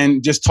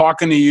 and just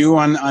talking to you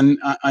on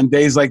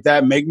days like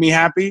that make me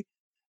happy.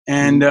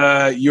 And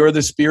you're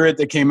the spirit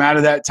that came out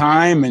of that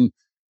time, and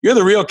you're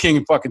the real king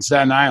of fucking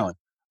Staten Island.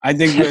 I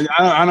think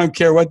I don't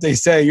care what they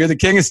say. You're the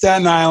king of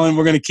Staten Island.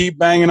 We're gonna keep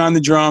banging on the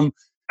drum.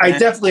 I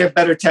definitely have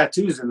better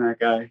tattoos than that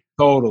guy.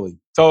 Totally.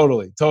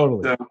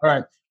 So. All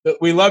right.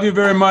 We love you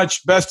very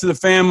much. Best to the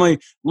family.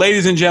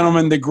 Ladies and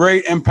gentlemen, the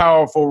great and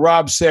powerful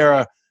Rob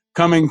Serra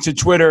coming to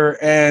Twitter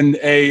and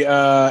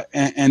a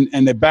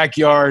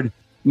backyard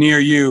near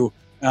you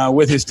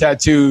with his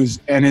tattoos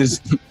and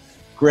his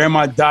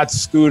Grandma Dot's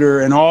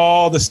scooter and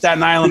all the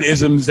Staten Island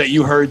isms that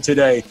you heard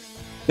today.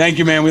 Thank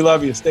you, man. We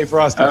love you. Stay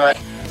frosty. All right.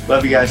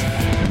 Love you guys.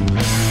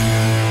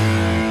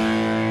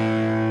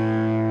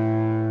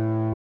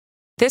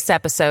 This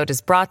episode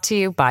is brought to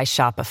you by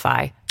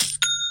Shopify.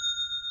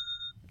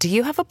 Do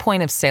you have a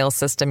point of sale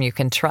system you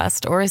can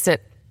trust, or is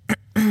it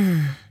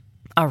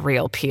a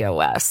real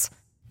POS?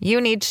 You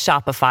need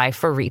Shopify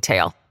for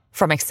retail.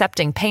 From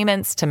accepting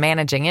payments to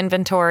managing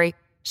inventory,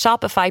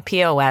 Shopify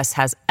POS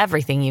has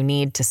everything you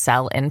need to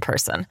sell in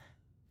person.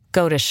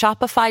 Go to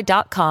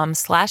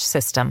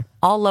shopify.com/system,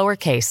 all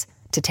lowercase,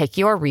 to take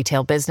your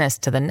retail business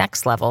to the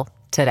next level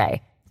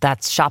today.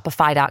 That's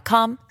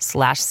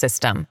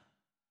shopify.com/system.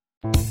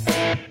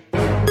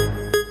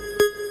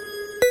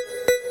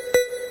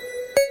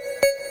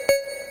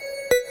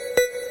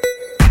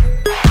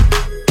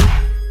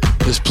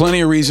 There's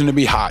plenty of reason to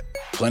be hot,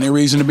 plenty of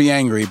reason to be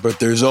angry, but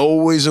there's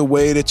always a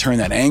way to turn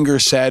that anger,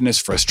 sadness,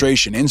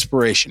 frustration,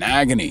 inspiration,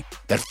 agony,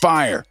 that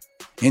fire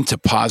into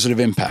positive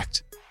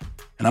impact.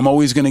 And I'm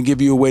always going to give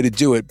you a way to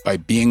do it by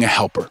being a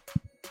helper.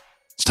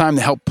 It's time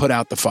to help put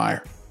out the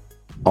fire.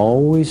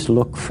 Always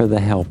look for the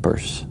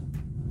helpers.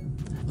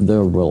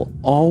 There will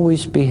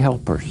always be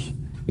helpers,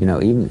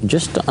 even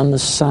just on the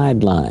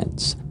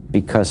sidelines.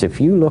 Because if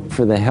you look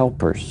for the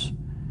helpers,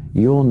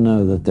 you'll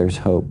know that there's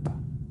hope.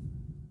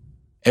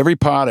 Every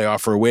pod, I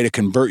offer a way to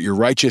convert your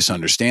righteous,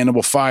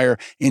 understandable fire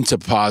into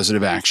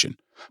positive action.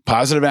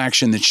 Positive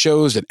action that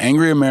shows that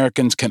angry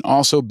Americans can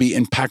also be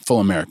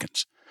impactful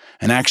Americans.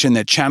 An action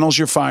that channels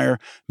your fire,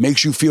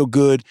 makes you feel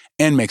good,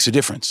 and makes a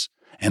difference.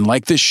 And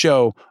like this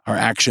show, our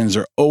actions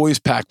are always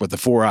packed with the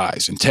 4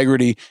 I's: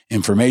 integrity,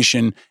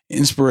 information,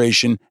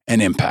 inspiration,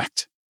 and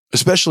impact.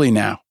 Especially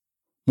now.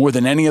 More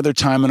than any other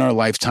time in our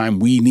lifetime,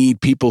 we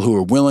need people who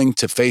are willing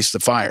to face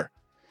the fire.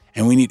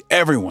 And we need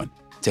everyone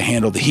to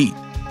handle the heat.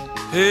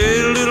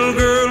 Hey, little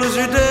girl, is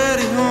your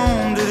daddy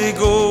home? Did he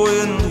go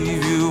and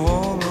leave you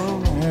all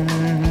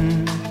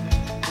alone?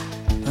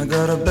 I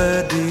got a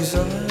bad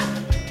desire.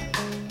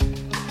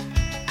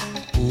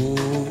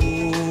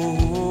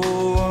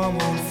 Oh, I'm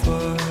on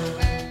fire.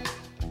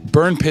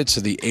 Burn pits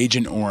are the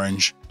Agent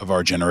Orange of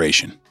our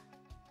generation.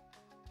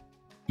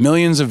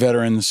 Millions of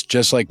veterans,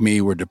 just like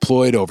me, were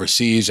deployed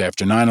overseas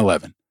after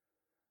 9/11.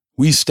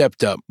 We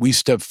stepped up, we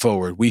stepped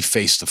forward, we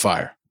faced the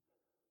fire.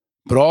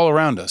 But all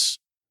around us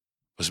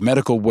was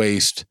medical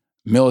waste,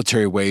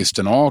 military waste,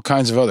 and all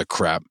kinds of other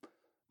crap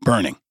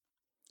burning.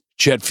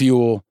 Jet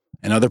fuel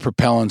and other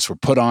propellants were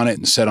put on it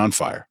and set on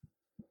fire.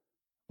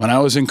 When I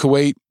was in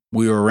Kuwait,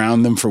 we were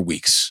around them for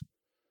weeks.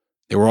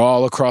 They were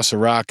all across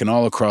Iraq and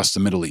all across the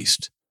Middle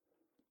East.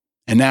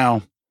 And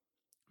now,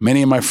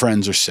 many of my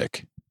friends are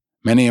sick.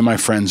 Many of my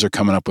friends are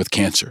coming up with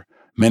cancer.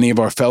 Many of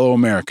our fellow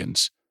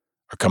Americans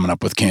are coming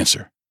up with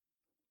cancer.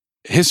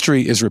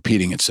 History is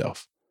repeating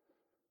itself.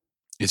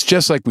 It's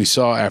just like we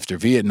saw after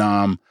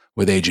Vietnam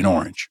with Agent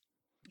Orange.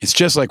 It's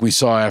just like we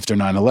saw after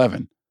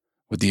 9/11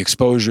 with the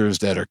exposures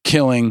that are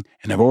killing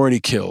and have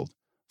already killed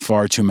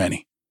far too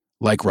many,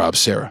 like Rob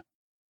Serra.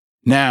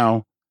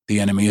 Now, the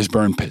enemy is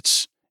burn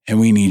pits, and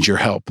we need your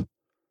help.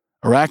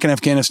 Iraq and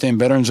Afghanistan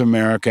Veterans of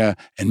America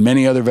and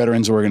many other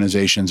veterans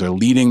organizations are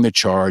leading the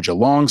charge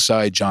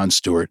alongside Jon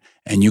Stewart,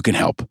 and you can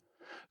help.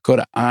 Go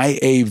to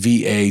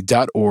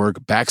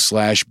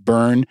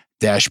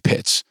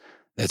iava.org/burn-pits.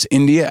 That's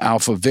India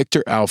Alpha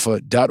Victor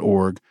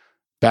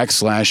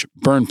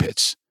Alpha.org/burn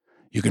pits.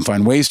 You can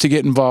find ways to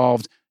get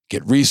involved,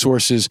 get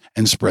resources,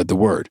 and spread the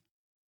word.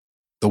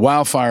 The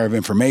wildfire of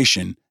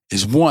information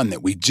is one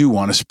that we do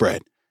want to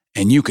spread,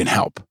 and you can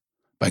help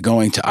by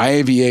going to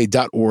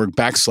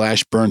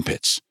iava.org/burn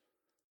pits.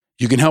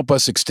 You can help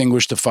us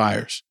extinguish the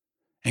fires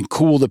and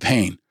cool the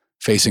pain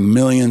facing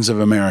millions of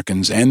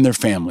Americans and their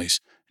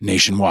families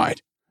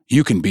nationwide.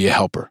 You can be a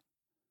helper.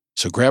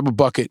 So grab a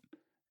bucket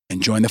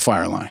and join the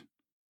fire line.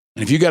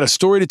 And if you got a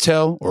story to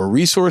tell or a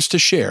resource to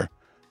share,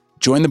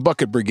 join the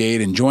Bucket Brigade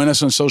and join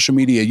us on social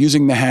media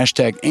using the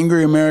hashtag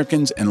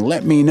 #AngryAmericans and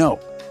let me know.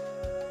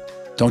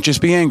 Don't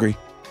just be angry,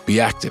 be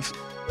active.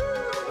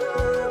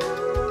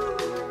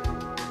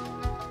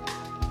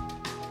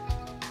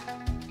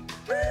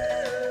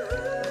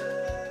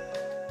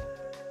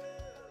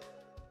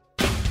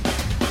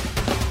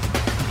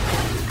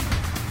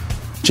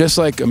 Just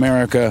like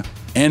America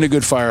and A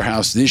Good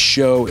Firehouse, this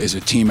show is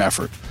a team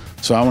effort.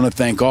 So I want to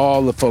thank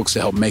all the folks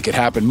that helped make it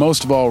happen.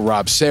 Most of all,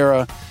 Rob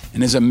Serra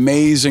and his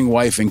amazing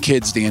wife and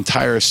kids, the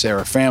entire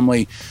Serra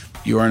family.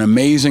 You are an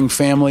amazing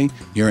family.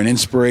 You're an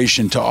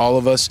inspiration to all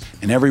of us,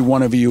 and every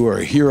one of you are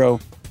a hero.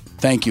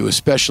 Thank you,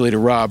 especially to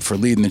Rob for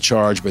leading the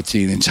charge, but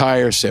to the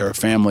entire Serra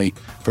family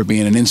for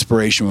being an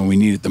inspiration when we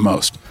need it the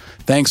most.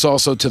 Thanks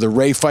also to the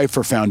Ray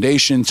Pfeiffer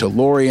Foundation, to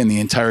Lori and the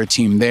entire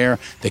team there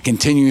that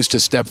continues to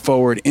step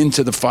forward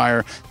into the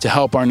fire to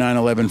help our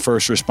 9/11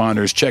 first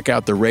responders. Check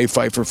out the Ray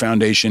Pfeiffer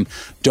Foundation.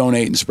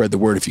 Donate and spread the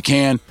word if you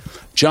can.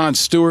 Jon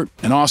Stewart,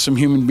 an awesome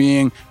human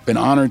being. Been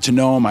honored to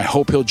know him. I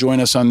hope he'll join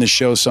us on this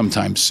show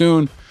sometime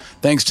soon.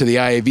 Thanks to the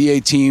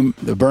IAVA team,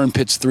 the Burn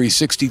Pits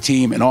 360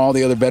 team, and all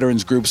the other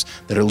veterans groups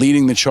that are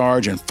leading the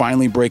charge and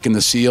finally breaking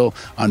the seal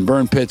on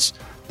Burn Pits.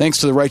 Thanks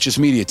to the Righteous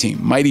Media team,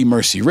 Mighty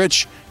Mercy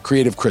Rich,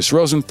 creative Chris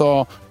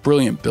Rosenthal,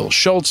 brilliant Bill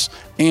Schultz,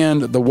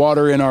 and the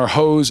water in our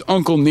hose,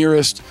 Uncle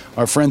Nearest,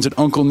 our friends at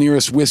Uncle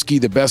Nearest Whiskey,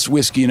 the best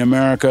whiskey in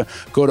America.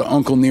 Go to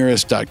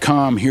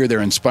unclenearest.com, hear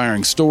their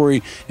inspiring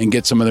story, and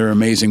get some of their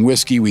amazing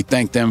whiskey. We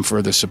thank them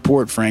for the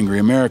support for Angry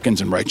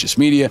Americans and Righteous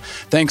Media.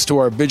 Thanks to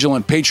our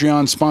vigilant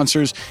Patreon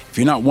sponsors. If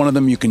you're not one of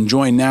them, you can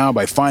join now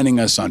by finding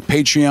us on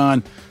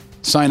Patreon.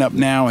 Sign up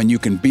now and you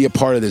can be a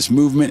part of this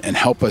movement and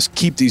help us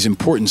keep these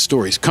important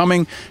stories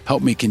coming.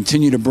 Help me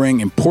continue to bring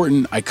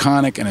important,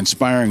 iconic, and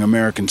inspiring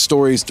American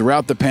stories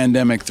throughout the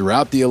pandemic,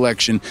 throughout the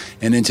election,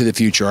 and into the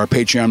future. Our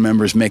Patreon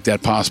members make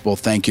that possible.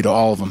 Thank you to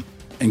all of them.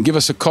 And give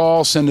us a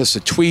call, send us a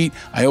tweet.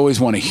 I always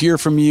want to hear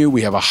from you.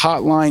 We have a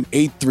hotline,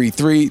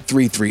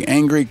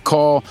 833-33-ANGRY.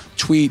 Call,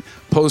 tweet,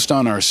 post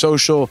on our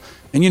social,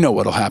 and you know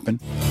what'll happen.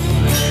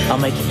 I'll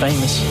make you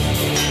famous.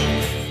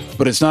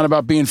 But it's not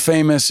about being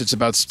famous. It's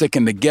about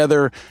sticking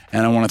together.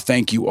 And I want to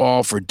thank you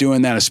all for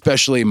doing that,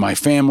 especially my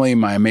family,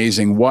 my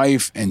amazing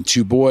wife and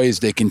 2 boys.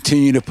 They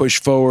continue to push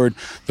forward.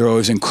 They're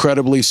always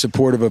incredibly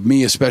supportive of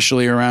me,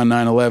 especially around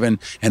 9/11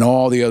 and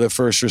all the other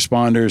first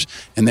responders.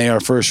 And they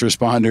are first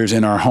responders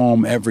in our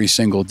home every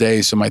single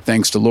day. So my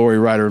thanks to Lori,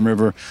 Ryder, and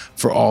River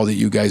for all that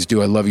you guys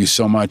do. I love you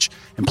so much.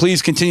 And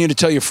please continue to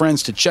tell your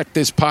friends to check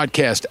this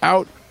podcast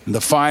out. The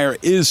fire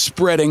is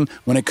spreading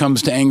when it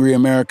comes to Angry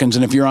Americans.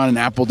 And if you're on an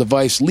Apple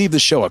device, leave the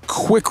show a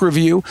quick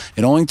review.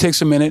 It only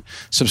takes a minute.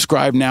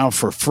 Subscribe now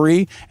for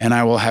free, and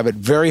I will have it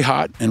very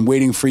hot and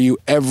waiting for you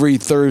every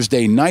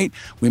Thursday night.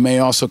 We may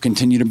also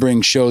continue to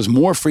bring shows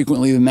more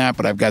frequently than that,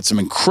 but I've got some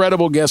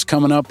incredible guests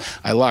coming up.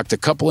 I locked a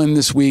couple in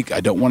this week.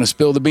 I don't want to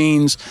spill the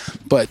beans,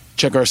 but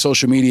check our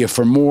social media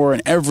for more.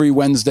 And every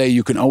Wednesday,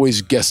 you can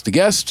always guess the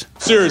guest.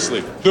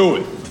 Seriously, do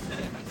it.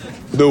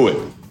 Do it.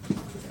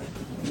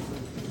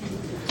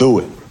 Do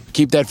it.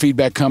 Keep that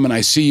feedback coming. I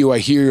see you, I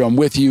hear you, I'm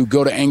with you.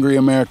 Go to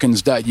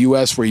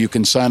angryamericans.us where you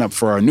can sign up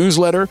for our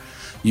newsletter.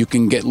 You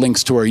can get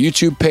links to our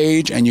YouTube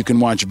page and you can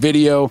watch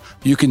video.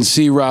 You can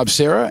see Rob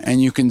Sarah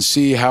and you can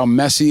see how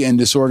messy and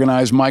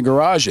disorganized my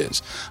garage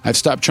is. I've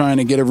stopped trying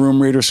to get a room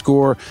reader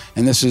score,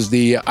 and this is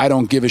the I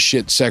don't give a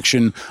shit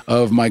section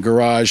of my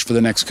garage for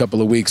the next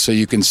couple of weeks, so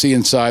you can see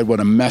inside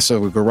what a mess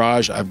of a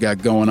garage I've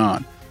got going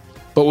on.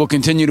 But we'll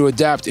continue to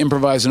adapt,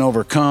 improvise, and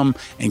overcome,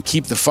 and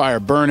keep the fire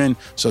burning.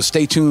 So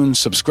stay tuned,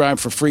 subscribe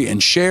for free,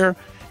 and share,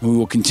 and we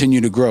will continue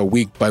to grow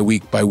week by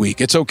week by week.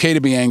 It's okay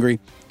to be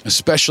angry,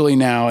 especially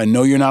now, and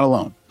know you're not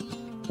alone.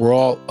 We're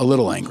all a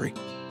little angry,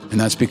 and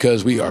that's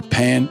because we are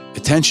paying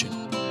attention.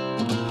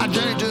 I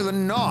journeyed to the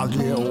north,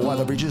 yeah, what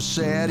the preacher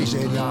said. He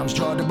said, I'm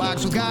strong to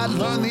box with God,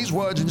 learn these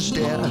words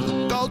instead.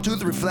 Go to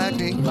the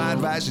reflecting, my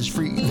advice is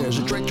free. There's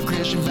a trick to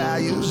Christian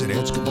values, and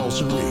it's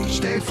compulsory.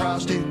 Stay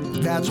frosty,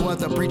 that's what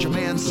the preacher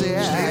man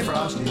said. Stay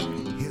frosty.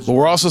 But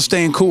we're also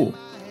staying cool.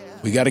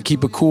 We got to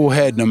keep a cool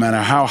head no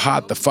matter how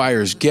hot the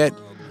fires get.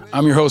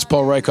 I'm your host,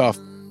 Paul Rykoff.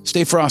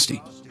 Stay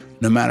frosty,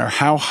 no matter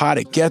how hot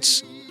it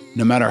gets,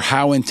 no matter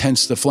how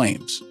intense the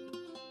flames.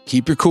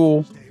 Keep your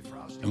cool,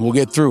 and we'll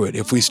get through it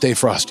if we stay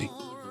frosty.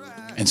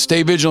 And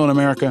stay vigilant,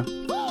 America.